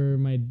remember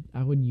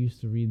I would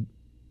used to read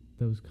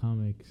those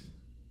comics,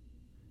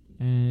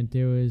 and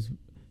there was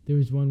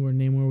one where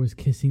Namor was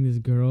kissing this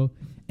girl,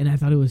 and I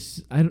thought it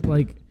was I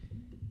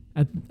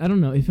don't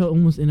know, it felt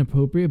almost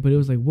inappropriate, but it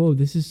was like, whoa,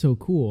 this is so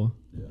cool.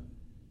 Yeah.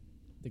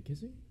 The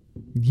kissing?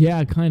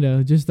 Yeah, kind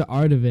of just the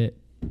art of it.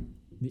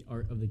 The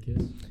art of the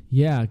kiss?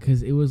 Yeah,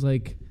 because it was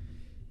like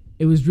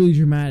it was really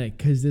dramatic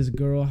because this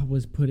girl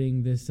was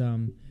putting this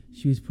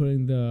she was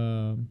putting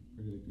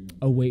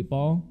a weight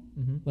ball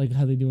Mm-hmm. like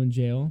how they do in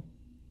jail.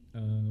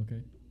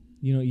 Okay.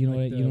 You know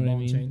Like what the what I ball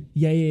mean? chain?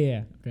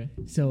 Yeah. Okay.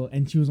 So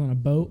and she was on a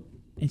boat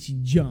and she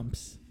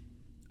jumps.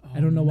 I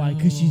don't know why,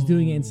 because she's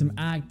doing it in some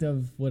act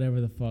of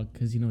whatever the fuck,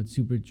 because it's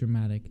super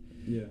dramatic.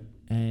 Yeah.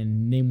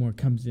 And Namor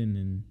comes in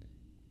and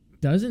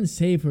doesn't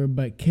save her,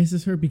 but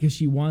kisses her because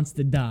she wants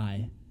to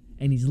die.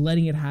 And he's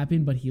letting it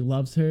happen, but he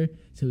loves her,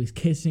 so he's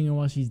kissing her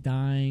while she's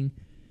dying.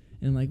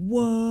 And like,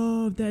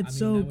 whoa, that's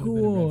so that would've been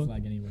a cool. red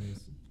flag anyways.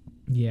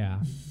 Yeah.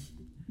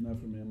 Not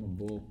for me. I'm a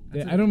bull.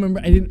 Yeah, I don't remember.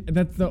 I didn't.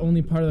 That's the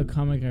only part of the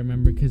comic I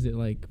remember because it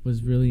like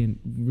was really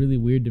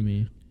weird to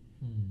me.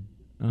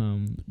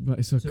 But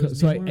is I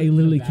Namor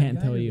literally the bad can't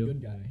guy tell or the you.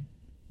 Good guy?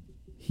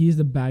 He's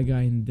the bad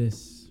guy in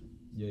this.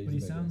 Yeah, But he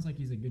sounds like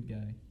he's a good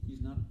guy.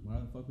 He's not. Why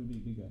the fuck would he be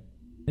a good guy?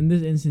 In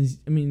this instance,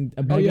 I mean,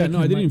 a bad Oh yeah, guy no, can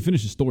I didn't like- even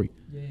finish the story.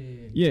 Yeah.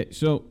 Yeah.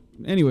 So,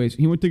 anyways,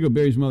 he went to go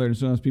bury his mother and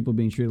saw his people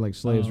being treated like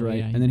slaves, Oh, right?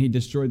 yeah, And then he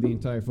destroyed the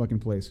entire fucking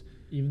place.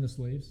 Even the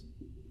slaves.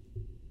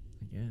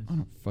 I guess. I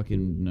don't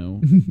fucking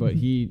know, but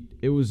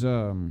it was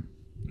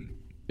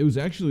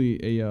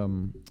actually a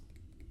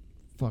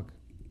fuck.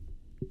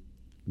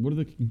 What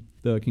do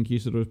the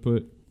conquistadors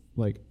put?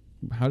 Like,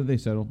 how did they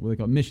settle? What they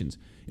call missions.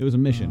 It was a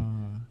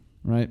mission,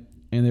 right?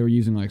 And they were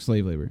using like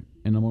slave labor,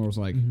 and Namor was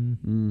like,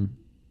 Mhm.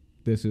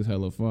 "This is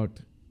hella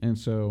fucked," and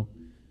so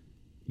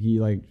he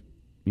like,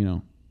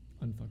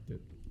 Unfucked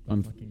it.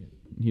 Unf- Unfucking it.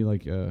 he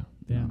like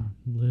Damn,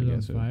 lit I it on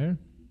guess so. fire.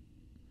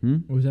 Hmm?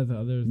 Or was that the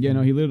other? Yeah, thing?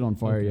 no, he lit it on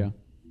fire. Okay. Yeah.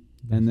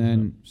 That's And what's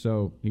then,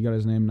 so he got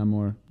his name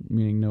Namor,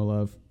 meaning no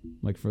love,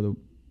 like for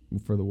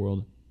the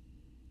world.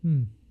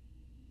 up.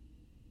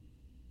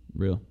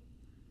 Real.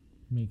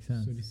 Makes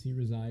sense. So does he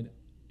reside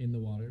in the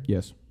water?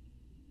 Yes.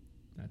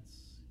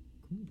 That's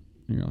cool.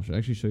 Here, I'll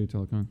actually show you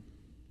Telecon.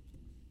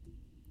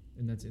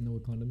 And that's in the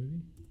Wakanda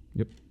movie?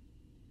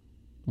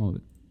 All of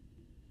it.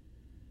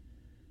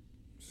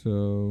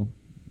 So,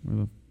 where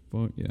the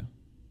fuck? Yeah.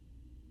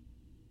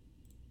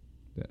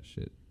 That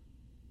shit.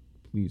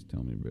 Please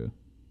tell me, bro.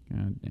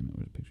 God damn it,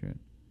 where's the picture at?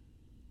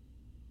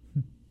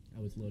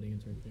 I was loading,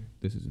 it's right there.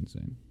 This is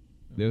insane.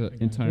 Oh, There's I an got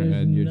it. entire There's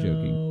ad, you're no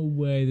joking.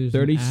 way. There's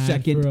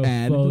 30-second an ad. For a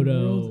ad. The Photo.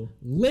 world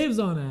lives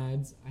on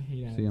ads. I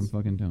hate ads. See, I'm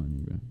fucking telling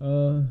you,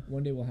 bro.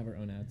 One day we'll have our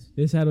own ads.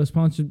 This ad was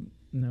sponsored.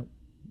 No,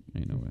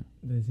 Ain't no way.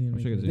 they seem to I'll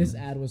make check it. it This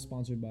Yeah. ad was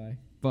sponsored by,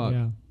 Fuck.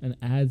 Yeah, an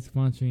ad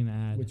sponsoring an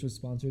ad. which was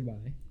sponsored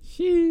by,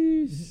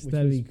 Sheesh, which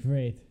that'd was- be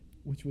great.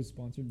 which was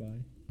sponsored by.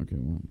 Okay,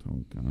 well,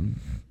 Telecon.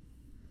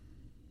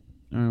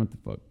 Alright, what the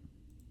fuck?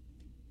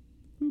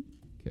 Boop.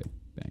 Okay,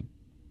 bang.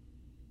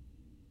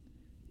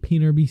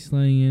 Peter be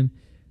slaying.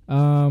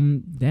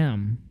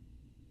 Damn.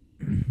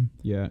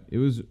 Yeah, it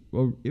was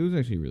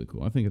actually really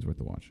cool. I think it's worth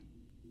the watch.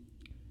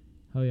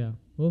 Hell yeah.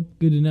 Well,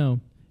 good to know.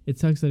 It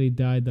sucks that he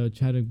died though.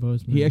 Chadwick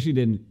Boseman. He actually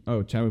didn't.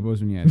 Oh, Chadwick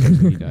Boseman, yeah,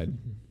 that's when he died.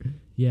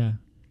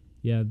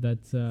 Yeah,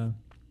 that's he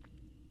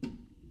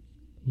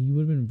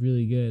would have been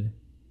really good.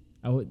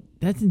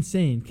 That's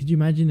insane. Could you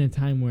imagine a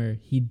time where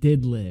he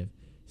did live?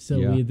 So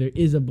Yeah. there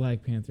is a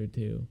Black Panther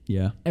too.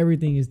 Yeah,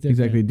 Everything is different.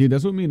 exactly, dude.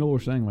 That's what me and Noel were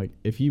saying. Like,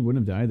 if he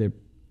wouldn't have died, there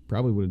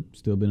probably would have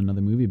still been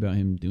another movie about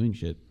him doing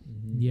shit.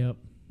 Yep.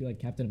 Be like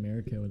Captain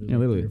America with Yeah,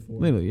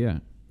 literally, yeah.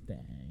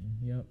 Dang.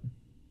 Yep.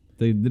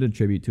 They did a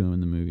tribute to him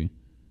in the movie.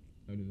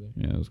 Oh, did they?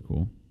 Yeah, it was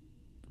cool.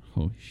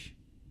 Holy sh.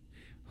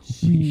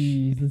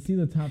 Jeez. Let's see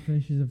the top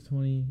finishers of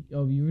 20.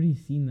 Oh, you already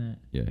seen that?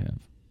 Yeah, I have.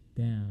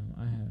 Damn,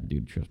 I haven't.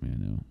 Dude, trust me, I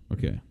know.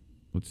 Okay,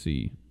 let's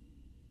see.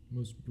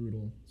 Most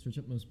brutal. Search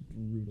up most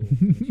brutal. The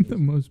finishes.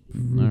 most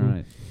brutal. All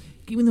right.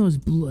 Give me those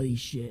bloody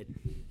shit.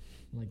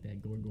 I like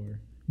that gore.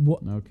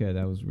 What? Okay,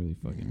 that was really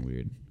fucking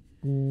weird.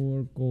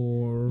 Gore.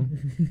 Gore.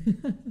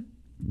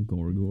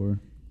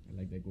 I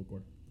like that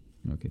gore.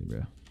 Okay,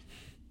 bro.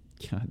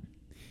 God.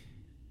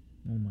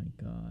 Oh my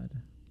god.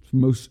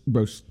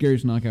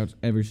 Scariest knockouts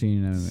ever seen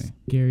in anime.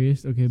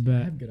 Scariest? Okay, I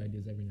bet. have good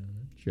ideas every now and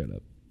then. Shut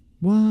up.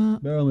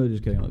 What? No, I'm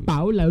just kidding. I love you.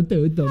 Bảo lão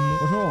tử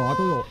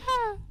tùm.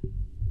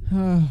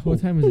 What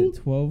time is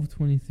it?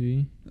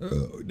 12:23.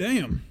 Oh,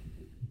 damn.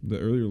 The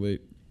early or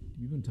late?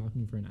 We've been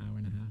talking for an hour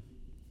and a half.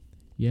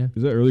 Yeah,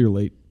 Is that early or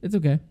late? it's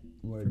okay.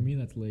 For me,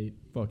 that's late.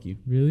 Fuck you.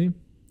 Really?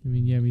 I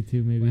mean, yeah, me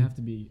too. Maybe. I have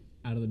to be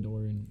out of the door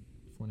in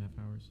 4.5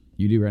 hours.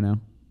 You do right now?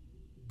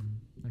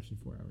 Actually,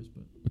 4 hours,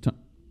 but What time?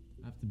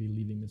 I have to be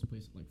leaving this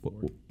place at like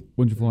 4.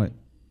 When's your flight?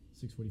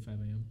 6:45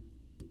 a.m.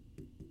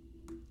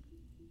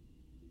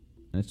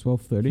 And it's Can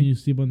 12:30? you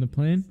sleep on the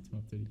plane?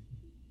 12:30.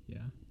 Yeah,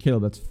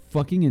 Caleb, that's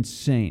fucking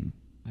insane.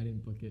 I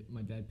didn't book it.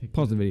 My dad picked.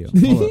 Pause the it up.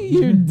 video. Hold up.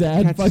 Your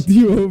dad That's- fucked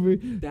you over.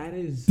 That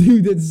is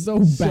Dude, that's so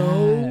bad.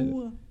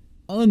 So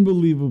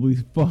unbelievably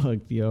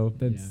fucked, yo.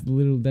 That's Yeah.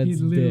 little. That's he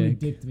literally dick.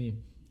 dicked me.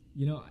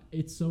 You know,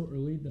 it's so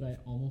early that I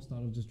almost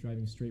thought of just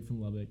driving straight from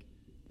Lubbock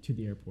to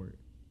the airport,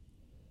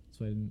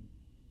 so I didn't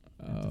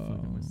have to fuck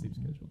up my sleep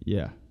schedule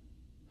Yeah.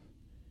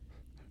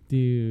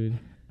 Dude,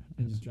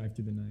 and just drive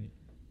through the night.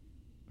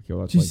 Okay,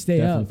 well, that's Just like stay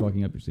definitely up.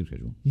 fucking up your sleep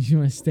schedule. you should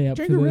want to stay up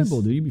Drink for a Red this.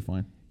 Bull, dude. You'll be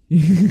fine.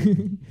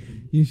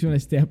 You just want to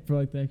stay up for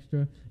like the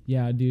extra.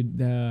 Yeah, dude.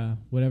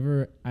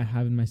 Whatever I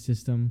have in my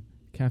system,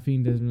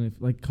 caffeine doesn't really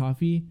like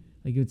coffee.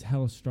 Like it's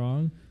hella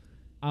strong.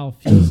 I'll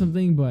feel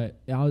something, but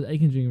I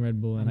can drink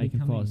Red Bull and I'm I can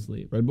fall becoming-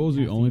 asleep. Red Bull is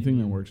the only thing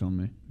that Caffeine. works on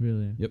me.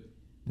 Really? Yep.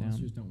 Damn.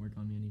 Monsters don't work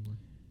on me anymore.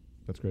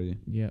 That's crazy.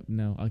 Yep.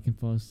 No, I can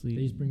fall asleep.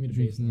 They just bring me to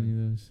drinking any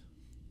baseline. of those.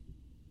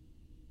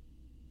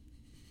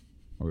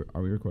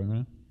 Are we recording right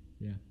now?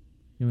 Yeah.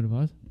 You want to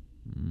pause?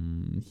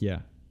 Yeah.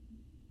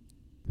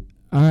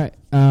 All right.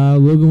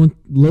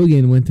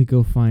 Logan went to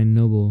go find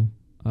Noble.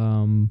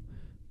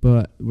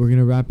 But we're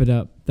gonna wrap it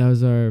up. That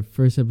was our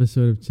first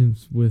episode of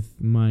Chimps with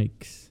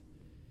Mics.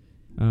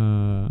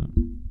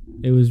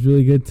 It was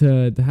really good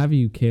to have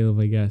you, Caleb.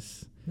 I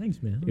guess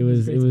Thanks, man. it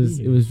was great to be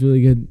here.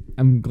 really good.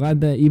 I'm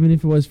glad that even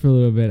if it was for a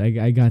little bit,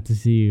 I got to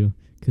see you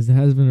because it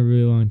has been a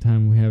really long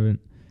time. We haven't.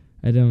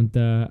 I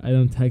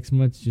don't text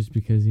much just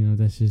because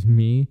that's just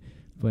me.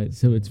 But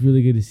so it's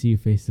really good to see you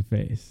face to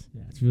face.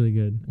 Yeah. It's really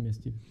good. I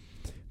missed you.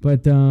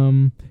 But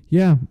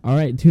yeah. All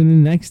right. Tune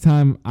in next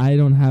time. I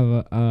don't have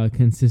a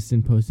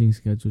consistent posting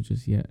schedule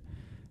just yet,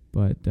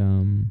 but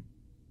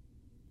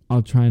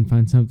I'll try and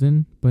find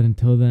something. But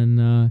until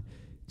then,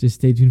 just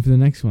stay tuned for the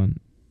next one.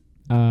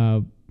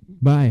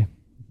 Bye.